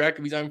loses track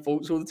of his own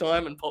faults all the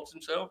time and pops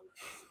himself.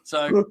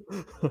 So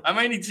I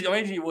may need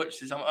to watch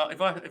this.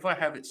 If I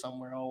have it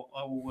somewhere,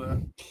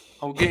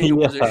 I'll get in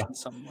your possession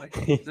some way.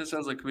 That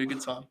sounds like it'd be a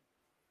good time.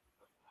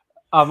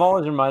 I'm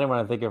always reminded when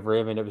I think of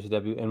Raven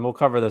WCW, and we'll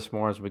cover this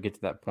more as we get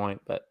to that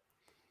point. But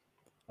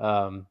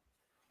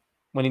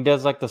when he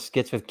does like the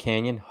skits with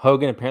Canyon,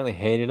 Hogan apparently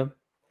hated him.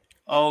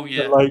 Oh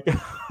yeah, like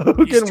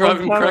he's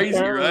driving crazy,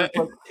 right?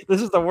 Like,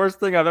 this is the worst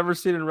thing I've ever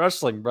seen in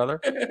wrestling, brother.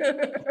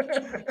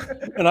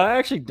 And I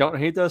actually don't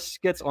hate those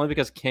skits only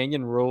because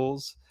Canyon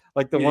rules.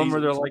 Like the one where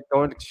they're like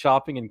going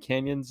shopping and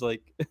Canyon's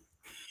like.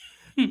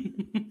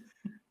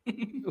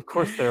 Of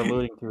course, they're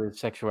alluding to his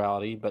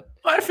sexuality, but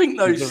I think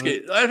those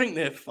skits. I think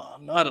they're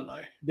fun. I don't know.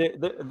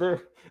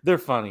 They're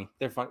funny.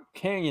 They're fun.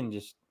 Canyon.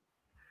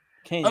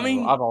 I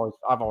mean, I've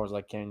always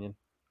liked Canyon.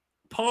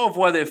 part of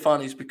why they're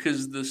fun is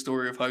because the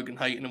story of Hogan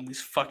hating him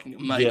was fucking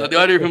amazing. Yeah. Like the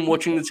idea of him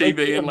watching the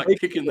TV and like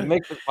picking it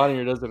makes it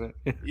funnier, doesn't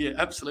it? Yeah,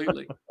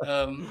 absolutely.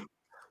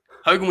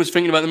 Hogan was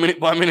thinking about the minute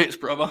by minutes,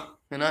 brother.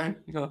 You know,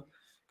 you got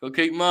to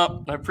keep him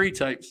up. No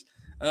pre-tapes.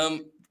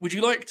 Would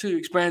you like to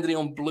expand any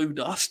on Blue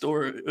Dust,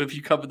 or have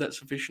you covered that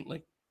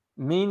sufficiently?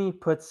 Meanie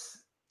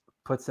puts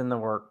in the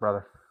work,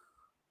 brother.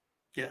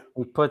 Yeah,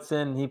 he puts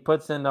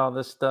in all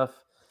this stuff.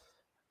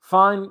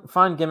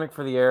 Fine gimmick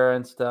for the era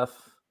and stuff.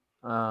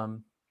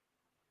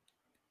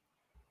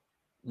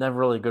 Never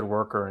really a good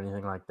worker or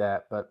anything like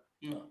that, but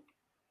no.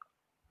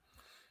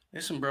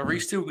 Listen, brother, he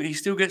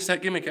still gets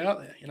that gimmick out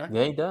there, you know.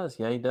 Yeah, he does.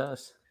 Yeah, he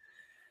does.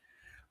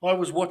 I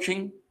was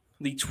watching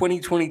the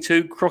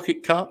 2022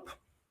 Crockett Cup.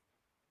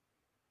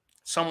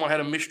 Someone had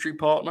a mystery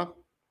partner,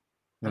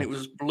 and it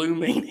was Blue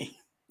Meanie.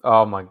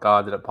 Oh my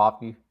God, did it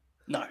pop you?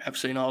 No,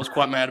 absolutely not. I was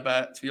quite mad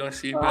about it, to be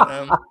honest with you,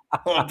 but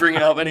I'll bring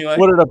it up anyway.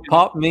 What, did it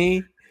pop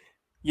me?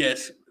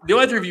 Yes. The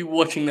idea of you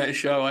watching that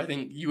show, I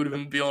think you would have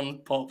been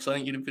beyond pops. I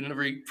think you'd have been in a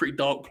pretty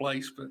dark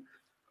place, but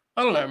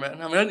I don't know,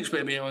 man. I mean, I didn't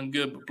expect to be anyone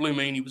good, but Blue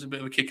Meanie was a bit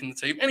of a kick in the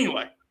teeth.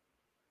 Anyway,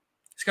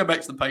 let's go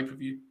back to the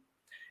pay-per-view.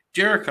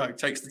 Jericho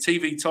takes the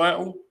TV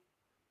title.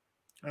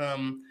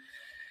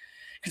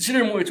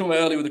 Considering what we were talking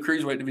about earlier with the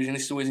Cruiserweight division,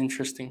 this is always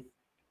interesting.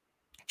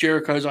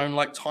 Jericho's own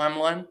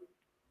timeline.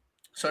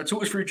 So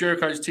talk us through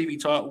Jericho's TV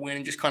title win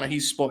and just kind of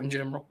his spot in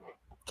general.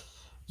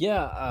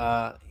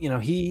 Yeah,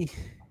 he's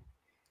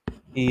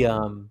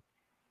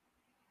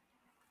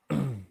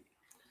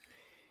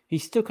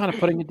still kind of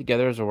putting it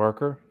together as a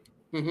worker.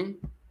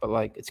 Mm-hmm.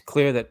 But it's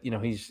clear that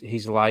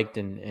he's liked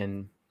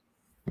and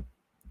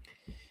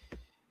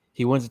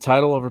he wins the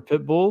title over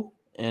Pitbull,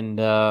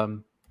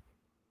 and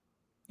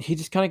he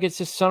just kind of gets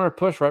his summer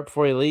push right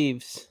before he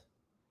leaves.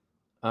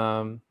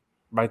 Right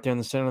there in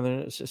the center of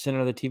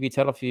the TV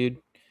title feud,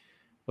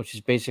 which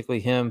is basically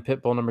him,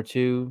 Pitbull number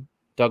 2,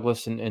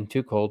 Douglas, and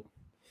Too Cold,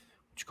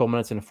 which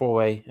culminates in a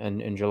 4-way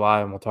in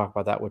July, and we'll talk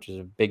about that, which is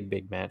a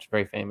big match,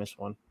 very famous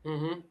one.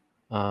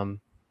 Mm-hmm.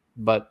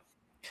 But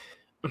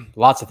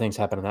lots of things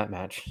happen in that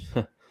match.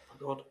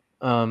 God.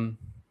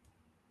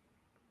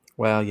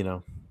 Well,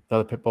 the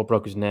other Pitbull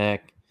broke his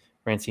neck,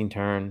 Francine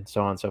turned,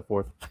 so on and so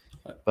forth.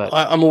 But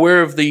I'm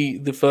aware of the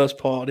first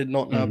part. I did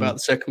not know about the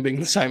second being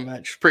the same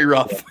match. Pretty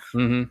rough.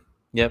 Yeah. Mm-hmm.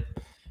 Yep.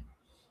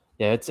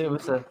 Yeah, it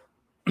was a.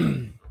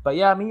 But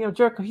yeah, I mean,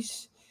 Jericho,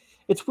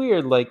 it's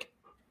weird.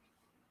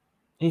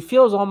 He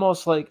feels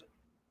almost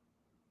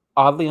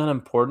oddly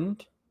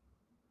unimportant.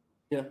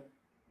 Yeah.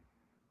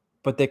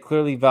 But they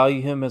clearly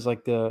value him as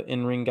the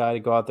in-ring guy to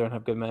go out there and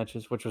have good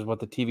matches, which was what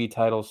the TV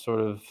title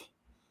sort of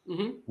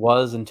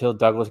was until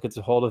Douglas gets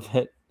a hold of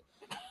it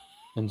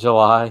in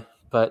July.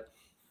 But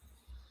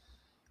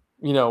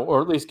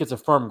or at least gets a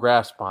firm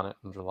grasp on it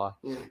in July.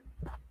 Yeah.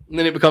 And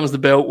then it becomes the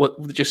belt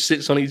what just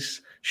sits on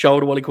his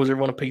shoulder while he calls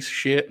everyone a piece of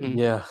shit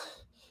and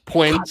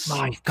points.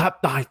 Cut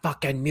my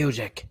fucking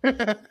music.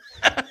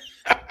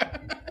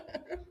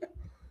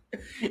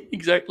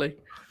 Exactly.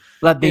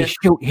 Let me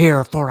shoot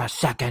here for a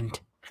second.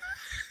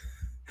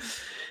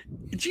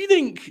 Do you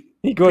think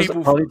he goes to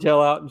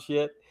ponytail out and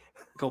shit?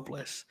 God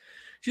bless.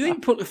 Do you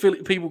think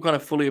people kind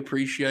of fully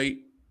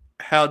appreciate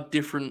how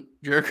different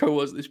Jericho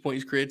was at this point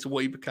in his career to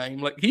what he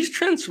became? His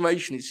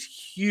transformation is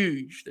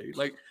huge, dude.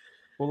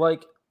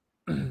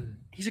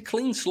 He's a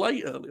clean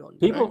slate early on.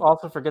 People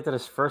also forget that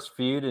his first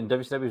feud in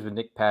WCW was with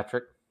Nick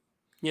Patrick.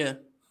 Yeah.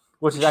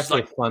 Which is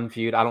actually a fun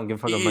feud. I don't give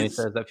a fuck what money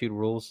says. That feud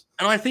rules.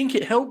 And I think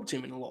it helped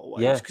him in a lot of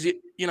ways. Because,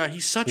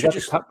 he's such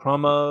a cut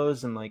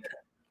promos and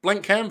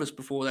blank canvas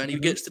before that, and he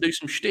gets to do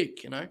some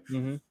shtick,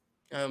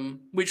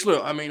 which,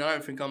 look, I mean, I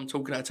don't think I'm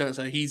talking out of turn.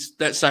 So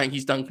that's saying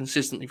he's done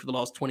consistently for the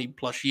last 20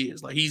 plus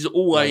years. He's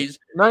always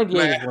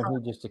 98 is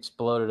when he just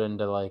exploded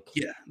into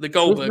the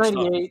Goldberg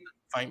stuff,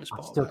 famous I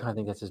part. Still kind of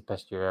think that's his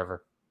best year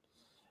ever.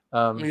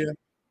 Yeah,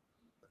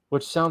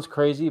 which sounds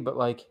crazy, but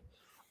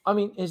I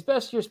mean, his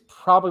best year's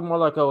probably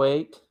more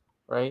 08,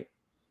 right?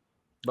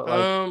 But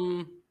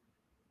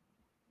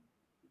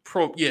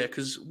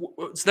because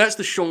that's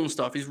the Shawn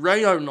stuff. Is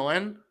Ray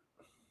 09?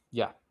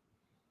 Yeah.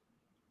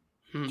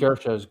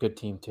 Jericho's a good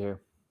team too.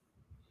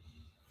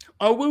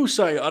 I will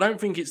say, I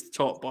don't think it's the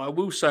top, but I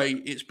will say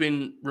it's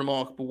been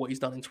remarkable what he's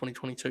done in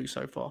 2022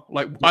 so far.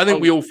 I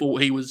think we all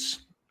thought he was.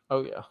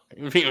 Oh yeah.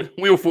 I think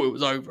we all thought it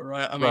was over,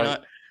 right? I mean,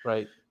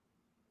 right.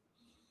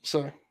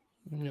 So,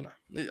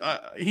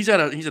 he's had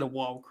a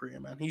wild career,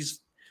 man. He's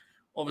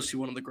obviously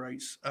one of the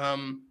greats.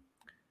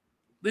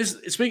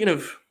 Speaking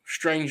of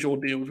strange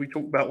ordeals, we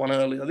talked about one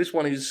earlier. This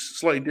one is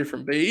slightly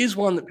different, but it is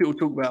one that people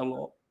talk about a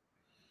lot.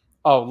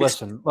 Oh,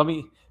 listen. Let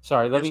me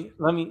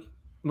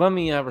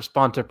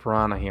respond to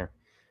Piranha here.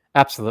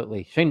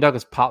 Absolutely, Shane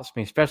Douglas pops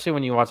me, especially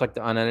when you watch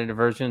the unedited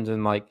versions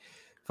and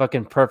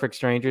fucking Perfect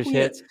Strangers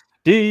hits.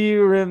 Do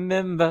you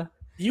remember?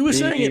 You were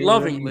saying it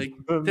lovingly,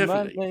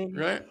 definitely,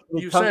 right?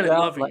 You were saying it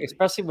lovingly,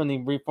 especially when he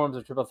reforms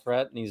a triple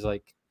threat and he's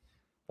throwing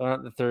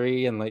out the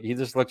 3 and he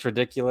just looks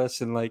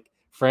ridiculous and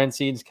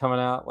Francine's coming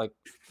out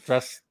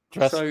dressed to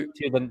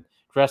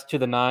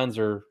the 9s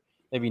or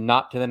maybe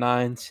not to the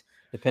 9s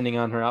depending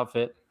on her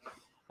outfit.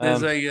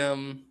 There's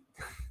a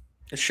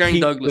Shane Heat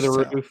Douglas through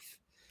the tale. roof.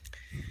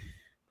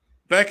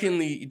 Back in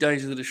the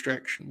days of the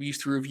Distraction, we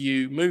used to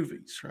review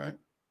movies, right?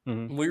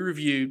 Mhm. And we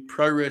reviewed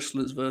Pro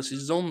Wrestlers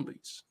versus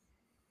Zombies.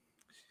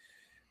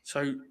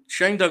 So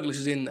Shane Douglas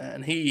is in there,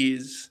 and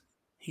he's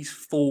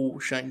full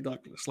Shane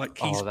Douglas. Like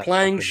he's that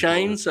playing fucking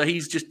Shane, dude. so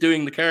he's just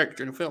doing the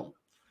character in a film.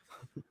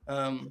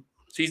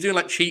 So he's doing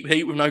like cheap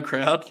heat with no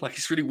crowd. Like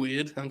it's really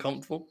weird,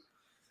 uncomfortable.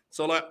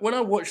 So like when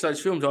I watch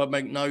those films, I'd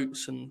make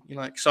notes and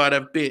so I'd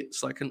have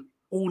bits and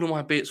all of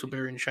my bits were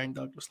burying Shane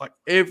Douglas. Like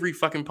every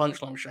fucking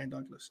punchline was Shane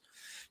Douglas.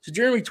 So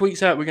Jeremy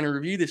tweets out, "We're going to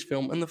review this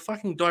film," and the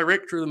fucking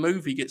director of the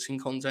movie gets in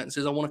contact and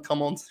says, "I want to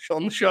come on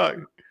the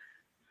show."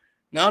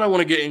 Now I don't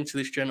want to get into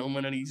this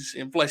gentleman,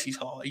 and bless his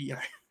heart, he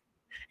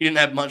didn't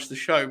have much to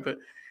show, but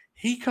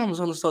he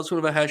comes on and starts talking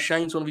about how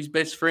Shane's one of his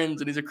best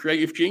friends and he's a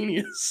creative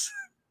genius.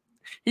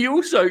 He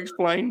also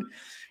explained,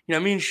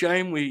 me and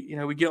Shane, we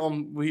get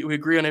on, we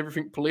agree on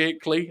everything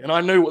politically, and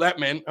I knew what that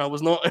meant. I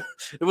was not,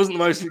 it wasn't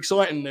the most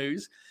exciting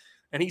news.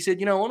 And he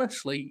said,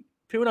 honestly,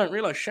 people don't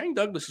realize Shane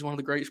Douglas is one of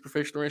the greatest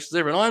professional wrestlers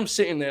ever. And I'm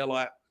sitting there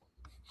like,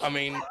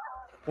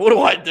 what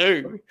do I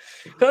do?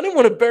 I didn't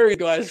want to bury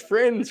the guy's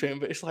friend to him,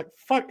 but it's like,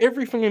 fuck,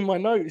 everything in my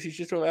notes. He's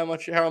just talking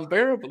about how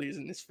unbearable he is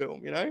in this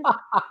film,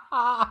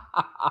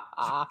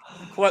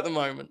 Quite the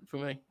moment for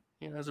me,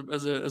 as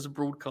a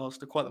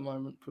broadcaster, quite the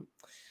moment. But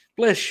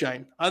bless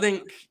Shane. I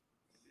think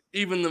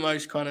even the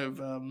most kind of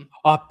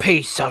a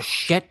piece of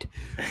shit.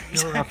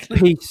 Exactly. You're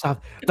a piece of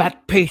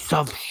that piece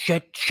of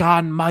shit,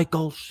 Shawn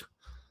Michaels.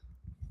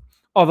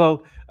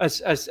 Although,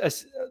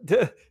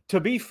 to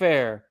be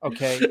fair,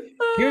 okay,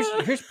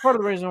 here's part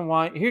of the reason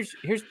why here's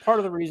part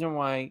of the reason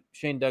why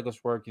Shane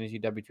Douglas worked in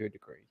ECW to a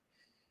degree.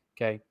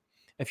 Okay,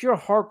 if you're a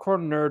hardcore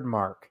nerd,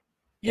 Mark,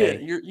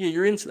 okay,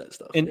 you're into that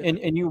stuff,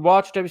 and you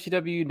watch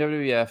WCW and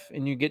WWF,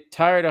 and you get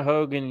tired of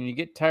Hogan, and you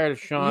get tired of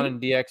Shawn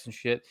and DX and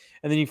shit,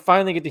 and then you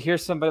finally get to hear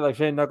somebody like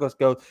Shane Douglas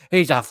go,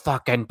 "He's a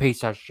fucking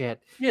piece of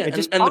shit." Yeah, it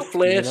just and the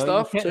Flair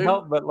stuff you can't too.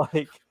 help but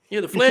like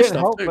the Flair stuff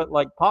help too. but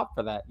like pop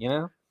for that,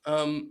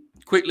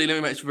 Quickly, let me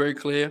make this very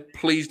clear.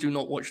 Please do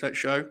not watch that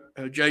show.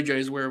 JJ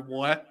is aware of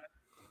why.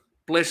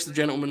 Bless the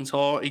gentleman's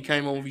heart. He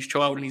came on with his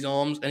child in his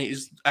arms, and it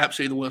is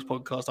absolutely the worst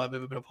podcast I've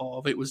ever been a part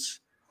of. It was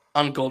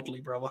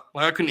ungodly, brother.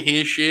 Like I couldn't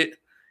hear shit.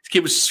 This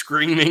kid was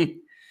screaming.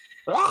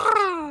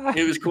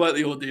 It was quite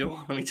the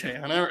ordeal, let me tell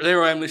you. And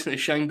there I am listening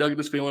to Shane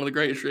Douglas being one of the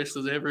greatest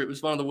wrestlers ever. It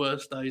was one of the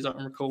worst days I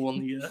can recall on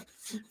the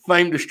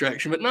Fame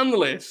Distraction. But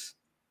nonetheless,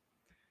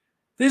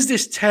 there's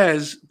this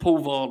Taz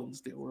Paul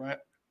Varlins deal, right?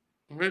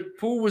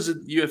 Paul was a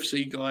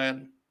UFC guy,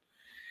 and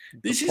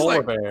this is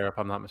polar bear, if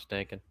I'm not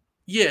mistaken.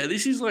 Yeah,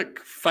 this is like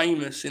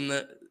famous in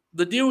that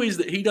the deal is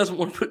that he doesn't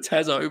want to put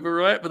Taz over,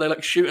 right? But they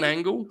like shoot an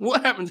angle.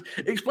 What happens?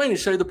 Explain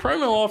it. So the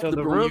promo after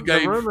the brawl you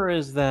gave. The rumor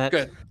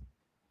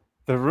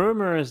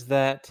is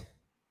that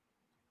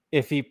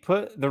if he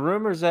put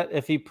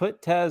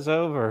Taz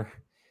over,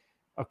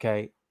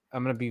 okay,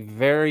 I'm going to be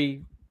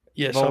very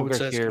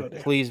vulgar here.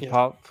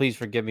 Please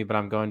forgive me, but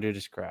I'm going to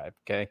describe.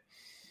 Okay.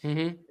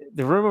 Mm-hmm.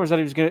 The rumor was that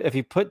if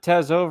he put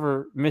Taz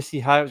over, Missy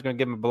Hyatt was going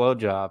to give him a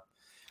blowjob.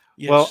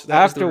 Yes, well,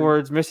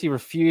 afterwards, Missy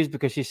refused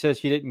because she said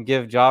she didn't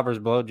give jobbers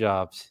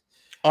blowjobs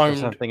or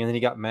something, and then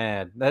he got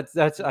mad. I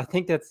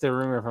think that's the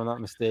rumor, if I'm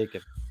not mistaken.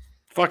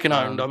 Fucking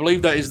owned. I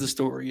believe that is the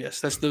story. Yes,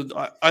 that's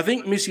the. I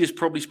think Missy has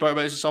probably spoke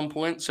about this at some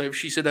point. So if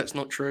she said that's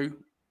not true,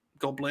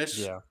 God bless.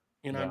 Yeah.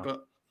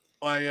 But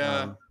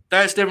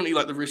that's definitely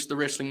like the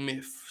wrestling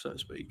myth, so to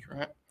speak,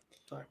 right?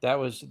 So. That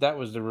was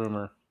the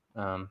rumor.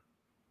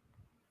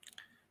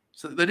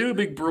 So they do a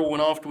big brawl,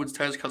 and afterwards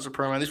Taz cuts a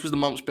promo. This was the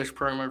month's best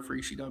promo for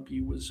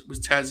ECW. Was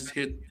Taz's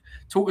hit?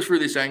 Talk us through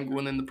this angle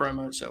and then the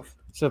promo itself.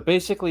 So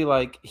basically,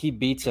 like he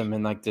beats him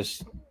in like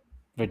this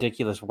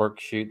ridiculous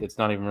work shoot that's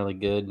not even really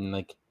good, and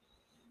like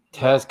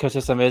Taz cuts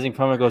this amazing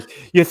promo. And goes,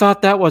 "You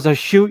thought that was a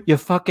shoot, you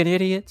fucking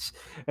idiots!"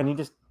 And he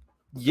just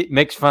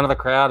makes fun of the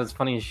crowd. It's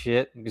funny as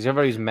shit because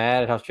everybody's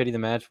mad at how shitty the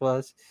match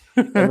was,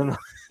 and then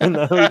he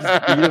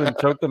just beat him and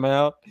choked him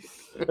out.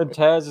 And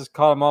Taz just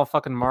called them all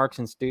fucking marks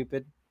and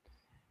stupid.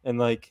 And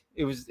like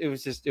it was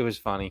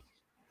funny.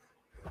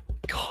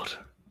 God,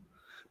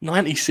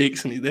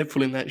 96 and they're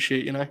pulling that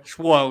shit. It's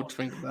wild to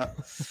think about.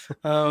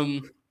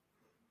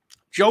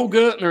 Joel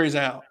Gertner is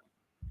out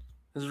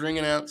as ring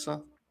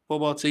announcer.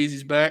 Bob Ortiz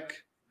is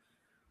back.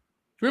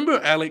 Do you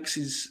remember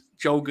Alex's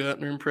Joel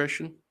Gertner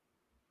impression? Do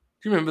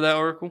you remember that,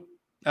 Oracle?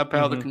 Our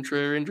pal the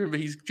Contrarian. Do you remember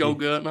he's Joel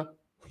Gertner?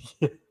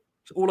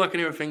 It's all I can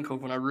ever think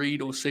of when I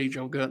read or see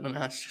Joel Gertner.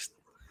 That's just.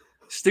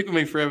 Stick with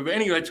me forever. But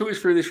anyway, talk us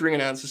through this ring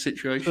announcer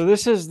situation. So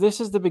this is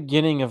the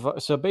beginning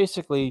of. So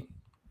basically,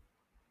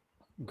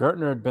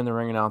 Gertner had been the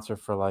ring announcer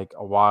for like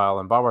a while,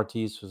 and Bob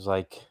Ortiz was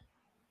like,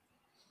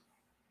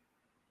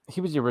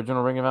 he was the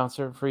original ring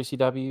announcer for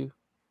ECW,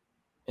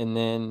 and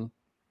then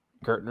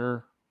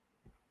Gertner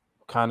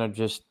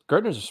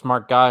Gertner's a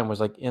smart guy and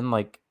was like in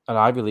like an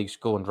Ivy League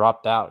school and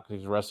dropped out because he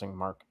was wrestling.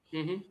 Mark.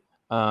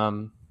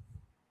 Mm-hmm.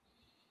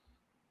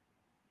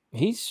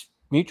 He's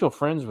mutual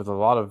friends with a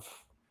lot of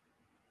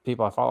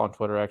people I follow on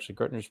Twitter. Actually,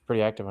 Gertner's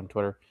pretty active on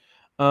Twitter.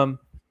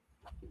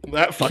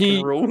 That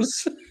fucking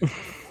rules.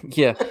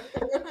 Yeah.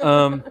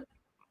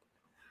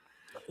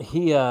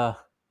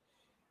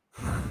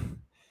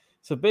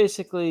 So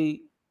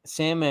basically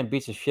Sandman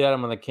beats the shit out of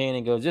him with a cane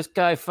and goes, "This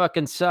guy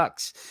fucking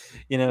sucks."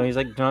 He's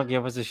like, "Don't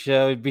give us a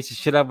show." He beats the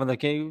shit out of him with a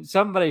cane.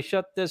 Somebody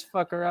shut this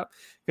fucker up.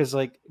 Because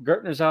like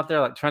Gertner's out there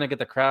like trying to get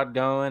the crowd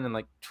going and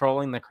like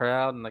trolling the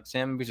crowd, and like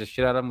Sandman beats the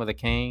shit out of him with a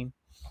cane.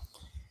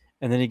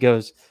 And then he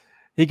goes,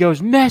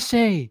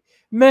 Messi,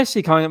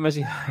 calling it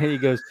Messi. And he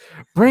goes,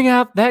 "Bring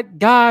out that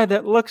guy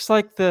that looks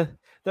like the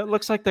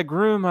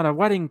groom on a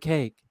wedding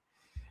cake."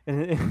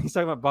 And he's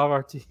talking about Bob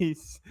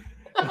Ortiz.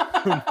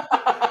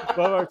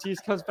 Bob Ortiz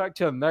comes back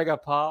to a mega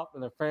pop,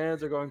 and the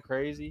fans are going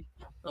crazy.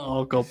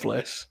 Oh, God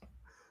bless.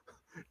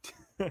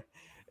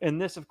 And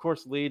this, of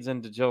course, leads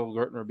into Joe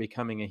Gertner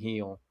becoming a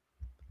heel.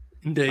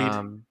 Indeed.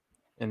 And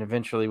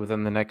eventually,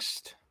 within the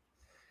next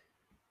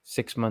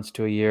 6 months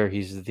to a year,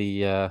 he's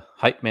the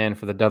hype man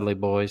for the Dudley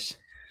Boys.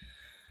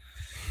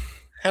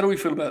 How do we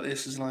feel about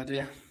this as an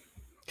idea?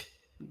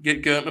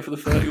 Get Gertner for the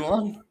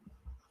 31?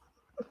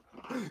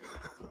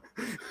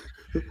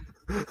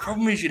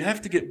 Problem is, you'd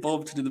have to get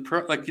Bob to do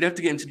you'd have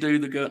to get him to do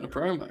the Gertner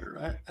promo,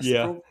 right? That's the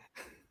problem.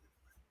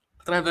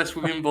 I don't know if that's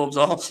within Bob's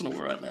arsenal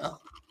right now.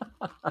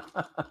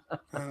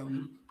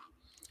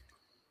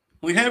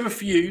 We have a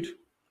feud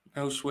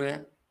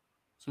elsewhere.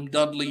 Some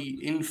Dudley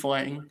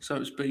infighting, so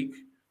to speak.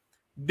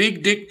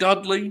 Big Dick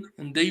Dudley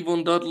and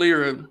Devon Dudley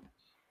are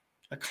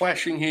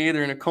clashing here.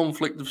 They're in a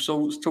conflict of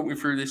sorts. Talk me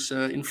through this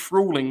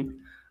enthralling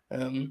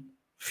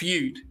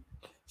feud.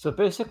 So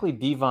basically,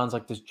 Devon's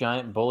like this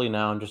giant bully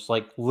now, and just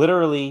like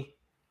literally,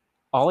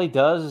 all he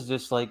does is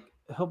just like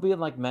he'll be in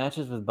like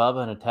matches with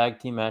Bubba in a tag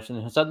team match, and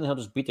then suddenly he'll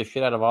just beat the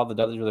shit out of all the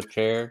Dudleys with a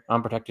chair,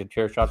 unprotected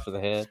chair shots to the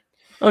head.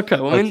 Okay,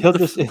 well, like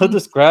he'll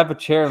just grab a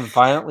chair and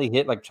violently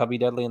hit like Chubby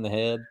Dudley in the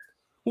head.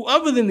 Well,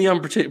 other than the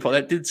unprotected part,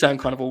 that did sound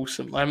kind of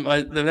awesome.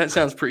 That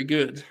sounds pretty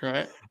good,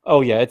 right? Oh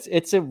yeah,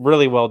 it's a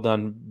really well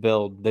done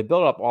build. They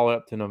build up all the way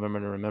up to November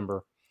to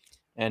Remember,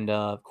 and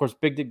of course,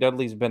 Big Dick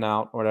Dudley's been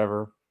out or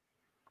whatever.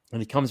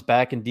 And he comes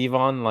back, and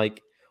Devon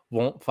like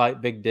won't fight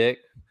Big Dick,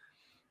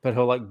 but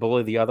he'll like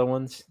bully the other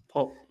ones.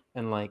 Pop.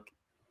 And like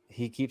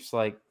he keeps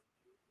like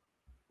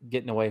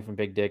getting away from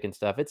Big Dick and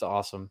stuff. It's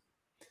awesome.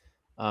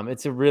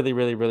 It's a really,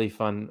 really, really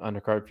fun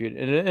undercard feud,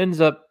 and it ends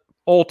up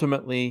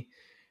ultimately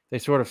they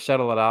sort of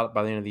settle it out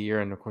by the end of the year,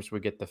 and of course we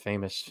get the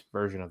famous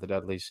version of the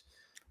Dudleys,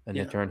 and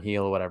they turn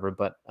heel or whatever.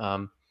 But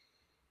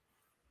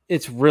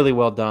it's really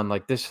well done.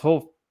 Like this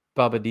whole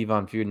Bubba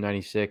Devon feud in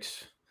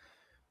 '96.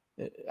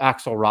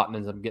 Axel Rotten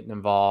ends up getting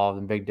involved,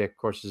 and Big Dick, of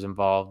course, is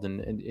involved,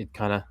 and it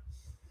kind of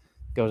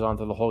goes on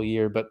through the whole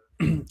year. But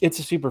it's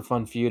a super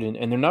fun feud,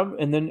 and their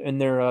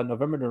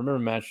November to Remember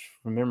match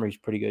from memory is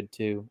pretty good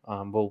too.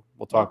 We'll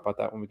talk about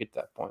that when we get to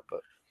that point. But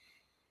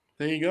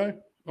there you go.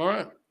 All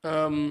right.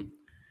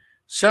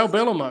 Sal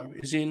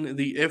Bellomo is in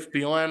the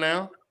FBI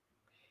now.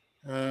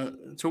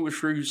 Talk us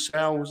through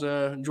Sal's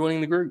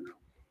joining the group.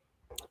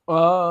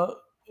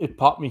 It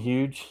popped me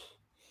huge.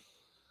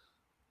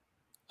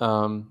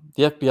 The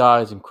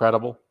FBI is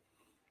incredible.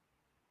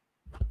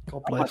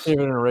 God bless. My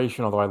favorite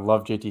iteration, although I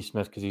love JT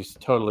Smith because he's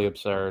totally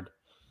absurd.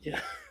 Yeah.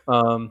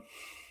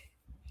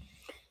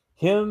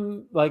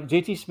 Him, like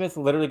JT Smith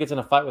literally gets in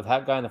a fight with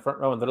Hat Guy in the front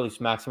row and literally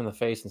smacks him in the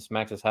face and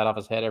smacks his hat off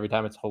his head every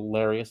time. It's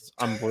hilarious. It's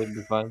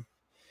unbelievably fun.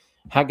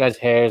 Hat Guy's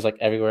hair is like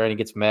everywhere and he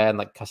gets mad and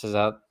like cusses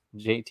out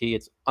JT.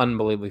 It's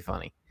unbelievably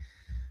funny.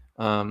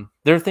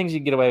 There are things you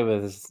can get away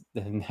with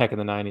back in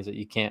the 90s that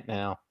you can't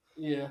now.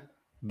 Yeah.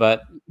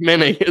 But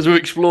many, as we've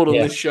explored on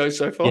this show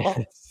so far.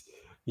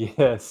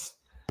 Yes.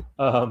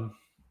 My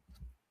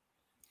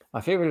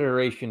favorite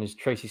iteration is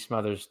Tracy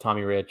Smothers,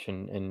 Tommy Rich,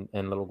 and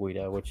Little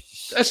Guido, which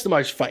is that's the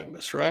most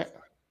famous, right?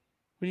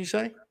 Would you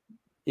say?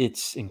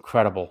 It's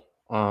incredible.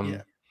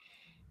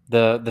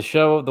 The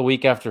show the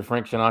week after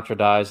Frank Sinatra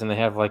dies, and they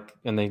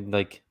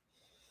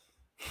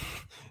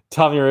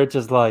Tommy Rich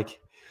is like,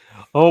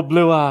 "Oh,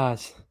 Blue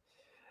Eyes,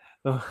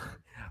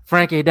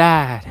 Frankie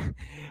died.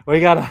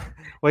 We gotta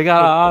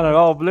honor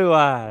old Blue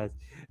Eyes."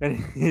 And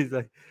he's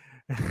like,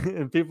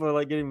 and people are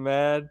like getting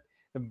mad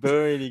and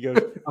booing. He goes,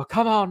 "Oh,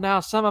 come on now,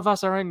 some of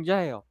us are in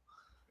jail."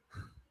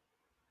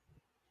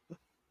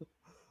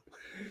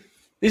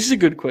 This is a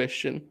good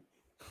question.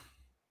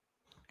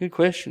 Good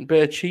question.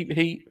 Better cheap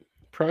heat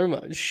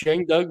promos.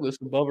 Shane Douglas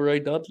and Bubba Ray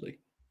Dudley.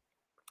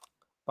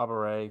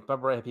 Bubba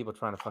Ray had people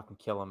trying to fucking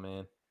kill him,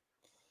 man.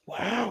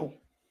 Wow.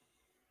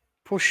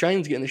 Poor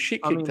Shane's getting the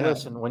shit kicked out.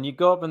 Listen, when you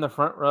go up in the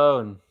front row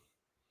and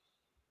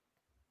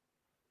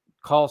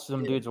call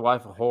some dude's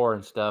wife a whore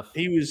and stuff.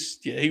 He was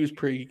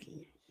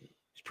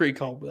pretty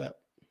cold with that.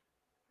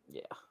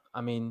 Yeah.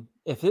 I mean,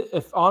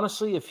 if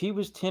honestly, if he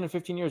was 10 or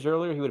 15 years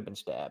earlier, he would have been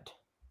stabbed.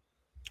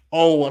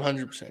 Oh,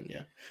 100%,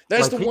 yeah.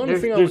 That's the one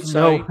thing I would say. There's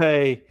no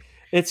way.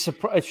 It's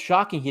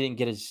shocking he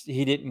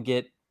didn't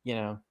get,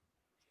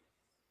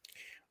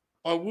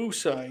 I will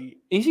say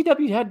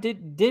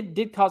ECW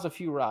did cause a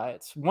few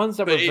riots. Ones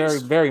that were very,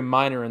 very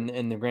minor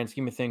in the grand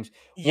scheme of things.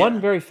 Yeah. One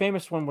very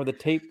famous one where the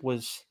tape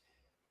was,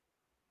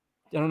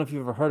 I don't know if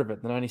you've ever heard of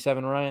it, the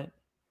 97 riot.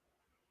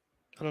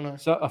 I don't know.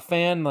 So a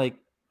fan like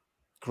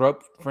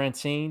groped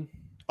Francine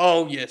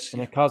Oh yes,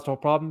 and yeah. it caused a whole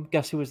problem.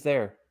 Guess who was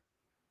there?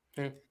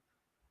 Yeah.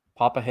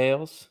 Papa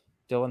Hales,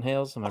 Dylan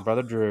Hales, and my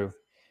brother Drew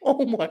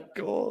Oh my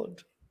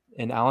god!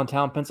 in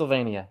Allentown,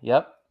 Pennsylvania.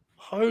 Yep.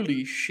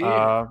 Holy shit!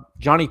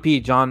 Johnny P.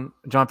 John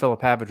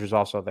Philip Havage was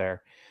also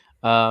there.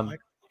 My,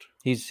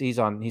 He's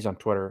on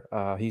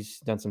Twitter. He's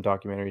done some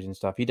documentaries and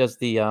stuff. He does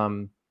the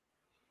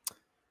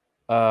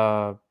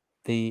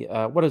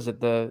what is it,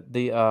 the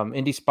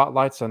indie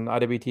spotlights on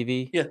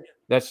IWTV. yeah.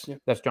 That's Yeah.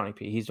 Johnny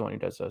P. He's the one who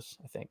does those,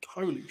 I think.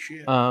 Holy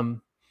shit!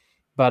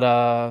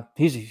 But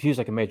he's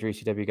like a major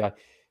ECW guy.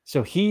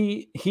 So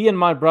he and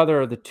my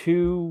brother are the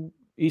two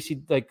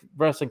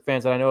wrestling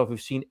fans that I know of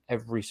who've seen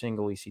every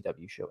single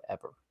ECW show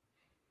ever,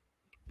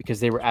 because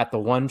they were at the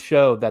one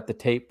show that the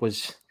tape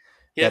was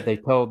that they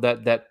told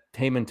that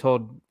Heyman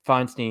told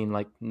Feinstein,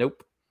 like,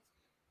 nope,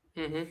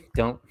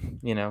 don't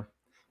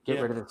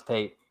get rid of this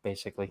tape,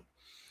 basically.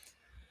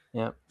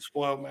 Yeah, it's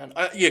wild, man.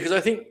 Because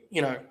I think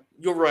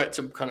you're right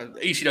to kind of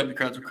ECW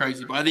crowds are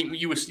crazy, but I think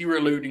you were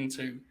alluding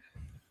to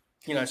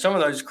some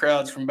of those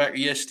crowds from back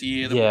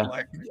yesteryear that were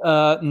like,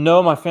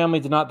 no, my family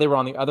did not. They were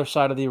on the other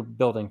side of the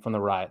building from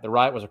the riot. The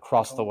riot was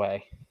across the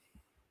way.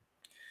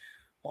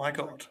 My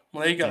God.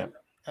 Well, there you go.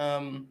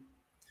 Yeah.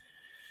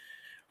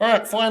 All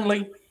right,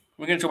 finally,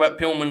 we're going to talk about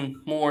Pillman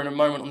more in a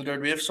moment on the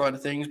WWF side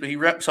of things, but he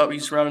wraps up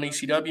his run in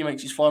ECW,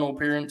 makes his final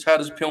appearance. How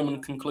does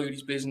Pillman conclude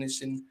his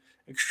business in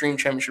Extreme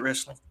Championship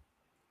Wrestling?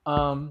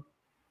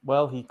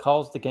 Well, he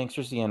calls the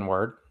gangsters the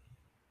N-word,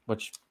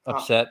 which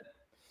upset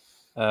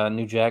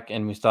New Jack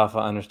and Mustafa,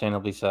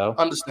 understandably so.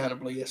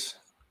 Understandably, yes.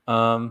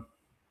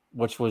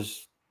 Which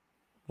was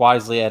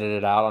wisely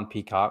edited out on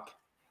Peacock.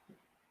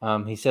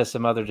 He says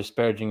some other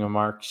disparaging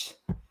remarks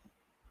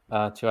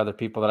to other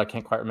people that I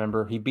can't quite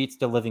remember. He beats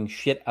the living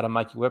shit out of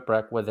Mikey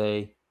Whipwreck with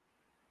a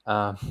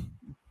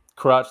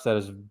crutch that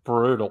is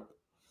brutal.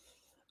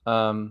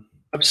 I've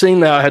seen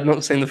that. I had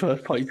not seen the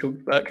first part you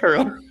talked about. Carry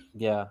on.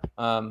 Yeah.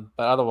 But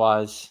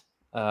otherwise,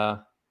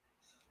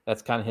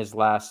 that's kind of his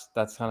last.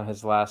 That's kind of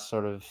his last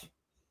sort of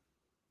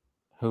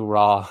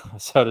hoorah,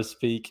 so to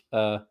speak.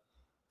 There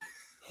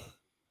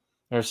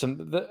were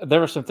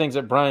some things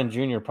that Brian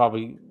Jr.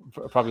 probably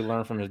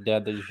learned from his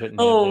dad that you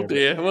shouldn't have. Oh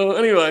dear. Well,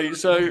 anyway,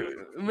 so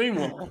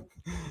meanwhile,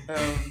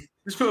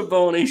 let's put a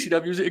bow on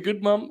ECW. Was it a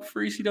good month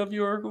for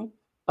ECW, Oracle?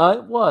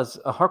 It was.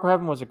 Hardcore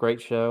Heaven was a great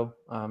show,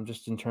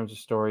 just in terms of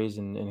stories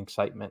and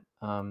excitement.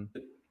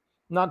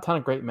 Not a ton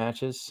of great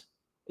matches.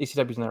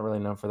 ECW's not really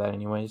known for that,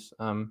 anyways.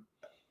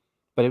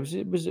 But it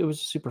was a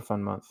super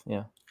fun month.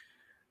 Yeah.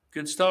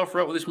 Good stuff.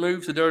 Right with this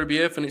move to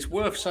WWF, and it's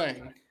worth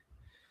saying,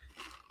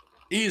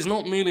 he is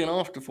not merely an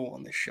afterthought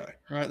on this show.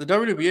 Right, the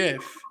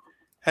WWF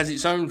has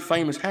its own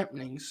famous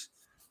happenings.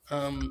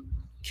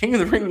 King of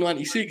the Ring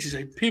 '96 is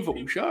a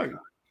pivotal show.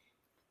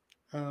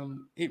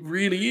 It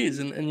really is,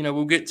 and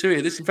we'll get to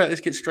it.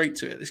 Let's get straight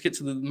to it. Let's get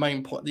to the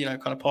main point.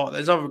 Kind of part.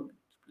 There's other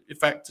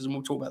factors, and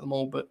we'll talk about them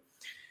all. But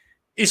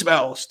it's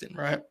about Austin,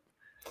 right?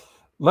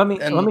 Let me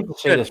just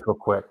say this real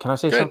quick. Can I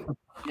say something?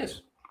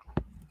 Yes.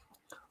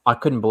 I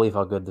couldn't believe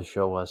how good the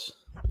show was.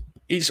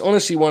 It's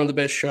honestly one of the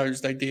best shows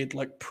they did.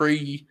 Like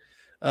pre.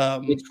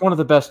 It's one of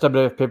the best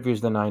WWF pay-per-views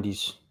of the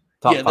 '90s.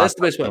 That's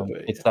the best way to put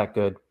it. It's that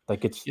good.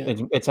 Like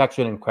it's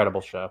actually an incredible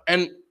show.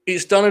 And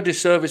it's done a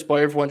disservice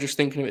by everyone just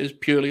thinking of it as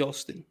purely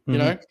Austin. You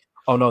know?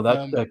 Oh no,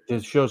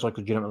 the show's like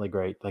legitimately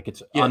great. Like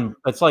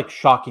it's like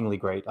shockingly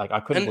great. Like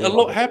I couldn't. And a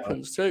lot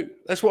happens too.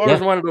 That's what I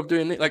was reminded of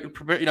doing. Like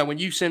when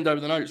you send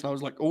over the notes, and I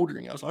was like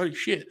ordering it, I was like, holy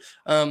shit.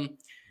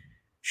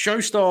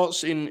 Show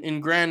starts in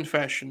grand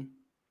fashion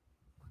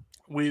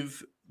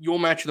with your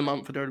match of the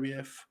month for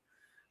WWF,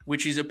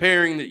 which is a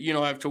pairing that you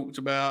and I have talked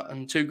about,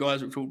 and two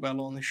guys we've talked about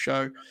a lot on this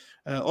show.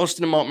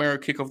 Austin and Mark Mero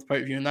kick off the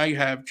pay-per-view, and they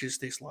have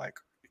just this like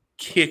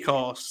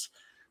kick-ass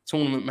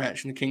tournament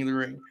match in the King of the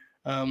Ring.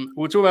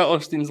 We'll talk about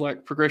Austin's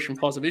like progression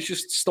positive. Let's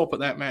just stop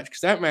at that match,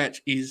 because that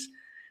match is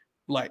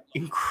like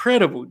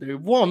incredible,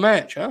 dude. What a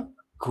match, huh?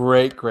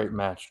 Great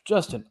match.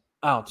 Just an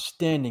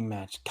outstanding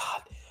match.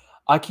 God,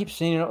 I keep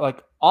saying it,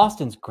 like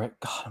Austin's great.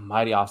 God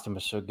almighty, Austin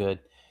was so good.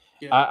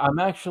 Yeah. I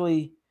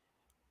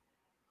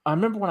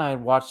remember when I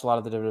watched a lot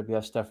of the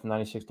WWF stuff from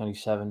 96,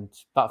 97,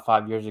 about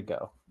 5 years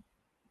ago.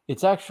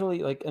 It's actually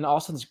like, and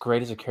Austin's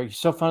great as a character. He's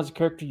so fun as a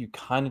character, you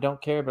kind of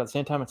don't care, but at the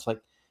same time, it's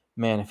like,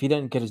 man, if he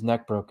didn't get his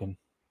neck broken,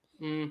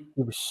 he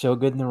was so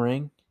good in the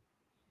ring.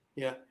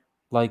 Yeah.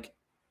 Like,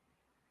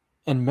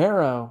 and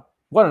Mero,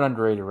 what an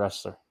underrated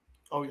wrestler.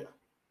 Oh, yeah.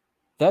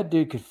 That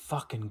dude could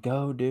fucking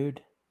go,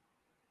 dude.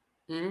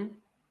 Mm-hmm.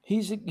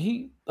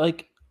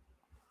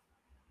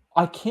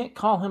 I can't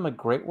call him a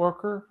great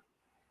worker,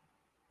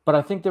 but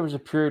I think there was a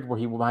period where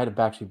he might have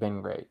actually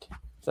been great.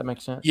 Does that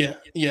make sense? Yeah,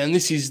 and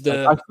this is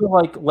the. I feel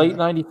like late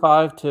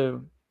 '95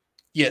 to.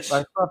 Yes.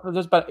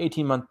 There's about an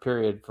 18-month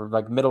period for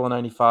like middle of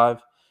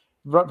 '95,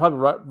 probably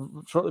right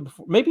shortly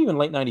before, maybe even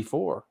late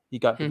 '94. He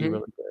got to be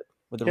really good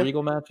with the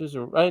Regal matches,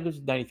 or right? It was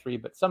 '93,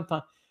 but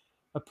sometime.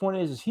 My point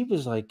is he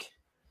was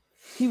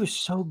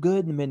so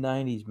good in the mid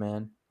 '90s,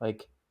 man.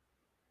 Like,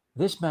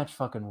 This match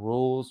fucking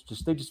rules.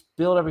 They just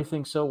build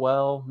everything so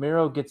well.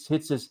 Miro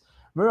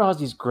has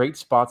these great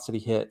spots that he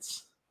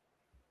hits.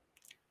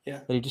 Yeah.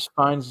 That he just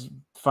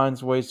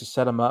finds ways to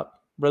set him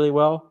up really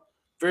well.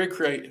 Very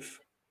creative.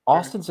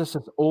 Austin's just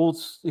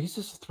he's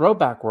just a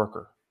throwback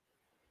worker.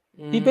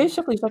 He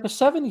basically is like a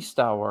 70s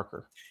style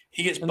worker.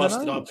 He gets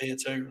busted up here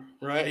too,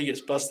 right? He gets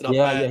busted up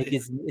bad. Yeah,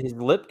 his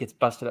lip gets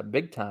busted up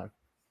big time.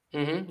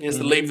 He has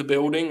to leave the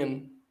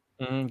building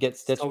and get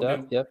stitched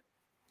up. Yep.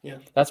 Yeah.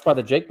 That's why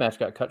the Jake match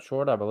got cut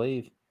short, I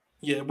believe.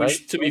 Yeah,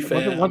 which to be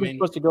fair, wasn't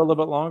supposed to go a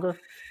little bit longer.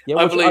 Yeah,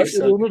 I believe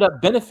so. It ended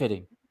up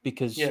benefiting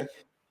because it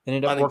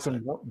ended up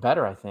working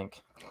better, I think.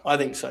 I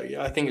think so.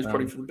 Yeah, I think it's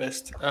probably for the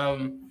best.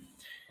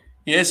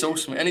 Yeah, it's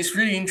awesome, and it's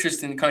really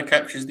interesting. It kind of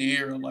captures the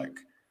era, like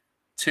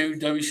two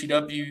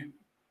WCW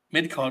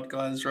mid-card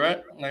guys,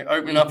 right? Like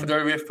opening up a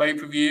WWF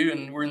pay-per-view,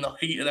 and we're in the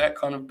heat of that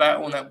kind of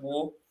battle and that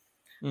war.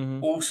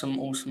 Awesome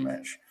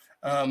match.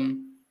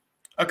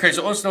 Okay,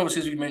 so Austin,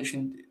 obviously, as we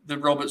mentioned, the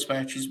Roberts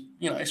match is,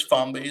 it's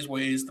fun, but it is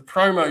what it is. The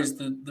promo is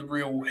the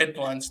real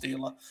headline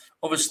stealer.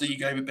 Obviously, you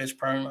gave it best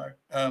promo.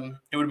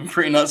 It would have been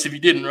pretty nuts if you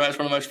didn't, right? It's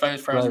one of the most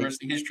famous promos in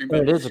wrestling history.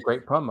 But it is a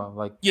great promo.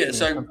 Like, so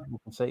some people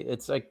can say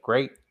it's like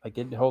great. Like,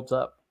 it holds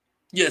up.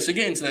 Yeah, so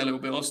get into that a little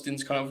bit.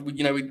 Austin's kind of,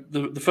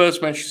 the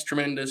first match is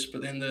tremendous,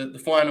 but then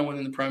the final one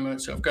in the promo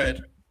itself. Go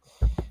ahead.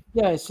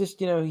 Yeah, it's just,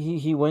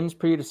 he wins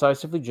pretty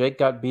decisively. Jake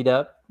got beat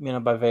up,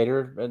 by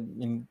Vader,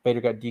 and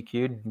Vader got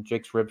DQ'd, and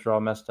Jake's ribs are all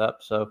messed up.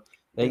 So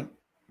they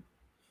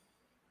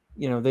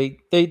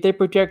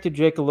projected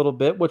Jake a little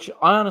bit, which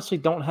I honestly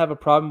don't have a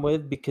problem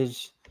with,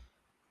 because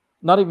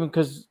not even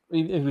because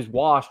he was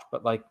washed,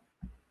 but like,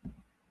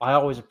 I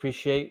always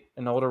appreciate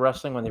in older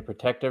wrestling when they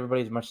protect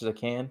everybody as much as they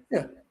can.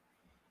 Yeah.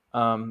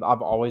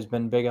 I've always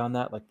been big on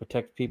that, like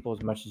protect people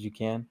as much as you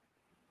can.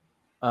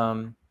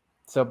 But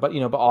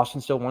Austin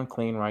still won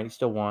clean, right? He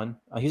still won.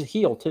 He's a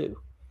heel too.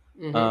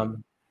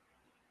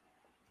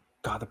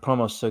 God, the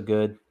promo's so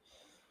good.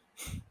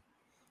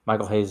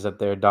 Michael Hayes is up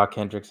there. Doc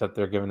Hendricks up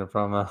there giving a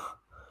promo.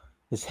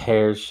 His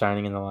hair's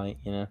shining in the light,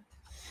 Yeah.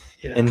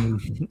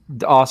 And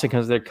Austin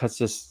comes there, cuts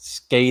this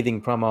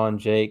scathing promo on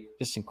Jake.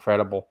 Just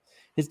incredible.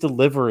 His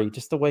delivery,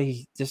 just the way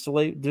he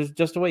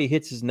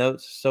hits his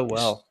notes so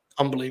well. It's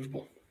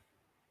unbelievable.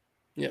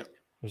 Yeah.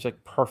 It's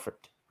like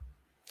perfect.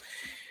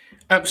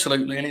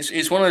 Absolutely. And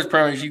it's one of those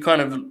promos you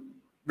kind of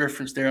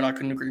referenced there, and I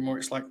couldn't agree more.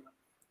 It's like,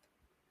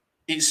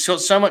 it's got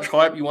so much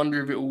hype, you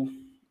wonder if it will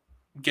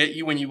get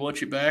you when you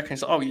watch it back. And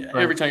it's like,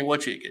 every time you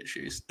watch it, it gets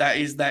you. That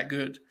is that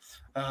good.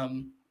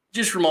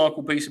 Just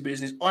remarkable piece of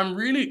business. I'm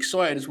really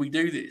excited as we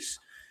do this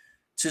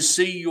to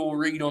see your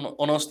read on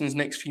Austin's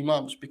next few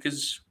months,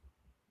 because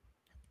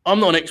I'm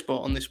not an expert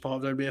on this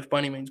part of WWF by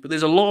any means, but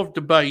there's a lot of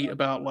debate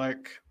about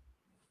like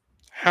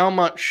how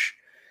much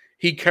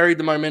he carried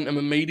the momentum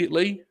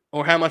immediately,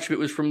 or how much of it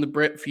was from the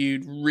Brett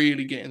feud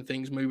really getting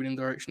things moving in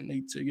the direction it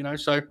needs to,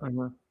 So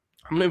I'm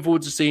looking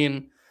forward to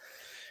seeing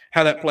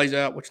how that plays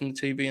out, watching the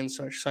TV and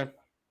such. So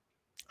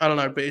I don't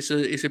know, but it's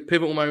a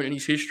pivotal moment in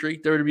his history.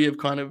 WWE have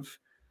kind of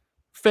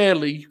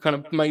fairly kind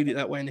of made it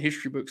that way in the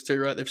history books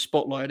too, right? They've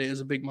spotlighted it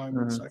as a big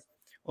moment. So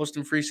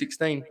Austin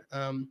 316,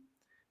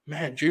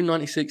 man, June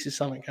 96 is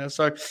something.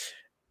 So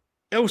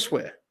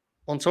elsewhere,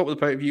 on top of the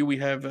pay-per-view, we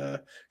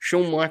have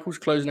Shawn Michaels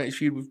closing out his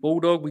feud with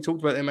Bulldog. We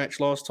talked about their match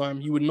last time.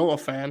 You were not a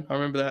fan. I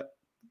remember that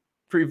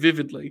pretty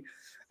vividly.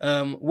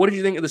 What did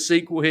you think of the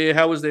sequel here?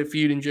 How was their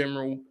feud in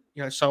general?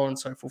 So on and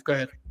so forth. Go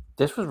ahead.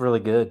 This was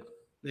really good.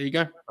 There you go.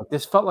 Like,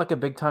 this felt like a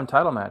big-time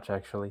title match,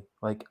 actually.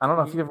 Like, I don't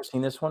know if you've ever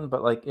seen this one,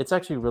 but like, it's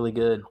actually really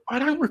good. I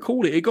don't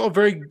recall it. It got a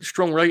very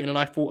strong rating, and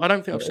I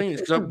don't think I've seen it,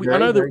 because I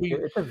know that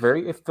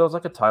it feels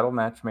like a title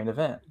match main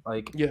event.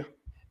 Like, yeah.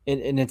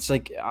 And it's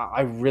like,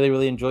 I really,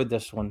 really enjoyed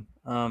this one.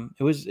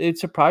 It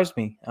surprised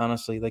me,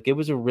 honestly. Like, it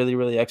was a really,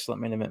 really excellent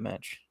main event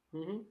match.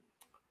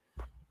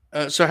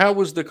 So how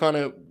was did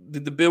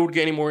the build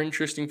get any more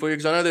interesting for you?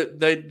 Because I know that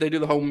they do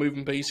the whole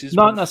moving pieces.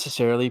 Not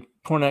necessarily.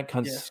 Cornette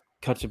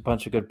cuts a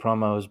bunch of good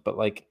promos, but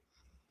like,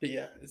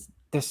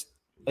 this,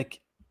 like,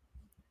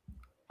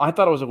 I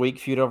thought it was a weak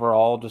feud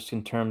overall, just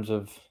in terms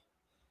of,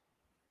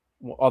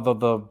 although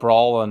the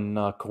brawl in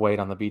Kuwait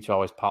on the beach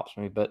always pops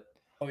me, but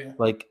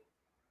like,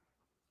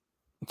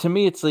 to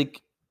me, it's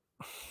like,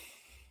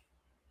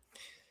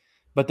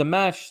 but the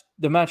match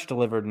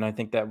delivered, and I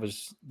think that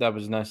was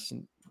nice,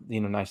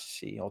 nice to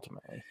see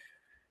ultimately.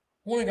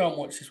 I want to go and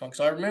watch this one,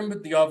 because I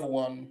remembered the other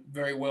one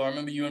very well. I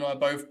remember you and I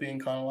both being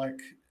kind of like,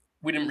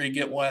 we didn't really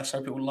get why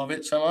some people love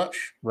it so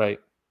much. Right.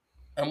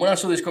 And when I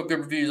saw this got good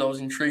reviews, I was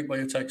intrigued by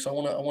your take. So I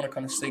want to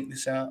kind of seek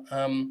this out.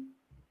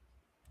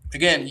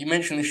 Again, you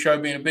mentioned this show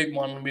being a big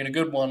one and being a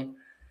good one.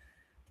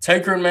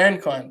 Taker and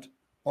Mankind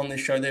on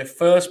this show, their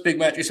first big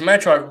match. It's a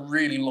match I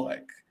really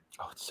like.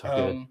 Oh, it's so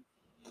good.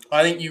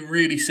 I think you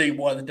really see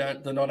why the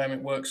dynamic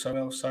works so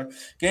well. So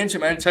get into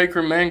it, man. Taker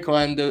and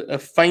Mankind, a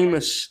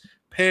famous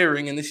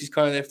pairing, and this is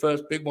kind of their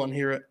first big one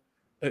here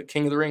at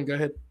King of the Ring. Go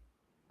ahead.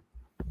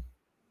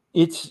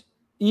 It's,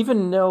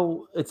 even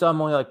though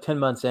I'm only like 10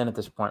 months in at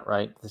this point,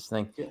 right? This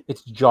thing,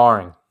 It's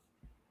jarring,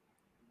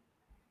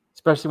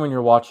 especially when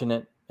you're watching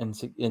it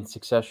in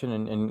succession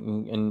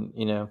and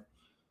you know,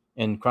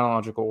 in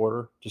chronological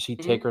order to see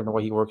Taker and the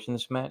way he works in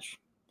this match.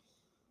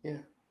 Yeah.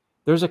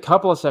 There's a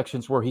couple of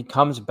sections where he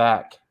comes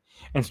back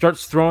and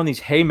starts throwing these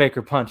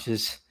haymaker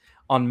punches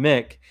on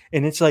Mick,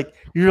 and it's like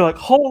you're like,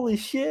 holy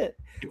shit!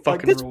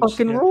 Like this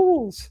fucking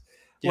rules.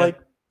 Yeah. Like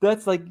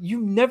that's like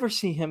you never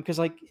see him because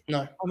like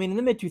no, I mean in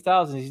the mid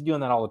 2000s he's doing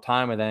that all the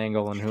time with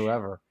Angle and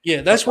whoever.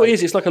 Yeah, that's what it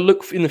is. It's like a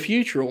look in the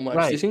future almost.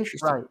 Right, it's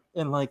interesting, right?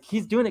 And like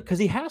he's doing it because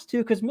he has to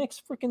because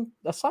Mick's freaking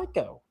a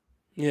psycho.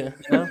 Yeah,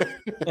 you know?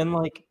 And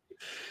like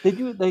they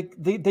do like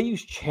they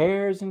use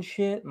chairs and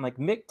shit, and like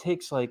Mick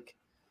takes like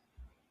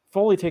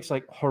Foley takes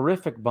like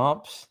horrific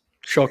bumps.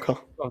 Shocker.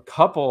 A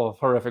couple of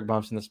horrific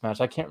bumps in this match.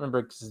 I can't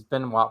remember because it's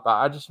been a while, but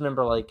I just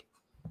remember like,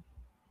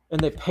 and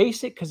they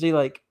pace it because they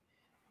like,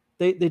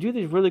 they do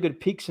these really good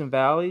peaks and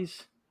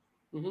valleys.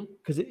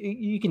 Because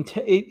you can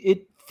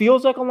it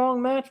feels like a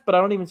long match, but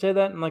I don't even say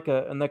that in like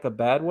a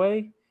bad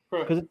way.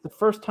 Because it's the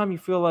first time you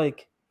feel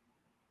like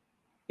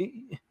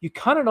you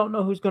kind of don't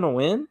know who's going to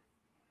win,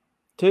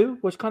 too,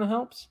 which kind of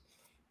helps.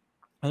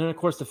 And then of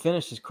course the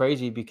finish is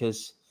crazy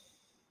because,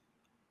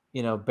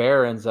 you know,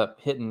 Bear ends up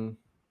hitting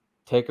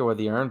Taker with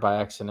the urn by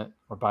accident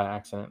or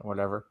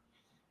whatever,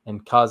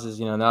 and causes,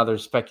 you know, now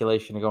there's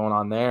speculation going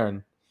on there,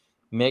 and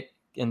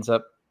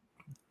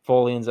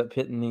Foley ends up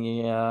hitting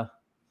the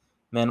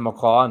Manimal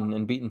Claw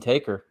and beating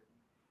Taker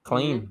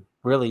clean,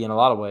 really, in a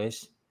lot of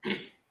ways.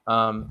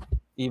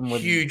 Even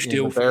with huge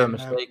deal the for Bear him,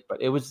 mistake, but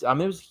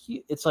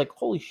it's like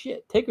holy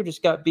shit, Taker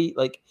just got beat.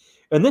 Like,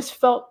 and this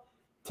felt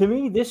to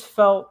me, I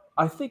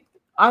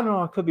don't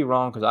know, I could be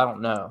wrong because I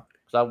don't know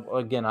because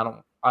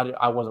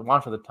I wasn't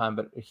one for the time,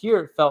 but here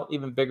it felt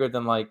even bigger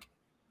than like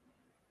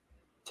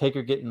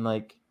Taker getting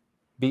like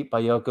beat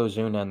by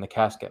Yokozuna in the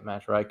casket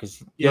match, right?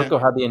 Because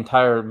Yoko had the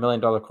entire $1 Million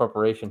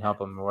Corporation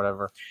help him or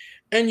whatever,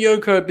 and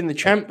Yoko had been the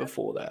champ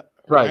before that,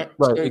 right?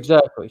 So,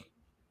 exactly.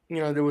 You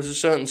know, there was a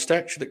certain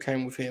stature that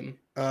came with him.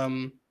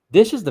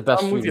 This is the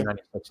best feud in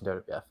 '96 in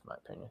WWF, in my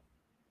opinion.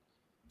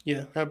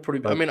 Yeah, that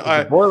probably. Like, I mean,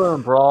 the Boiler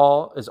and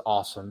Brawl is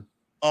awesome.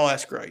 Oh,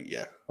 that's great.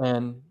 Yeah,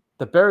 and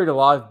the Buried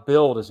Alive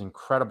build is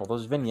incredible.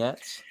 Those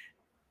vignettes.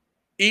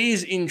 It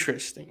is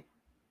interesting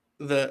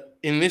that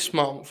in this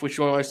month, which is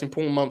one of the most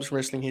important months in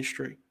wrestling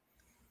history,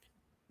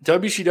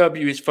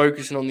 WCW is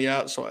focusing on the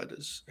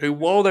outsiders who,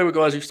 while they were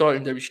guys who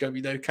started in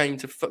WCW,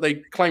 they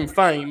claimed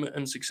fame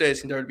and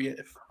success in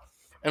WWF.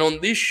 And on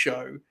this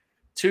show,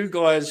 two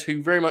guys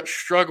who very much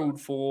struggled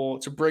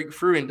to break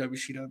through in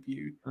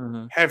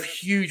WCW have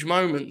huge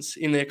moments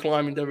in their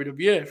climb in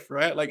WWF,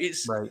 right? Like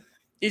it's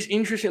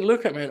interesting to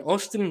look at, man.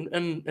 Austin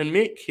and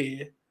Mick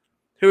here,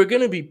 who are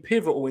going to be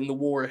pivotal in the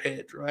war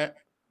ahead, right?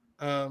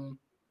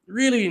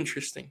 Really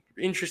interesting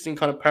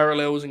kind of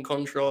parallels and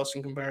contrasts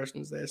and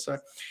comparisons there. So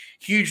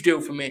huge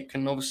deal for Mick,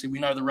 and obviously we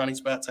know the run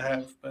he's about to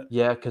have. But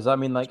yeah, because I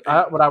mean, like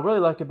what I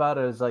really like about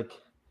it is like,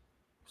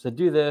 so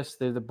do this,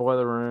 they're the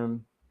Boiler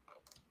Room,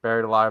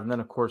 Buried Alive, and then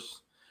of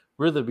course,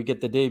 really we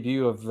get the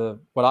debut of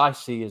what I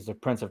see is the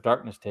Prince of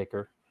Darkness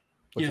Taker,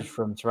 which is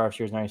from Survivor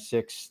Series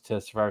 '96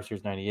 to Survivor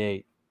Series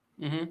 '98.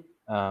 You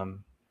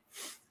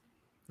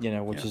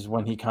know, which is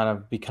when he kind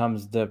of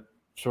becomes the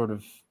sort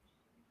of,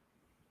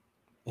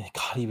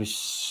 God, he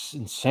was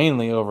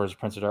insanely over as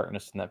Prince of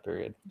Darkness in that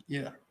period.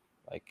 Yeah,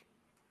 like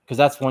because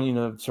that's when, you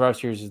know, Survivor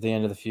Series is the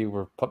end of the feud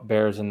where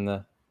Bear's in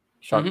the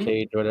shark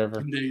cage or whatever.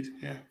 Indeed,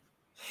 yeah.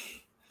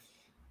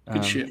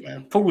 Good shit,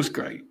 man. Paul was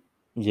great.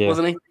 Yeah.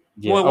 Wasn't he?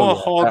 Yeah. What a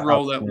hard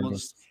role that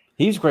was.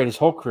 He's great his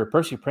whole career.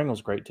 Percy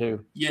Pringle's great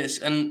too. Yes,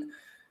 and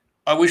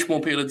I wish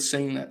more people had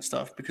seen that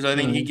stuff because I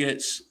think he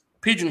gets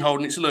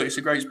pigeonholed. And it's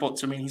a great spot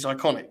to me. He's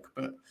iconic,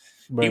 but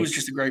he was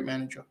just a great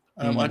manager.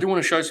 I do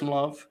want to show some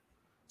love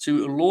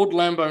to Lord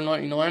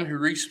Lambo99 who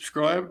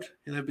resubscribed.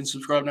 They've been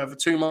subscribed now for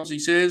 2 months. He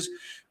says,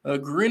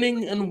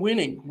 grinning and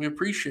winning. We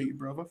appreciate you,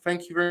 brother.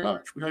 Thank you very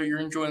much. We hope you're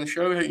enjoying the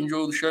show. We hope you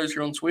enjoy the shows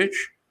here on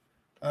Twitch.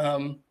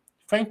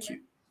 Thank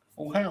you.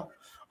 Full hell.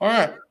 All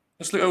right.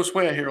 Let's look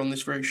elsewhere here on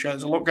this very show.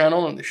 There's a lot going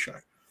on this show.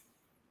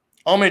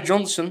 Ahmed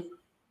Johnson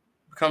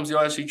becomes the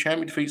IC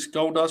champion, defeats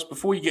Goldust.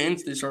 Before you get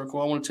into this,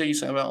 Oracle, I want to tell you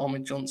something about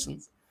Ahmed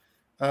Johnson.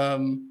 I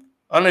don't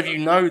know if you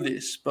know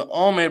this, but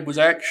Ahmed was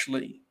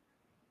actually,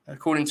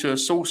 according to a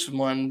source of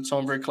mine,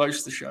 someone very close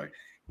to the show,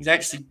 he's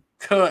actually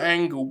Kurt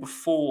Angle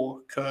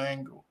before Kurt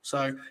Angle.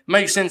 So it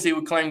makes sense he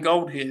would claim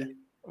gold here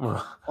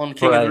on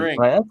King of the Ring.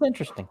 Right, that's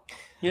interesting.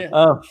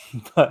 Yeah.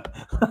 But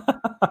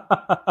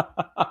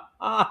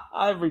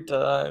every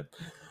time.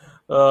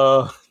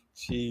 Oh,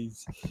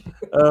 jeez.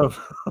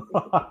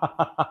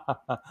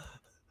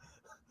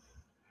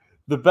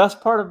 The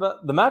best part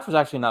about the match was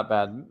actually not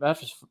bad. The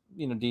match was,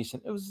 you know,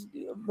 decent. It was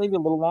maybe a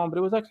little long, but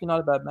it was actually not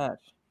a bad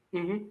match.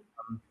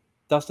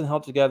 Dustin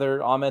held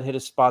together. Ahmed hit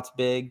his spots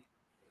big.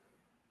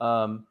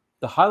 The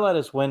highlight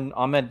is when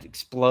Ahmed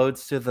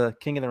explodes to the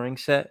King of the Ring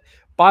set.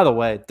 By the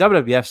way,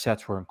 WWF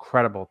sets were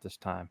incredible at this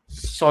time.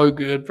 So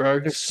good,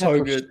 bro.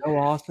 So good. So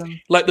awesome.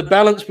 Like the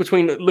balance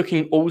between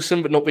looking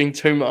awesome but not being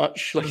too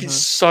much. Like it's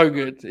so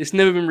good. It's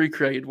never been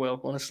recreated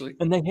well, honestly.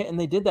 And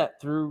they did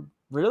that through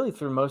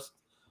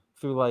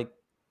like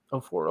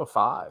 04,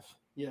 05.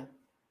 Yeah.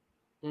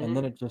 Mm-hmm. And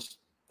then it just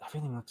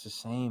everything looks the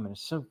same, and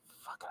it's so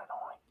fucking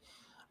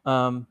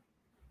annoying.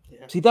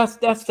 See, that's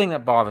the thing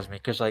that bothers me,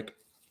 because like,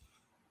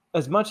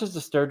 as much as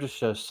the Sturgis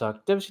shows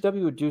sucked,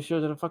 WCW would do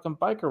shows at a fucking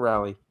biker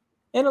rally,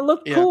 and it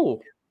looked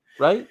cool,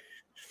 right?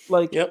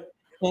 Like,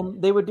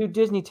 and they would do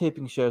Disney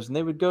taping shows, and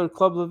they would go to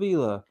Club La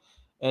Vila,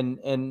 and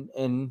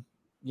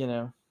you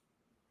know,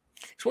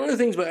 it's one of the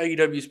things about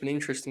AEW's been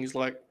interesting is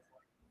like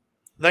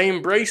they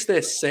embrace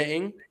their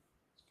setting,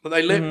 but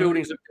they let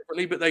buildings look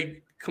differently, but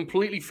they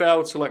completely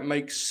fail to like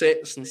make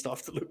sets and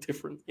stuff that look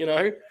different. You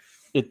know,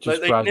 it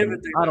just drives me.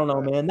 I don't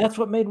know, man. That's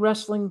what made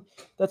wrestling.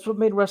 That's what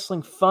made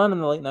wrestling fun in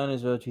the late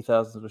 90s, early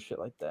 2000s, with shit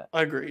like that.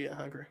 I agree. Yeah,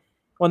 I agree.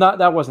 Well,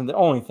 that wasn't the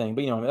only thing,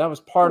 but that was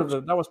part of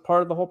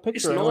the whole picture.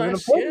 It's nice, it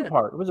was an important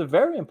part. It was a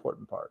very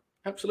important part.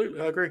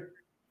 Absolutely, I agree.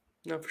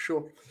 No, for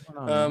sure.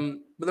 But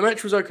the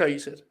match was okay. You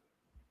said.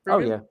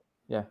 Very good.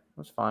 Yeah, it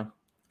was fine.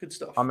 Good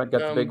stuff. Ahmed got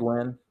the big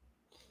win.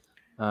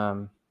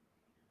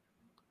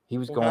 He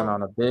was going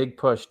on a big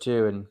push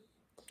too, and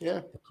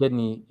the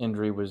kidney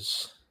injury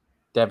was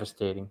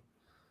devastating.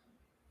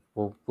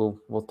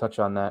 We'll touch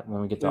on that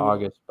when we get to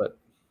August,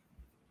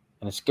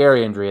 and a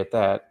scary injury at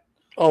that.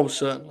 Oh,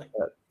 certainly.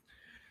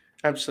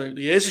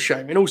 Absolutely. Yeah, it's a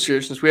shame. In all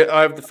seriousness,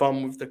 I have the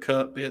fun with the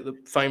Kurt bit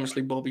that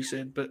famously Bobby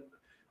said, but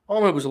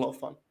Ahmed was a lot of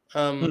fun.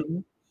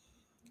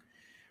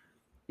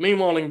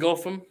 Meanwhile, in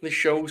Gotham, this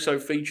show also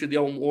featured the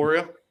Ultimate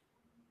Warrior.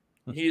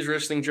 He is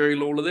wrestling Jerry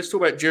Lawler. Let's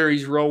talk about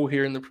Jerry's role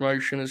here in the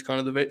promotion as kind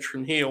of the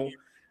veteran heel,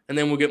 and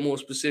then we'll get more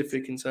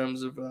specific in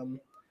terms of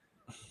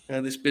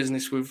this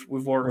business with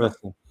Warrior.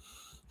 Listen,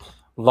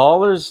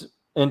 Lawler's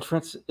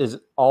entrance is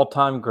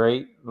all-time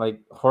great, like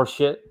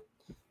horseshit.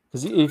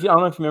 Because I don't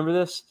know if you remember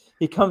this,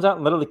 he comes out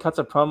and literally cuts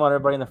a promo on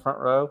everybody in the front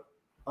row.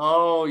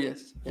 Oh,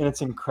 yes. And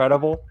it's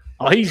incredible.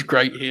 Oh, he's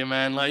great here,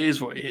 man. Like, he's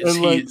what he is.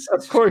 And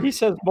of course, he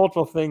says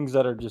multiple things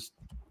that are just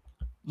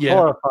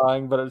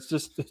horrifying, but it's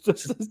just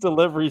his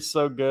delivery's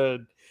so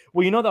good.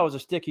 Well, that was a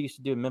stick he used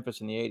to do in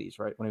Memphis in the 80s,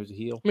 right? When he was a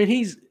heel. I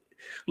mean,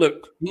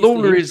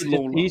 Lawler is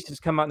Lawler. He used to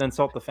just come out and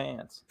insult the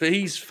fans. But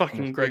he's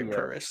fucking great at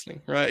pro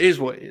wrestling, right? It is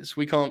what it is.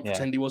 We can't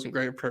pretend he wasn't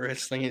great at pro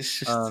wrestling. It's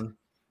just,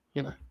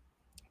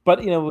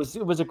 But,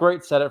 it was a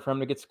great setup for him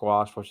to get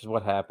squashed, which is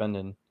what happened.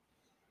 And,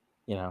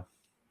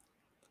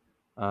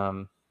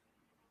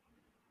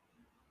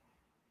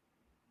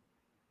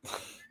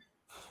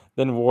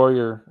 then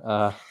Warrior,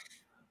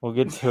 we'll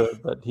get to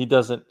it, but he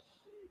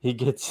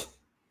gets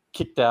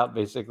kicked out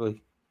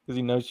basically because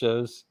he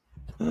no-shows.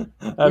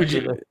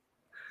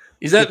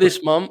 Is that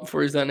this month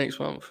or is that next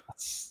month?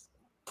 It's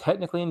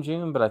technically in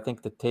June, but I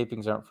think the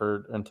tapings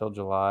aren't until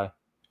July.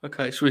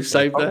 Okay, so we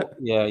save that?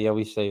 Yeah,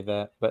 we save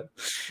that. But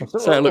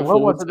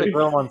what was it that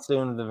Real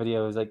Monsoon in the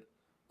video? Is like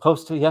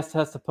he has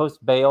to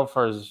post bail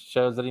for his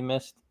shows that he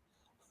missed.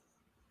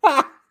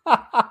 That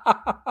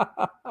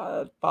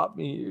popped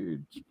me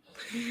huge.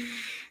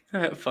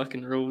 That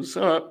fucking rules.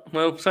 All right,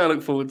 well, so I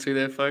look forward to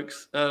there,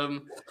 folks.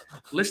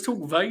 Let's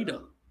talk Vader.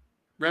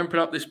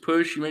 Ramping up this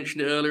push. You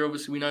mentioned it earlier.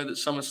 Obviously, we know that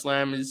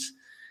SummerSlam is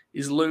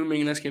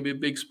looming. That's going to be a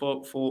big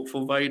spot for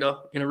Vader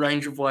in a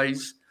range of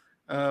ways.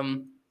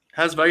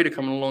 How's Vader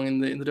coming along in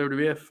the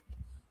WWF?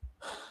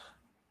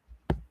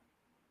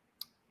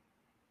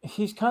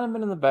 He's kind of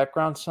been in the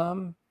background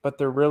some, but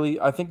they're really,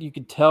 I think you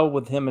could tell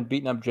with him and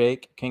beating up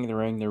Jake, King of the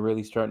Ring, they're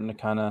really starting to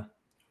kind of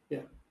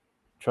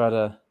try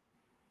to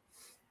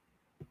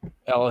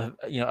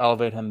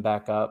elevate him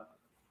back up.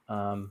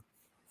 Of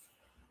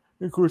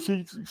course,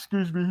 he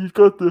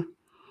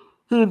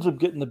ends up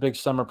getting the big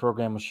summer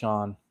program with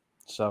Sean.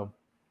 So,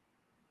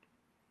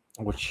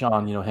 which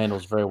Sean,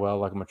 handles very well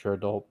like a mature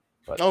adult.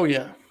 But,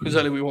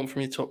 exactly what we want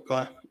from your top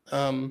guy.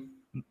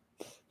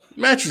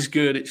 Match is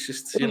good. It's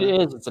just it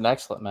is. It's an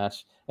excellent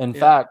match. In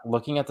fact,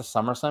 looking at the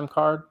SummerSlam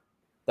card,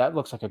 that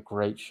looks like a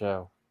great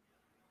show.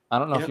 I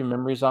don't know if your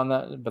memory's on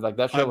that, but like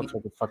that show looks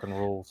like it fucking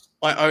rules.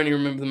 I only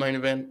remember the main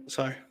event,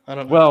 so I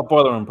don't know. Well,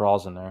 Boiler Room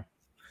Brawl's in there.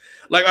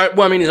 I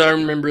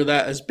remember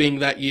that as being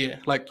that year.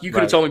 Like you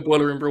could have told me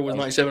Boiler Room Brawl was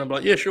 97. I'm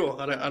like, yeah, sure.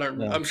 I don't.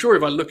 Yeah. I'm sure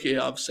if I look at it,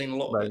 I've seen a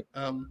lot of it.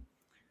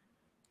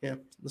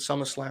 The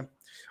SummerSlam.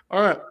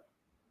 All right.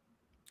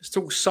 Let's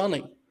talk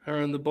Sunny.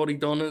 Her and the Body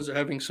Donners are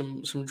having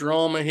some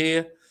drama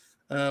here.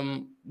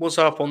 What's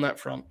up on that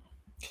front?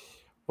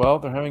 Well,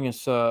 they're having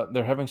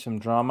some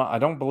drama. I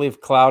don't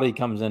believe Cloudy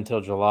comes in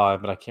until July,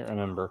 but I can't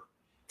remember.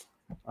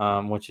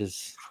 Which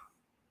is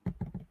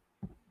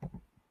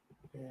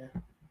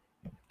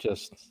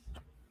just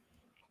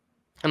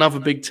another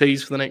big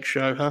tease for the next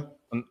show, huh?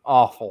 An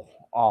awful.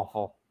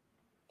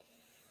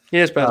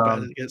 Yeah, it's bad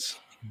as it gets.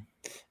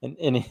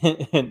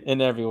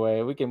 In every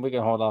way, we can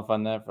hold off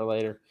on that for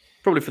later.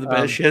 Probably for the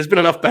best. There's been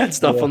enough bad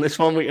stuff on this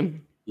one. We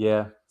can.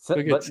 Yeah.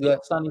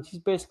 Sonny, she's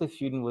basically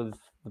feuding with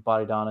the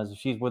Body Donnas.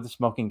 She's with the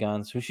Smoking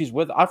Guns. Who she's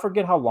with? I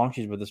forget how long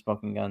she's with the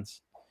Smoking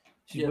Guns.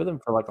 She's with them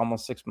for like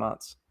almost 6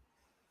 months.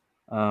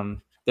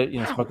 Smoking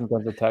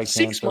Guns are tag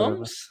 6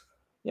 months.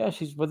 Yeah,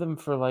 she's with them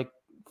for like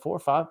 4 or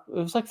 5. It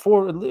was like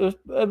 4.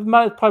 It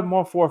might probably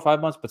more 4 or 5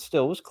 months, but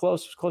still, it was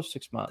close. It was close to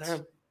 6 months.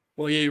 Damn.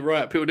 Well, yeah, you're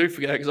right. People do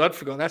forget because I'd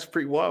forgotten. That's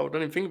pretty wild. I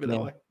didn't think of it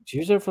that way. She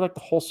was there for like the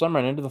whole summer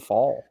and into the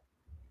fall.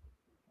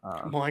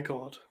 My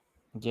God.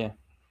 Yeah.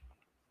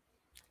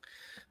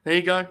 There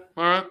you go.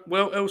 All right.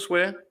 Well,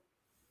 elsewhere,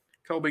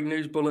 a couple big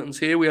news bulletins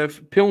here. We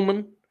have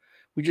Pillman.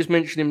 We just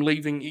mentioned him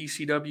leaving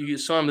ECW. He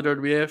signed the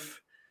WWF.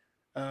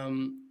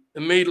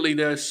 Immediately,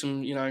 there's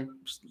some,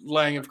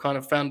 laying of kind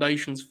of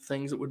foundations for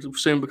things that would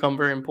soon become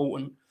very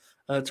important.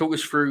 Talk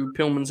us through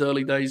Pillman's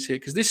early days here,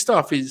 because this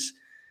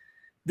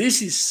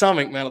is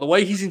something, man. The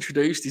way he's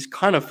introduced is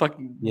kind of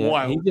fucking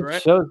wild, he just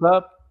right? shows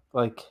up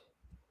like,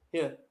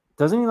 yeah.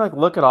 Doesn't he like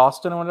look at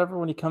Austin or whatever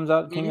when he comes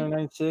out at King of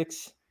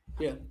 '96?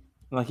 Yeah. And,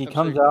 like he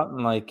Absolutely. comes out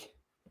and like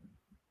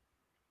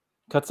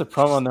cuts a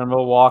promo on their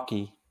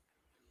Milwaukee,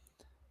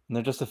 and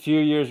they're just a few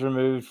years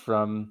removed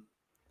from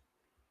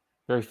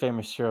very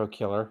famous serial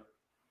killer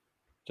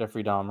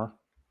Jeffrey Dahmer.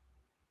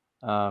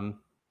 And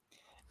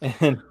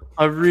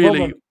I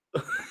really.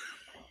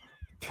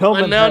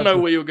 Pillman I now know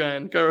where you're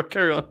going.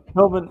 Carry on.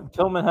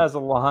 Pillman has a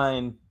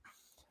line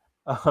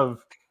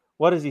of,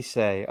 what does he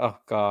say? Oh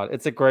God,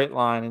 it's a great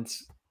line.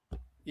 It's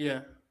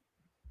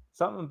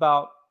something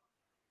about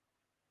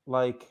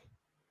like,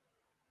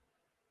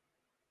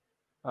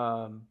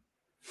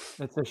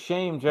 it's a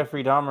shame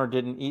Jeffrey Dahmer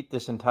didn't eat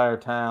this entire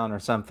town or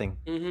something.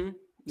 Mm-hmm.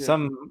 Yeah.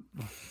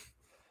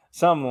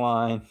 Some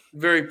line.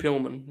 Very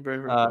Pillman.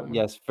 Very Pillman.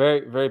 Yes,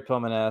 very, very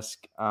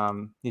Pillman-esque.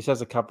 He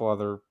says a couple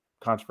other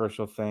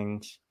controversial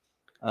things.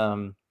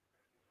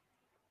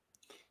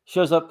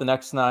 Shows up the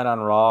next night on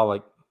Raw,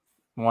 like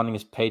wanting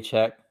his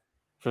paycheck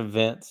for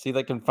Vince. He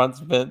like confronts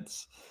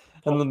Vince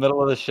in the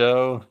middle of the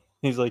show.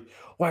 He's like,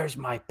 "Where's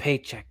my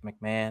paycheck,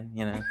 McMahon?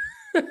 You know,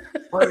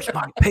 where's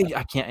my pay?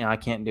 I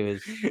can't do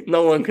his.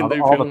 No one can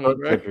do all Pillman, the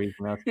right? surgeries,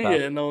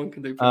 Yeah, no one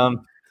can do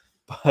Pillman.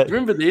 But do you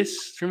remember this?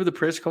 Do you remember the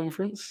press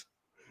conference?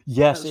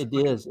 Yes, it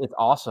is. It's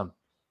awesome.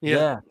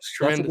 Yeah, it's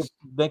tremendous.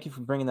 Thank you for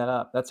bringing that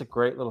up. That's a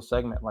great little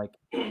segment. Like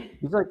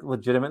he's like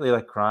legitimately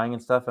like crying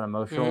and stuff and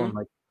emotional and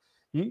like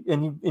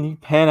you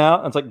pan out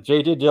and it's like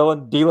JJ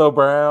Dillon, D'Lo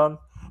Brown.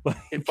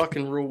 It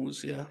fucking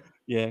rules. Yeah.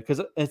 Yeah,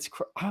 because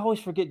I always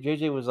forget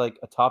JJ was like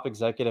a top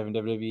executive in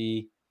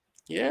WWE.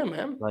 Yeah,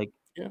 man. Like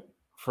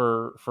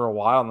for a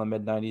while in the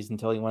mid '90s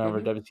until he went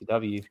over to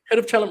WCW. Head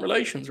of talent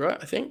relations, right?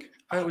 I think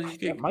that was his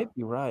gig. That might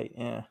be right.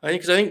 Yeah. I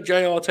think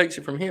JR takes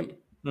it from him.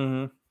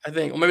 Mm-hmm. I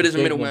think, or maybe there's a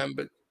middleman,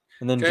 but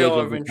and then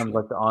JJ becomes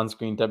like the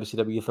on-screen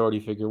WCW authority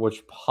figure,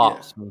 which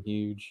pops him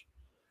huge.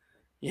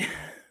 Yeah,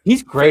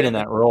 he's great in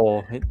that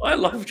role. I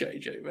love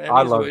JJ, man.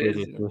 I love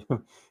JJ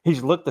too.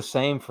 He's looked the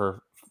same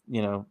for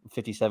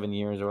 57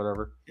 years or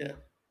whatever. Yeah,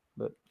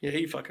 but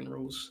he fucking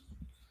rules.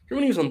 Remember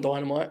when he was on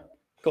Dynamite?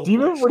 Do you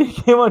remember when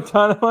he came on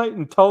Dynamite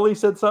and Tully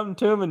said something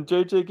to him and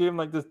JJ gave him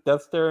like this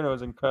death stare and it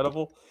was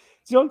incredible? Do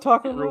you know what I'm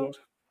talking about?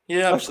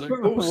 Yeah, absolutely.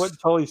 I don't remember what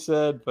Tully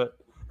said, but.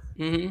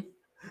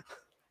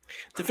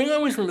 The thing I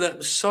always remember that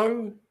was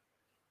so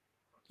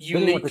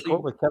uniquely.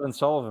 With Kevin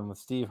Sullivan with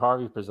Steve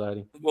Harvey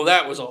presiding. Well,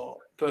 that was odd,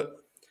 but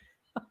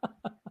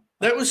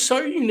that was so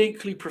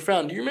uniquely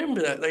profound. Do you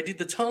remember that? They did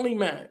the Tully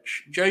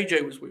match.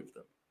 JJ was with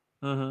them.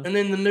 And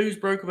then the news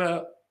broke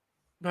about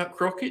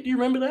Crockett. Do you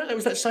remember that? That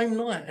was that same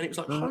night. And it was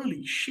like,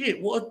 holy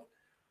shit, what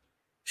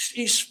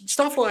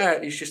stuff like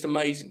that is just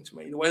amazing to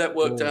me. The way that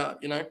worked out,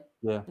 Yeah.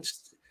 Yeah,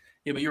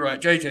 but you're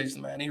right. JJ's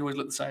the man. He always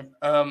looked the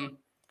same.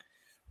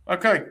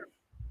 Okay.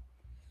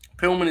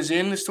 Pillman is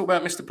in. Let's talk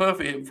about Mr.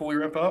 Perfect here before we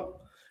wrap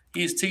up.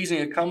 He is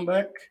teasing a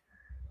comeback.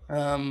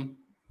 In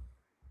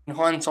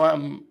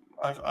hindsight,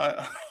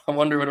 I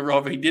wonder whether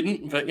rather he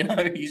didn't, but we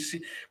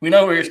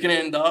know where it's going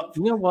to end up.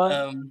 You know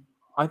what?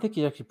 I think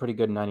he's actually pretty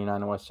good in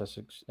 '99 in West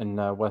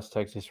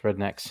Texas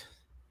Rednecks.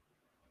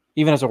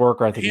 Even as a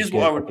worker, I think here's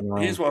what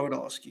I would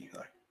ask you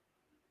though.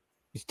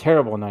 He's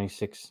terrible in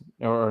 '96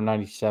 or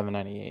 '97,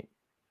 '98.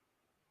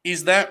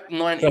 Is that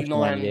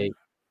 '99?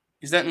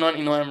 Is that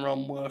 '99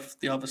 run worth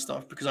the other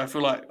stuff? Because I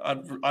feel like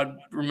I'd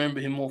remember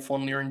him more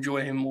fondly or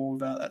enjoy him more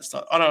without that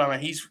stuff. I don't know, man.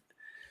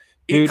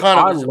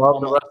 I love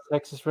the West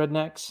Texas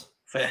Rednecks.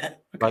 Fair.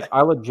 Okay. Like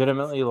I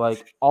legitimately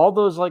like all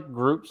those like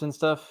groups and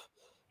stuff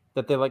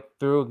that they like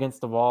threw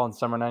against the wall in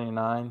summer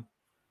 '99.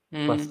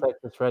 West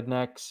Texas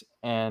Rednecks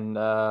and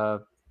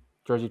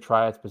Jersey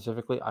Triad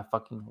specifically, I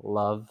fucking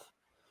love.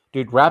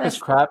 Dude, Rap is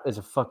Crap is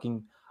a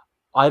fucking.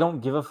 I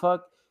don't give a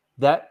fuck.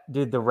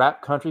 The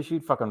rap country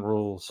feud fucking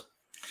rules.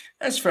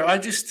 That's fair. I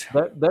just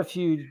that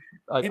feud.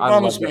 Like, it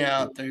bums me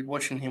out, dude.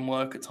 Watching him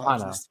work at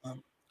times.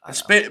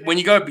 When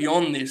you go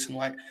beyond this and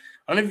like,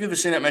 I don't know if you've ever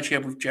seen that match he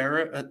had with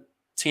Jarrett at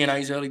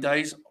TNA's early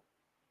days.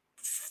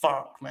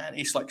 Fuck, man,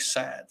 it's like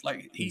sad.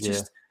 Like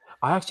just.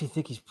 I actually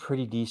think he's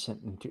pretty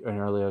decent in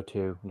early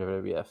 02 in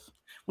WWF.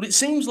 Well, it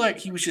seems like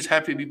he was just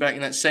happy to be back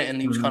in that set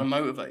and he was kind of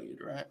motivated,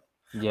 right?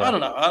 Yeah. I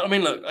don't know. I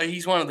mean, look,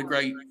 he's one of the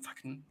great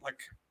fucking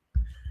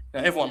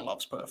everyone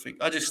loves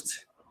Perfect.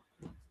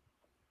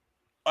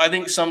 I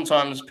think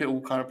sometimes people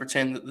kind of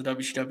pretend that the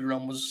WCW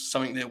run was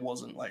something that it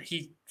wasn't. Like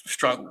he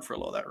struggled for a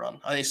lot of that run.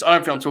 I don't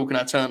think I'm talking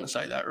out of turn to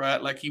say that,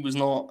 right? Like he was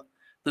not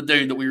the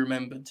dude that we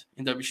remembered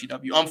in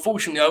WCW.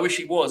 Unfortunately, I wish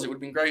he was. It would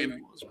have been great if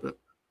he was, but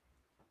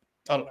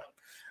I don't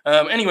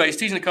know. Anyway, he's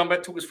teasing a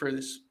comeback. Talk us through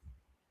this.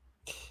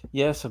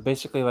 Yeah, so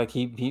basically, like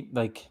he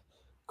like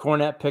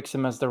Cornette picks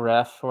him as the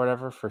ref or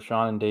whatever for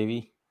Sean and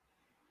Davey,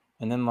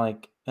 and then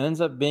like it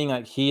ends up being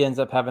like he ends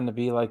up having to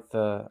be like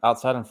the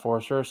outside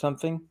enforcer or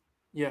something.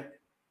 Yeah.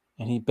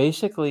 And he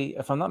basically,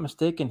 if I'm not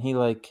mistaken, he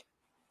like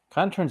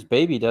kind of turns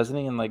baby, doesn't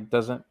he? And like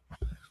doesn't.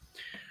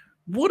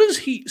 What does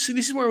he? See,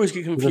 this is where I always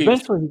get confused.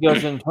 Eventually, he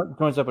goes and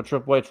joins up with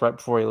Triple H right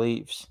before he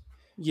leaves.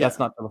 Yeah. That's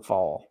not the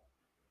fall.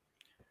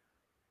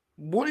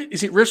 What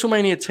is it?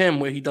 WrestleMania 10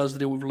 where he does the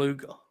deal with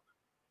Luger,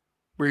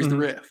 where he's the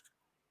ref.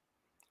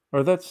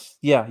 Or that's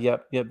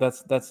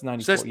That's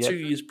 94. So that's 2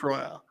 years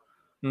prior.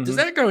 Mm-hmm. Does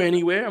that go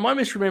anywhere? Am I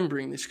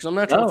misremembering this? Because I'm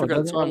now trying to figure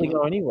out the time. It doesn't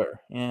go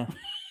anywhere. Yeah.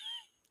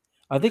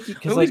 I think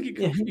because like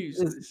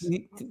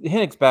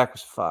Hennick's back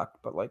was fucked,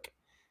 but like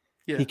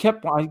he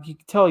kept. You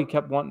could tell he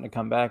kept wanting to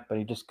come back, but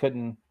he just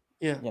couldn't.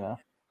 Yeah, you know.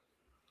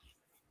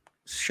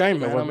 Shame,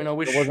 man. I mean, I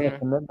wish there wasn't a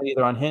commitment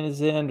either on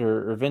his end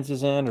or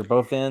Vince's end or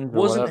both ends.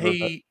 Wasn't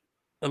he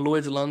a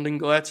Lloyd's of London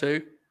guy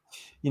too?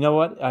 You know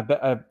what? I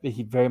bet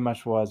he very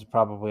much was.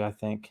 Probably, I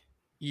think.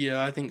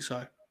 Yeah, I think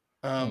so.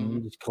 And you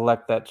just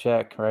collect that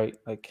check, right?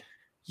 Like.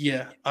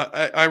 Yeah,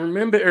 I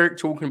remember Eric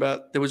talking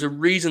about there was a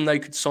reason they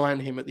could sign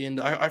him at the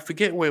end. I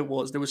forget where it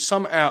was. There was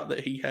some out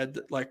that he had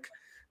that like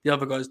the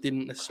other guys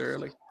didn't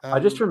necessarily. I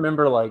just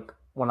remember like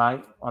when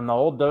on the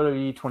old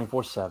WWE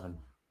 24/7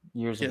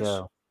 years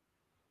ago,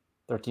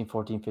 13,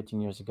 14, 15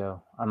 years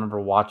ago, I remember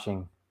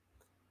watching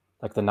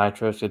like the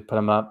Nitros. They'd put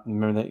them up.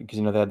 Remember that because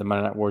they had the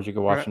Monday Night Wars. You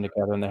could watch them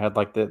together, and they had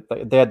like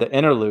they had the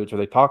interludes where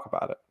they talk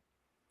about it.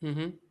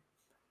 Mm-hmm.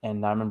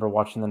 And I remember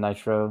watching the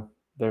Nitro.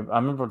 I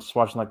remember just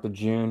watching like the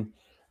June.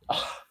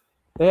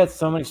 They had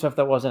so many stuff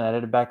that wasn't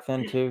edited back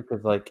then too,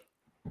 because like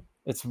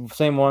it's the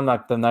same one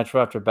like the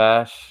Nitro after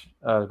Bash,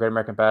 the Great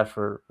American Bash,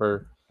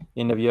 where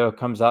NWO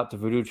comes out to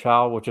Voodoo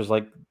Child, which is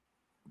like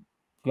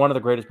one of the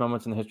greatest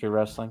moments in the history of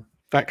wrestling.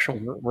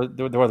 Factual.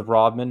 They're with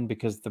Rodman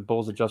because the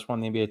Bulls had just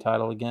won the NBA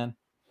title again.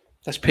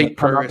 That's peak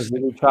pro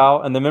wrestling. Voodoo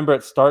Child, and remember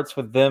it starts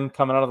with them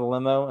coming out of the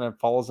limo and it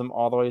follows them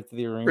all the way to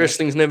the arena.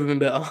 Wrestling's never been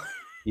better.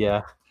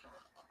 Yeah,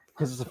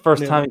 because it's the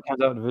first time he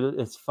comes out to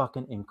Voodoo. It's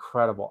fucking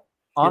incredible.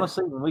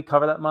 Honestly, when we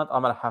cover that month,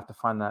 I'm gonna have to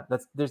find that.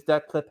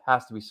 That clip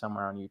has to be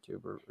somewhere on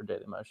YouTube or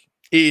Daily Motion.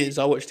 It is.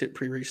 I watched it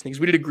pretty recently because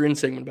we did a grin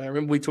segment about it.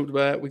 Remember we talked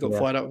about it. We got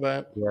fired up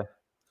about it.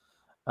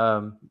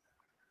 Yeah.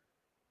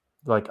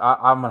 Like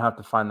I'm gonna have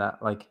to find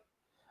that. Like,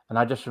 and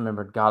I just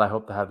remembered. God, I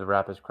hope to have the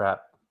Rap is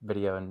Crap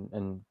video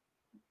and.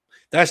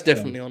 That's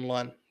definitely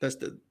online. That's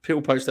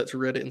people post that to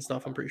Reddit and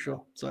stuff. I'm pretty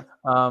sure. So.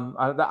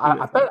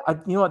 I bet.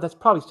 You know what? That's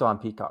probably still on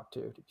Peacock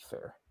too. To be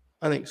fair.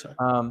 I think so.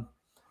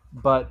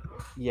 But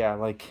yeah,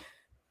 like.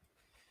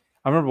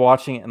 I remember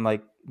watching it and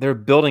like they're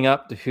building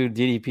up to who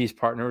DDP's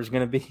partner was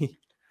going to be.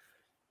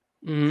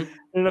 Mm-hmm.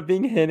 Ended up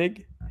being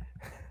Hennig.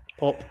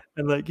 Pop.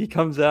 And like he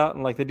comes out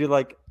and like they do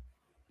like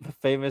the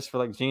famous for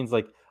like Gene's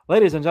like,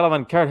 ladies and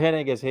gentlemen, Kurt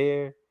Hennig is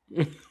here.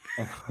 And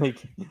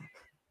like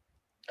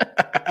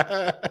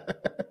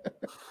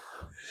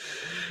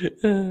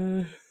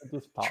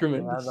just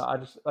tremendous. I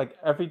just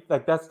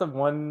like that's the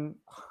one.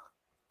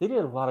 They did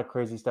a lot of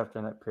crazy stuff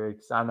during that period.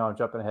 Because I know I'm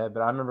jumping ahead,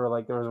 but I remember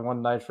like there was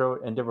one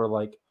Nitro and they were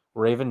like.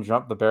 Raven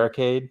jumped the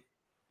barricade,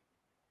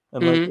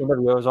 and like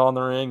NWO was all in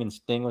the ring, and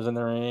Sting was in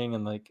the ring,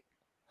 and like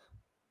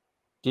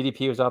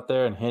DDP was out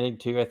there, and Hennig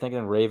too, I think,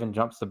 and Raven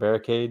jumps the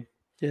barricade.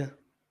 Yeah.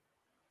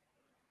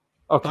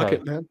 Okay,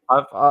 Bucket, man.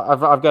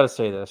 I've got to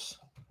say this.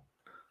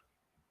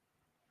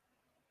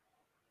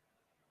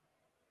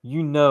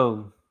 You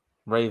know,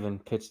 Raven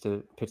pitched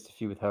a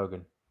feud with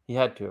Hogan. He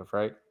had to have,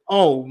 right?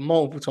 Oh,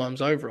 multiple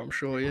times over, I'm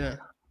sure. Yeah.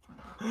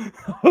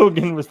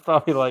 Hogan was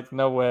probably like,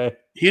 no way.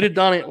 He'd have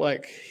done it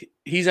like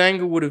his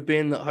angle would have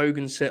been that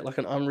Hogan set like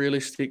an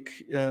unrealistic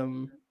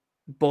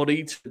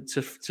body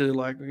to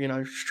like, you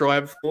know,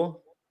 strive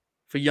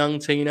for young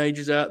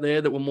teenagers out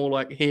there that were more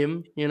like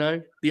him, you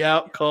know, the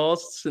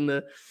outcasts in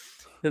the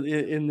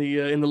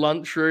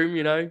lunchroom,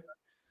 you know.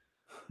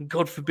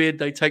 God forbid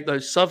they take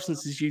those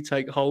substances you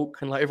take, Hulk,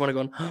 and like everyone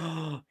had gone,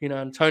 oh, you know,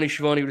 and Tony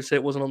Schiavone would have said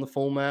it wasn't on the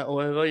format or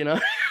whatever, you know.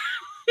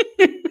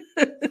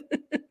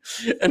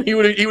 And he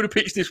would have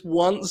pitched this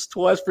once,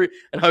 twice,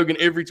 and Hogan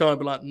every time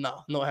be like,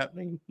 "Nah, not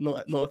happening,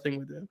 not a thing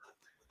with him."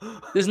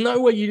 There's no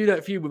way you do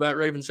that feud without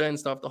Raven saying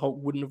stuff that Hulk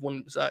wouldn't have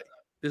wanted to say.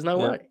 There's no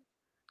way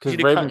because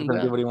Raven's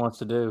gonna do what he wants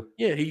to do.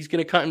 Yeah, he's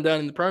gonna cut him down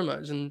in the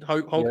promos, and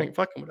Hulk ain't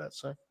fucking with that.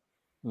 So,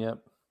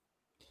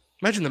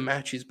 imagine the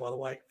matches, by the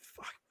way.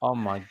 Fuck. Oh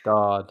my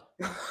god.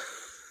 Yeah,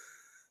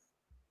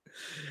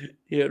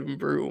 it would have been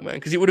brutal, man.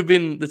 Because it would have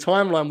been the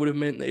timeline would have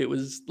meant that it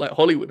was like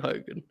Hollywood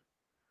Hogan.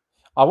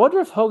 I wonder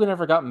if Hogan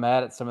ever got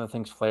mad at some of the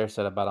things Flair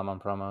said about him on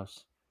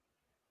promos.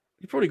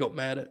 He probably got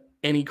mad at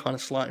any kind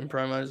of slighting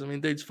promos. I mean,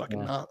 dude's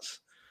fucking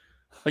nuts.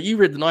 Like you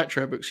read the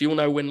Nitro books, so you'll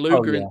know when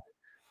Luger,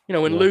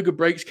 Luger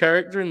breaks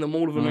character in the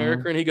Mall of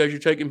America, and he goes,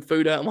 "You're taking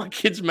food out of my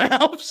kids'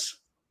 mouths."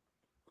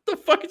 What the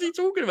fuck is he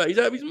talking about? He's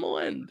out of his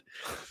mind.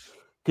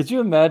 Could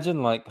you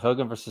imagine like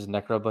Hogan versus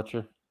Necro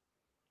Butcher?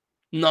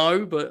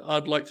 No, but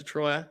I'd like to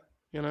try.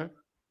 You know,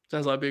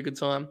 sounds like it'd be a good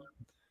time.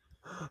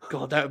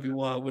 God, that would be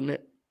wild, wouldn't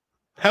it?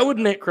 How would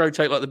Necro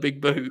take like the big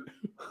boot?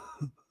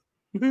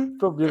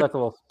 Probably like a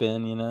little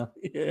spin, you know.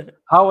 Yeah.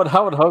 How would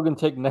Hogan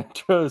take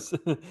Necro's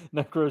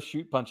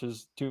shoot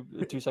punches 2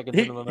 seconds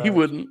into the match? He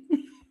wouldn't.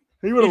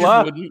 He would He have just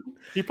laughed. wouldn't.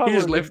 He probably He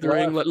just would have left the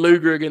ring like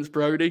Luger against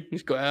Brody.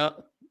 He's got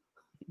out.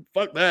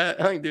 Fuck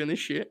that. I ain't doing this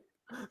shit.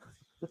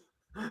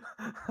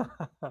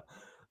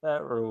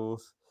 That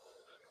rules.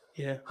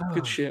 Yeah, Oh,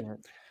 good shit.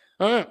 shit.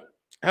 All right.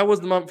 How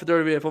was the month for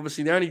WWF?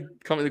 Obviously, the only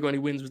company that got any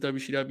wins was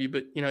WCW,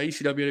 but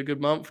ECW had a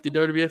good month. Did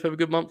WWF have a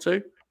good month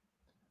too?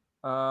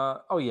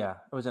 Oh yeah,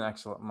 it was an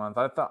excellent month.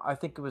 I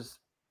think it was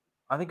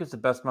the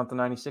best month of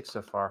 '96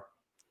 so far.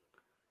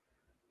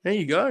 There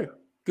you go.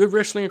 Good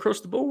wrestling across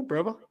the board,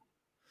 brother.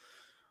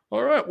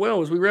 All right.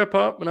 Well, as we wrap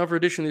up another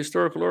edition of the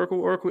Historical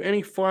Oracle,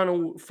 any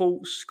final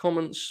thoughts,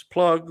 comments,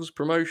 plugs,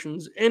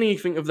 promotions,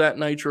 anything of that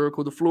nature,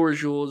 Oracle? The floor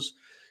is yours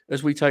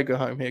as we take her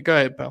home here. Go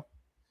ahead, pal.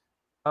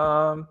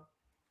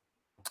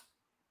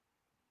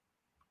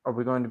 Are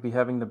we going to be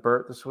having the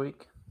Burt this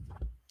week?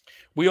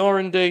 We are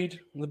indeed.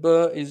 The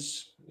Burt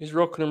is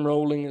rocking and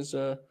rolling as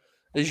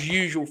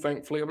usual,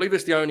 thankfully. I believe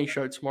it's the only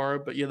show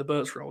tomorrow, but yeah, the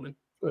Burt's rolling.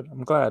 Good.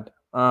 I'm glad.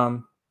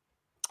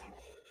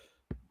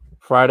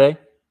 Friday,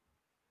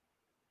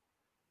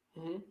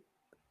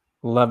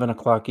 11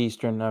 o'clock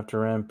Eastern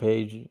after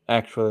Rampage.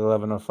 Actually,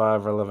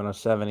 11:05 or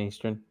 11:07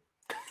 Eastern,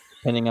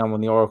 depending on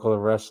when the Oracle of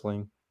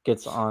Wrestling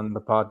gets on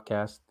the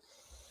podcast.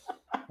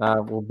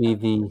 Will be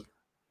the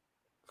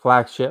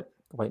flagship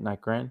late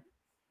night grand.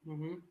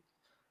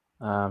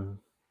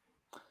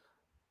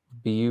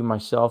 Be you,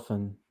 myself,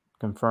 and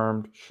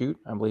confirmed shoot.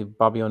 I believe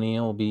Bobby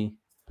O'Neill will be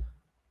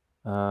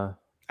that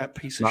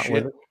piece of not shit.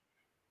 with it.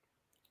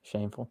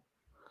 Shameful.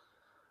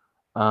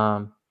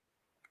 I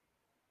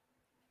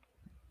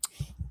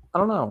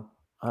don't know.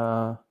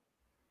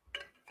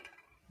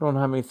 Don't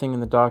have anything in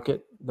the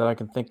docket that I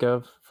can think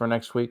of for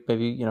next week.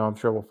 Maybe, I'm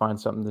sure we'll find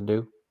something to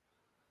do.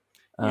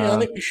 Yeah, I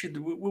think we should.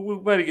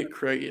 We'll maybe get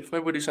creative.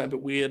 Maybe we'll do something a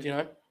bit weird. We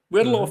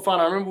had a lot of fun.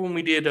 I remember when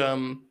we did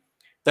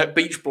that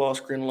Beach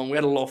Blast Grin Along. We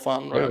had a lot of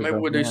fun. Right? Maybe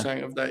we'll do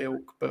something of that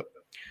ilk. But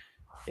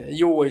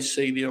you always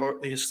see the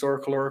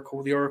historical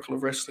Oracle, the Oracle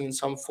of Wrestling in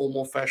some form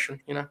or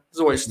fashion. There's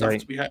always stuff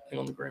to be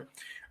happening on the ground.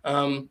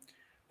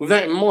 With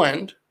that in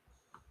mind,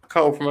 a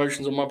couple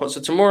promotions on my part.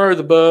 So tomorrow,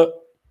 the Burt,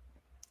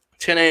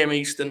 10 a.m.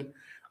 Eastern.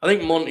 I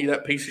think Monty,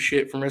 that piece of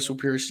shit from Wrestle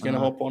Purist, is going to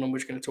hop on and we're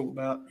just going to talk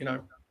about,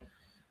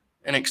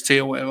 NXT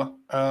or whatever.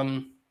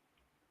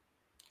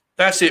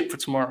 That's it for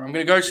tomorrow. I'm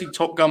going to go see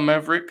Top Gun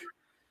Maverick.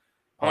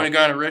 I'm going to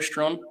go in a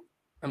restaurant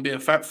and be a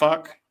fat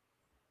fuck.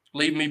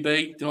 Leave me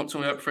be. Do not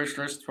talk about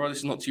professional wrestling. This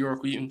is not to your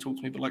Oracle. You can talk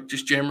to me, but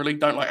just generally,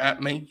 don't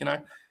at me,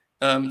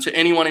 To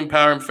anyone in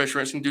power in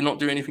professional wrestling, do not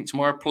do anything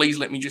tomorrow. Please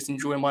let me just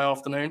enjoy my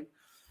afternoon.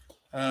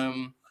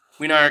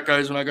 We know how it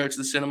goes when I go to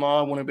the cinema.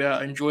 I want to be able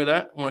to enjoy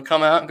that. I want to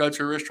come out and go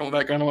to a restaurant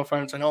without going on my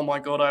phone and saying, oh my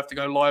God, I have to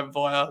go live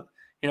via,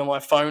 my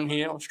phone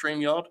here on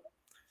StreamYard.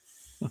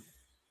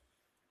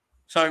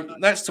 So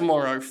that's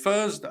tomorrow.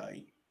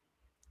 Thursday,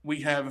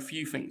 we have a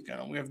few things going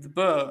on. We have the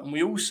Burt, and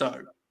we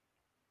also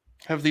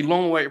have the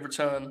long-awaited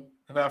return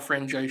of our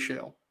friend Jay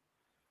Shell.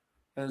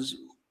 As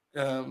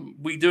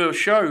we do a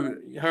show,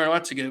 her and I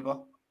together,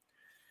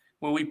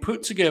 where we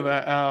put together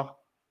our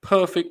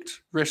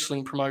perfect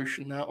wrestling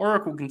promotion. Now,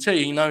 Oracle can tell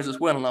you, he knows us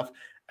well enough.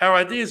 Our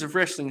ideas of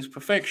wrestling's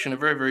perfection are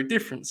very, very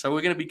different. So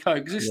we're going to be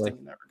coexisting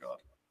in that regard.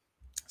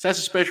 So that's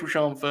a special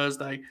show on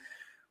Thursday,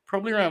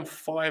 probably around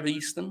 5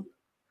 Eastern.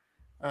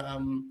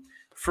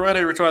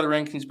 Friday, Retire the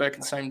Rankings back at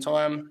the same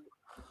time.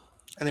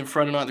 And then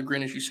Friday night, the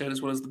Grin, as you said,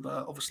 as well as the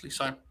Burt, obviously.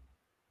 So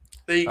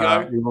there you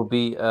go. We will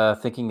be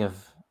thinking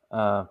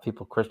of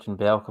people Christian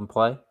Bale can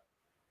play.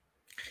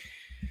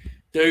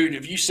 Dude,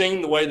 have you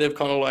seen the way they've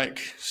kind of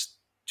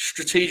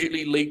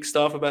strategically leaked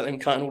stuff about them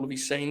cutting all of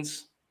his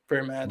scenes?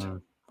 Very mad.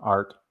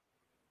 Art.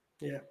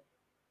 Yeah.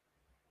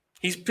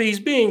 He's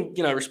being,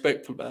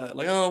 respectful about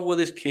it.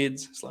 There's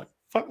kids. It's like,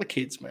 fuck the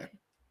kids, man.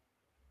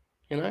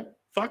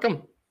 Fuck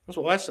them. That's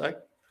what I say.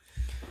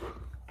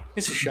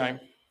 It's a shame.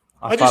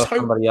 I thought of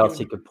somebody else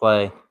he could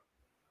play.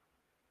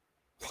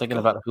 Thinking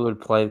about who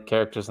would play the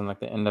characters in the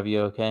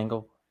NWO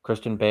angle.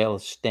 Christian Bale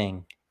is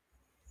Sting.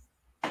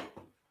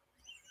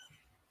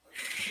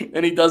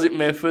 And he does it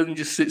method and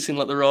just sits in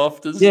the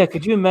rafters. Yeah,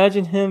 could you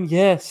imagine him?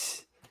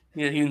 Yes.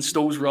 Yeah, he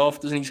installs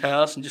rafters in his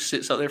house and just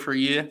sits up there for a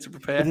year to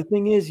prepare. But the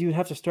thing is, you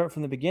have to start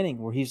from the beginning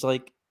where he's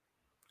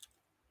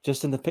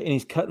just in and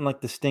he's cutting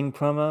the Sting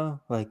promo.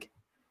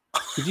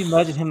 Could you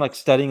imagine him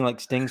studying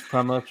Sting's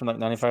promo from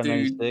 95,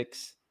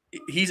 96?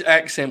 His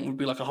accent would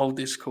be a whole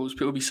discourse.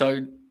 People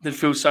would they'd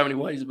feel so many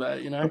ways about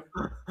it,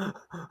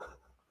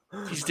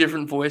 His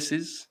different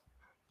voices.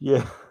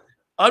 Yeah.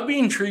 I'd be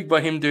intrigued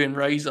by him doing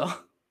Razor.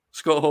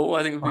 Scott Hall,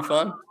 I think would be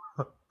fun.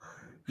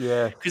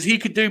 Yeah. Because he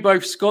could do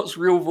both Scott's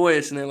real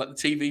voice and then the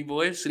TV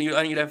voice, and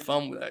he'd have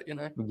fun with that,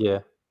 Yeah.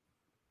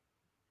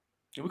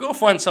 We've got to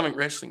find something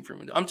wrestling for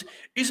him.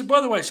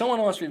 By the way, someone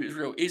asked me if it's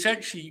real. It's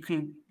actually, you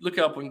can look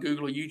it up on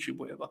Google or YouTube,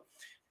 whatever.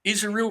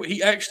 It's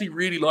he actually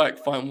really liked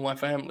Fighting With My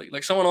Family.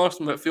 Someone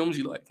asked him about films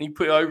he liked, and he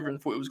put it over and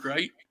thought it was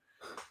great.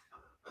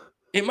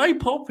 It may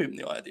pop him,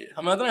 the idea.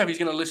 I mean, I don't know if he's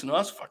going to listen to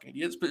us fucking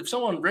idiots, but if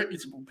someone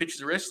reputable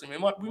pitches a wrestling,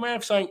 we may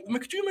have something. I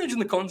mean, could you imagine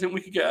the content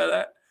we could get out of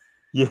that?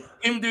 Yeah.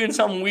 Him doing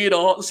some weird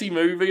artsy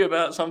movie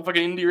about some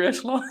fucking indie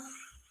wrestler.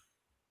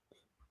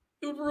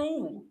 It would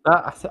rule.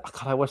 God,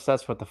 I wish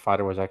that's what The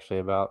Fighter was actually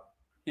about.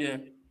 Yeah.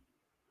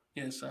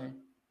 Yeah, same.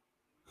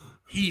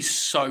 He's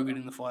so good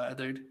in The Fighter,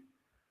 dude.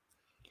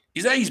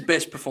 Is that his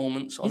best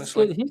performance,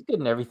 honestly? He's good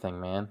in everything,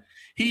 man.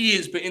 He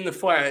is, but in The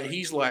Fighter,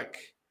 he's like,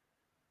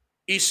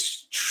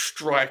 it's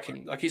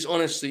striking. Like, it's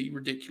honestly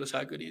ridiculous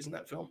how good he is in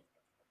that film.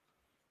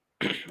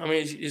 I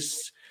mean, he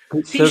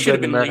so should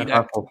have been American lead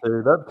Hustle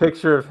too. That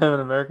picture of him in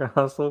American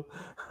Hustle,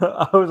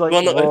 I was like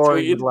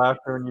roaring with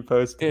laughter when you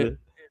posted it.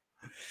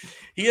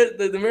 He had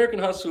the American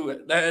Hustle.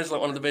 That has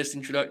like one of the best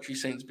introductory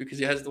scenes because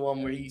he has the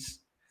one where he's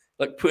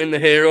like putting the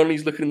hair on,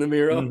 he's looking in the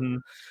mirror,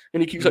 and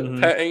he keeps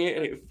like patting it,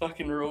 and it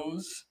fucking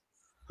rules.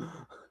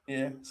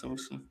 Yeah, it's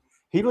awesome.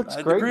 He looks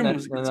great in that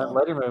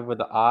Letterman with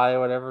the eye or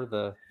whatever,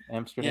 the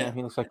Amsterdam. Yeah.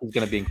 He looks like he's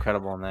going to be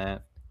incredible in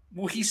that.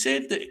 Well, he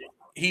said that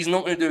he's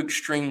not going to do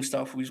extreme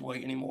stuff with his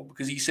weight anymore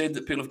because he said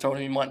that people have told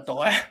him he might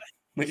die,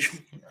 which,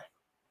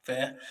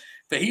 fair.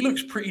 But he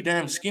looks pretty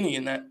damn skinny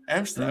in that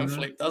Amsterdam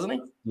flick, doesn't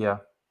he? Yeah,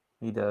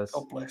 he does.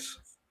 God bless.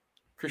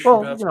 Christian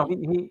well, you know,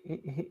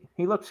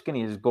 he looks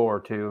skinny as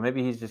Gore, too.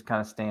 Maybe he's just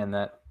kind of staying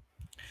that.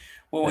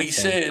 Well, he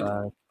said,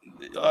 now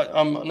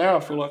I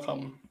feel like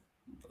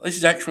this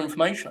is actual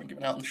information I'm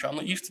giving out on the show. I'm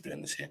not used to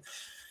doing this here.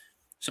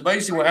 So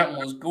basically what happened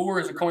was Gore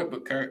as a comic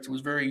book character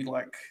was very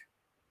like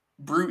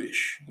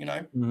brutish, you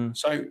know? Mm-hmm.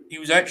 So he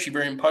was actually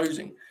very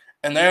imposing.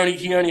 And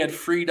he only had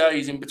 3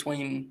 days in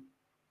between,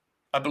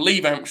 I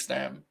believe,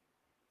 Amsterdam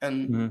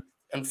and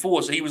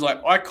 4. So he was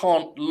like, I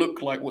can't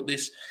look like what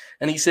this.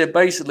 And he said,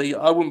 basically,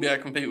 I wouldn't be able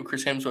to compete with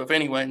Chris Hemsworth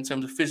anyway in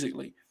terms of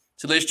physically.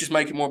 So let's just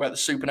make it more about the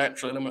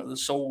supernatural element of the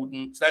sword.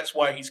 And that's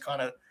why he's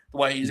kind of the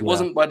way he is. It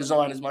wasn't by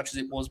design as much as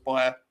it was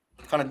by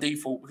kind of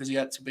default because he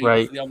had to be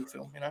for the other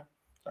film, you know?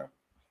 So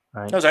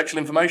that was actual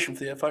information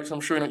for you, folks.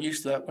 I'm sure you're not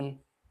used to that when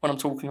I'm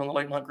talking on the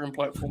Late Night Grim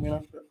platform, you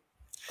know?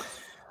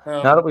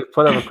 But, now that we've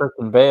put over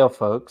Christian Bale,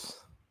 folks.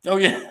 Oh,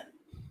 yeah.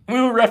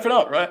 We were wrapping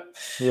up, right?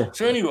 Yeah.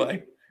 So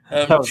anyway,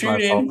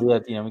 tune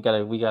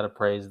in. We gotta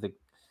praise the.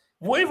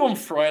 What if on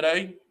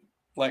Friday,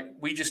 like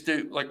we just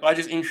do, like I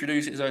just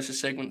introduce it as a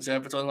segment to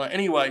advertising. Like,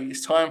 anyway,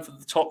 it's time for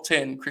the top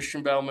 10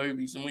 Christian Bale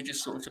movies, and we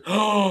just sort of,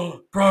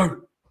 oh,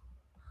 bro,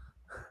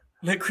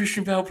 let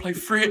Christian Bale play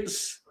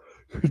Fritz.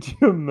 Could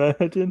you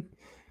imagine?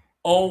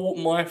 Oh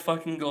my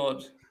fucking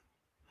God.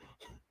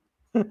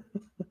 The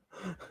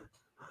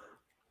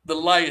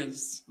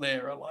layers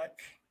there are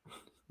like,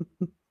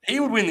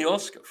 he would win the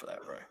Oscar for that,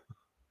 bro.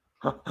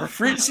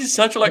 Fritz is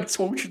such a like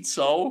tortured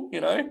soul,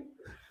 you know?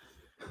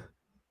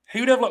 He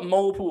would have like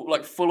multiple,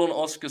 like full-on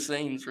Oscar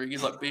scenes where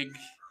he's like big.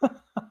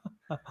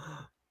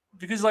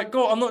 Because like,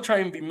 God, I'm not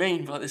trying to be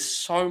mean, but there's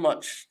so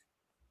much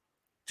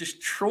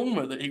just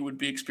trauma that he would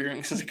be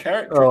experiencing as a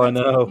character. Oh, I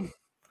know.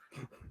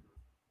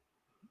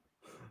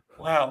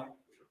 Wow.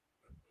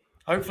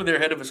 Hopefully they're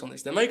ahead of us on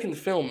this. They're making the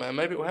film, man.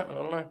 Maybe it will happen.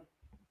 I don't know.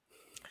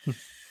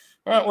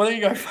 All right, well, there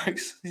you go,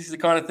 folks. This is the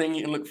kind of thing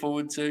you can look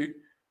forward to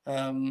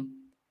on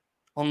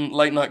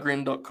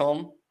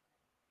latenightgrin.com.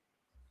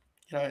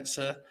 You know,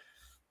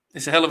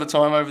 it's a hell of a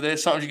time over there.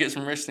 Sometimes you get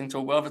some wrestling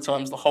talk, but other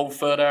times the whole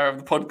third hour of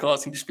the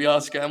podcast can just be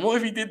us going, what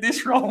if he did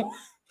this role?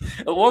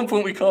 At one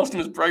point, we cast him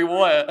as Bray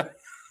Wyatt.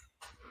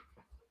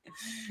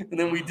 And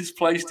then we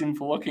displaced him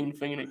for Joaquin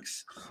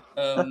Phoenix.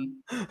 The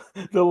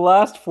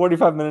last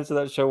 45 minutes of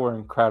that show were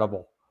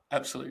incredible.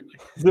 Absolutely.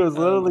 It was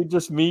literally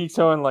just me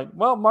showing like,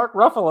 well, Mark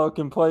Ruffalo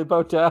can play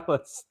Bo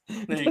Dallas.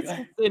 There you go.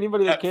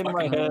 Anybody that came to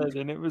my head,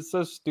 and it was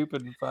so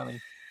stupid and funny.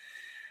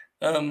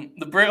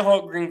 The Bret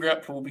Hart Green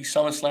Grapple will be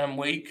SummerSlam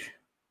week.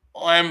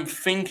 I'm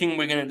thinking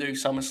we're going to do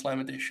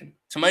SummerSlam edition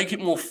to make it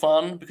more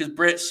fun because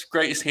Bret's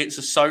greatest hits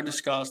are so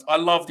discussed. I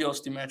love the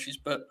Austin matches,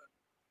 but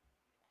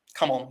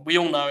come on, we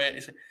all know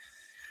it.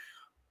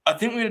 I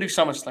think we're going to do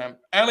SummerSlam.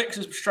 Alex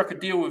has struck a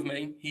deal with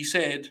me. He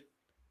said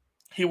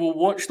he will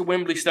watch the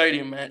Wembley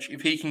Stadium match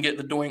if he can get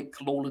the Doink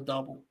Lawler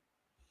double.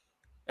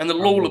 And the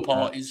Lawler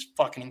part is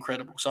fucking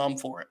incredible, so I'm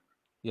for it.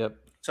 Yep.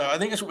 So I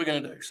think that's what we're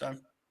going to do. So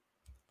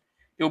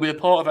it'll be a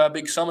part of our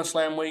big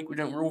SummerSlam week, which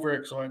we're all very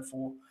excited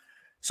for.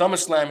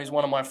 SummerSlam is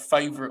one of my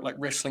favorite like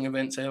wrestling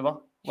events ever.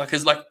 Like,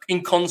 as like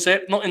in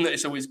concept, not in that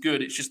it's always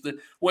good. It's just that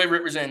what it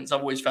represents,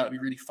 I've always found to be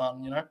really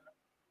fun, you know?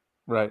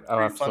 Right. Oh,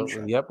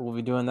 absolutely. Yep. We'll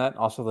be doing that.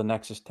 Also the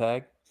Nexus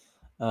tag.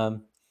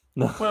 No.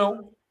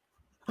 Well,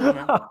 I don't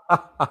know.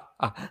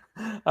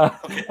 I'll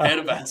get ahead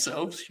of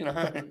ourselves, you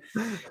know. You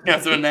don't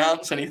have to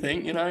announce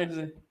anything, you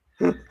know.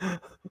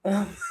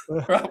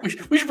 Right, we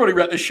should probably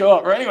wrap this show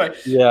up. Right, anyway,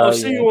 I'll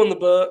see you on the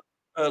Burt.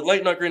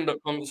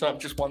 LateNightGrin.com. It's up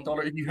just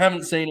 $1. If you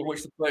haven't seen it,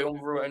 watch the play on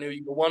Raw. I know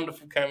you got a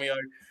wonderful cameo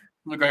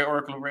from the Great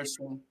Oracle of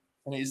Wrestling,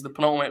 and it is the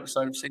penultimate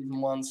episode of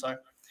season 1. So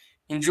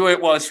enjoy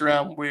it while it's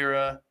around.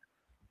 We're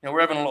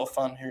having a lot of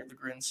fun here at the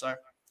Grin. So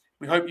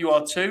we hope you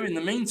are too. In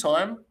the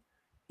meantime,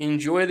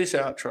 enjoy this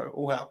outro.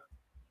 All out.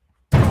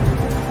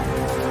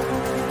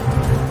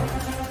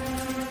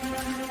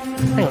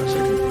 Hang on a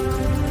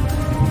second.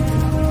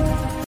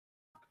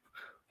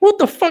 What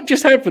the fuck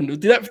just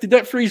happened? Did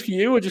that freeze for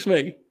you or just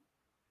me?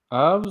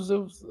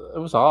 It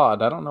was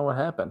odd. I don't know what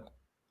happened.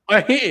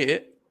 I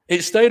hit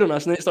it stayed on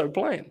us, and then it started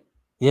playing.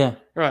 Yeah.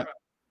 Right.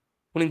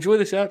 Well, enjoy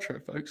this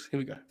outro, folks. Here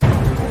we go.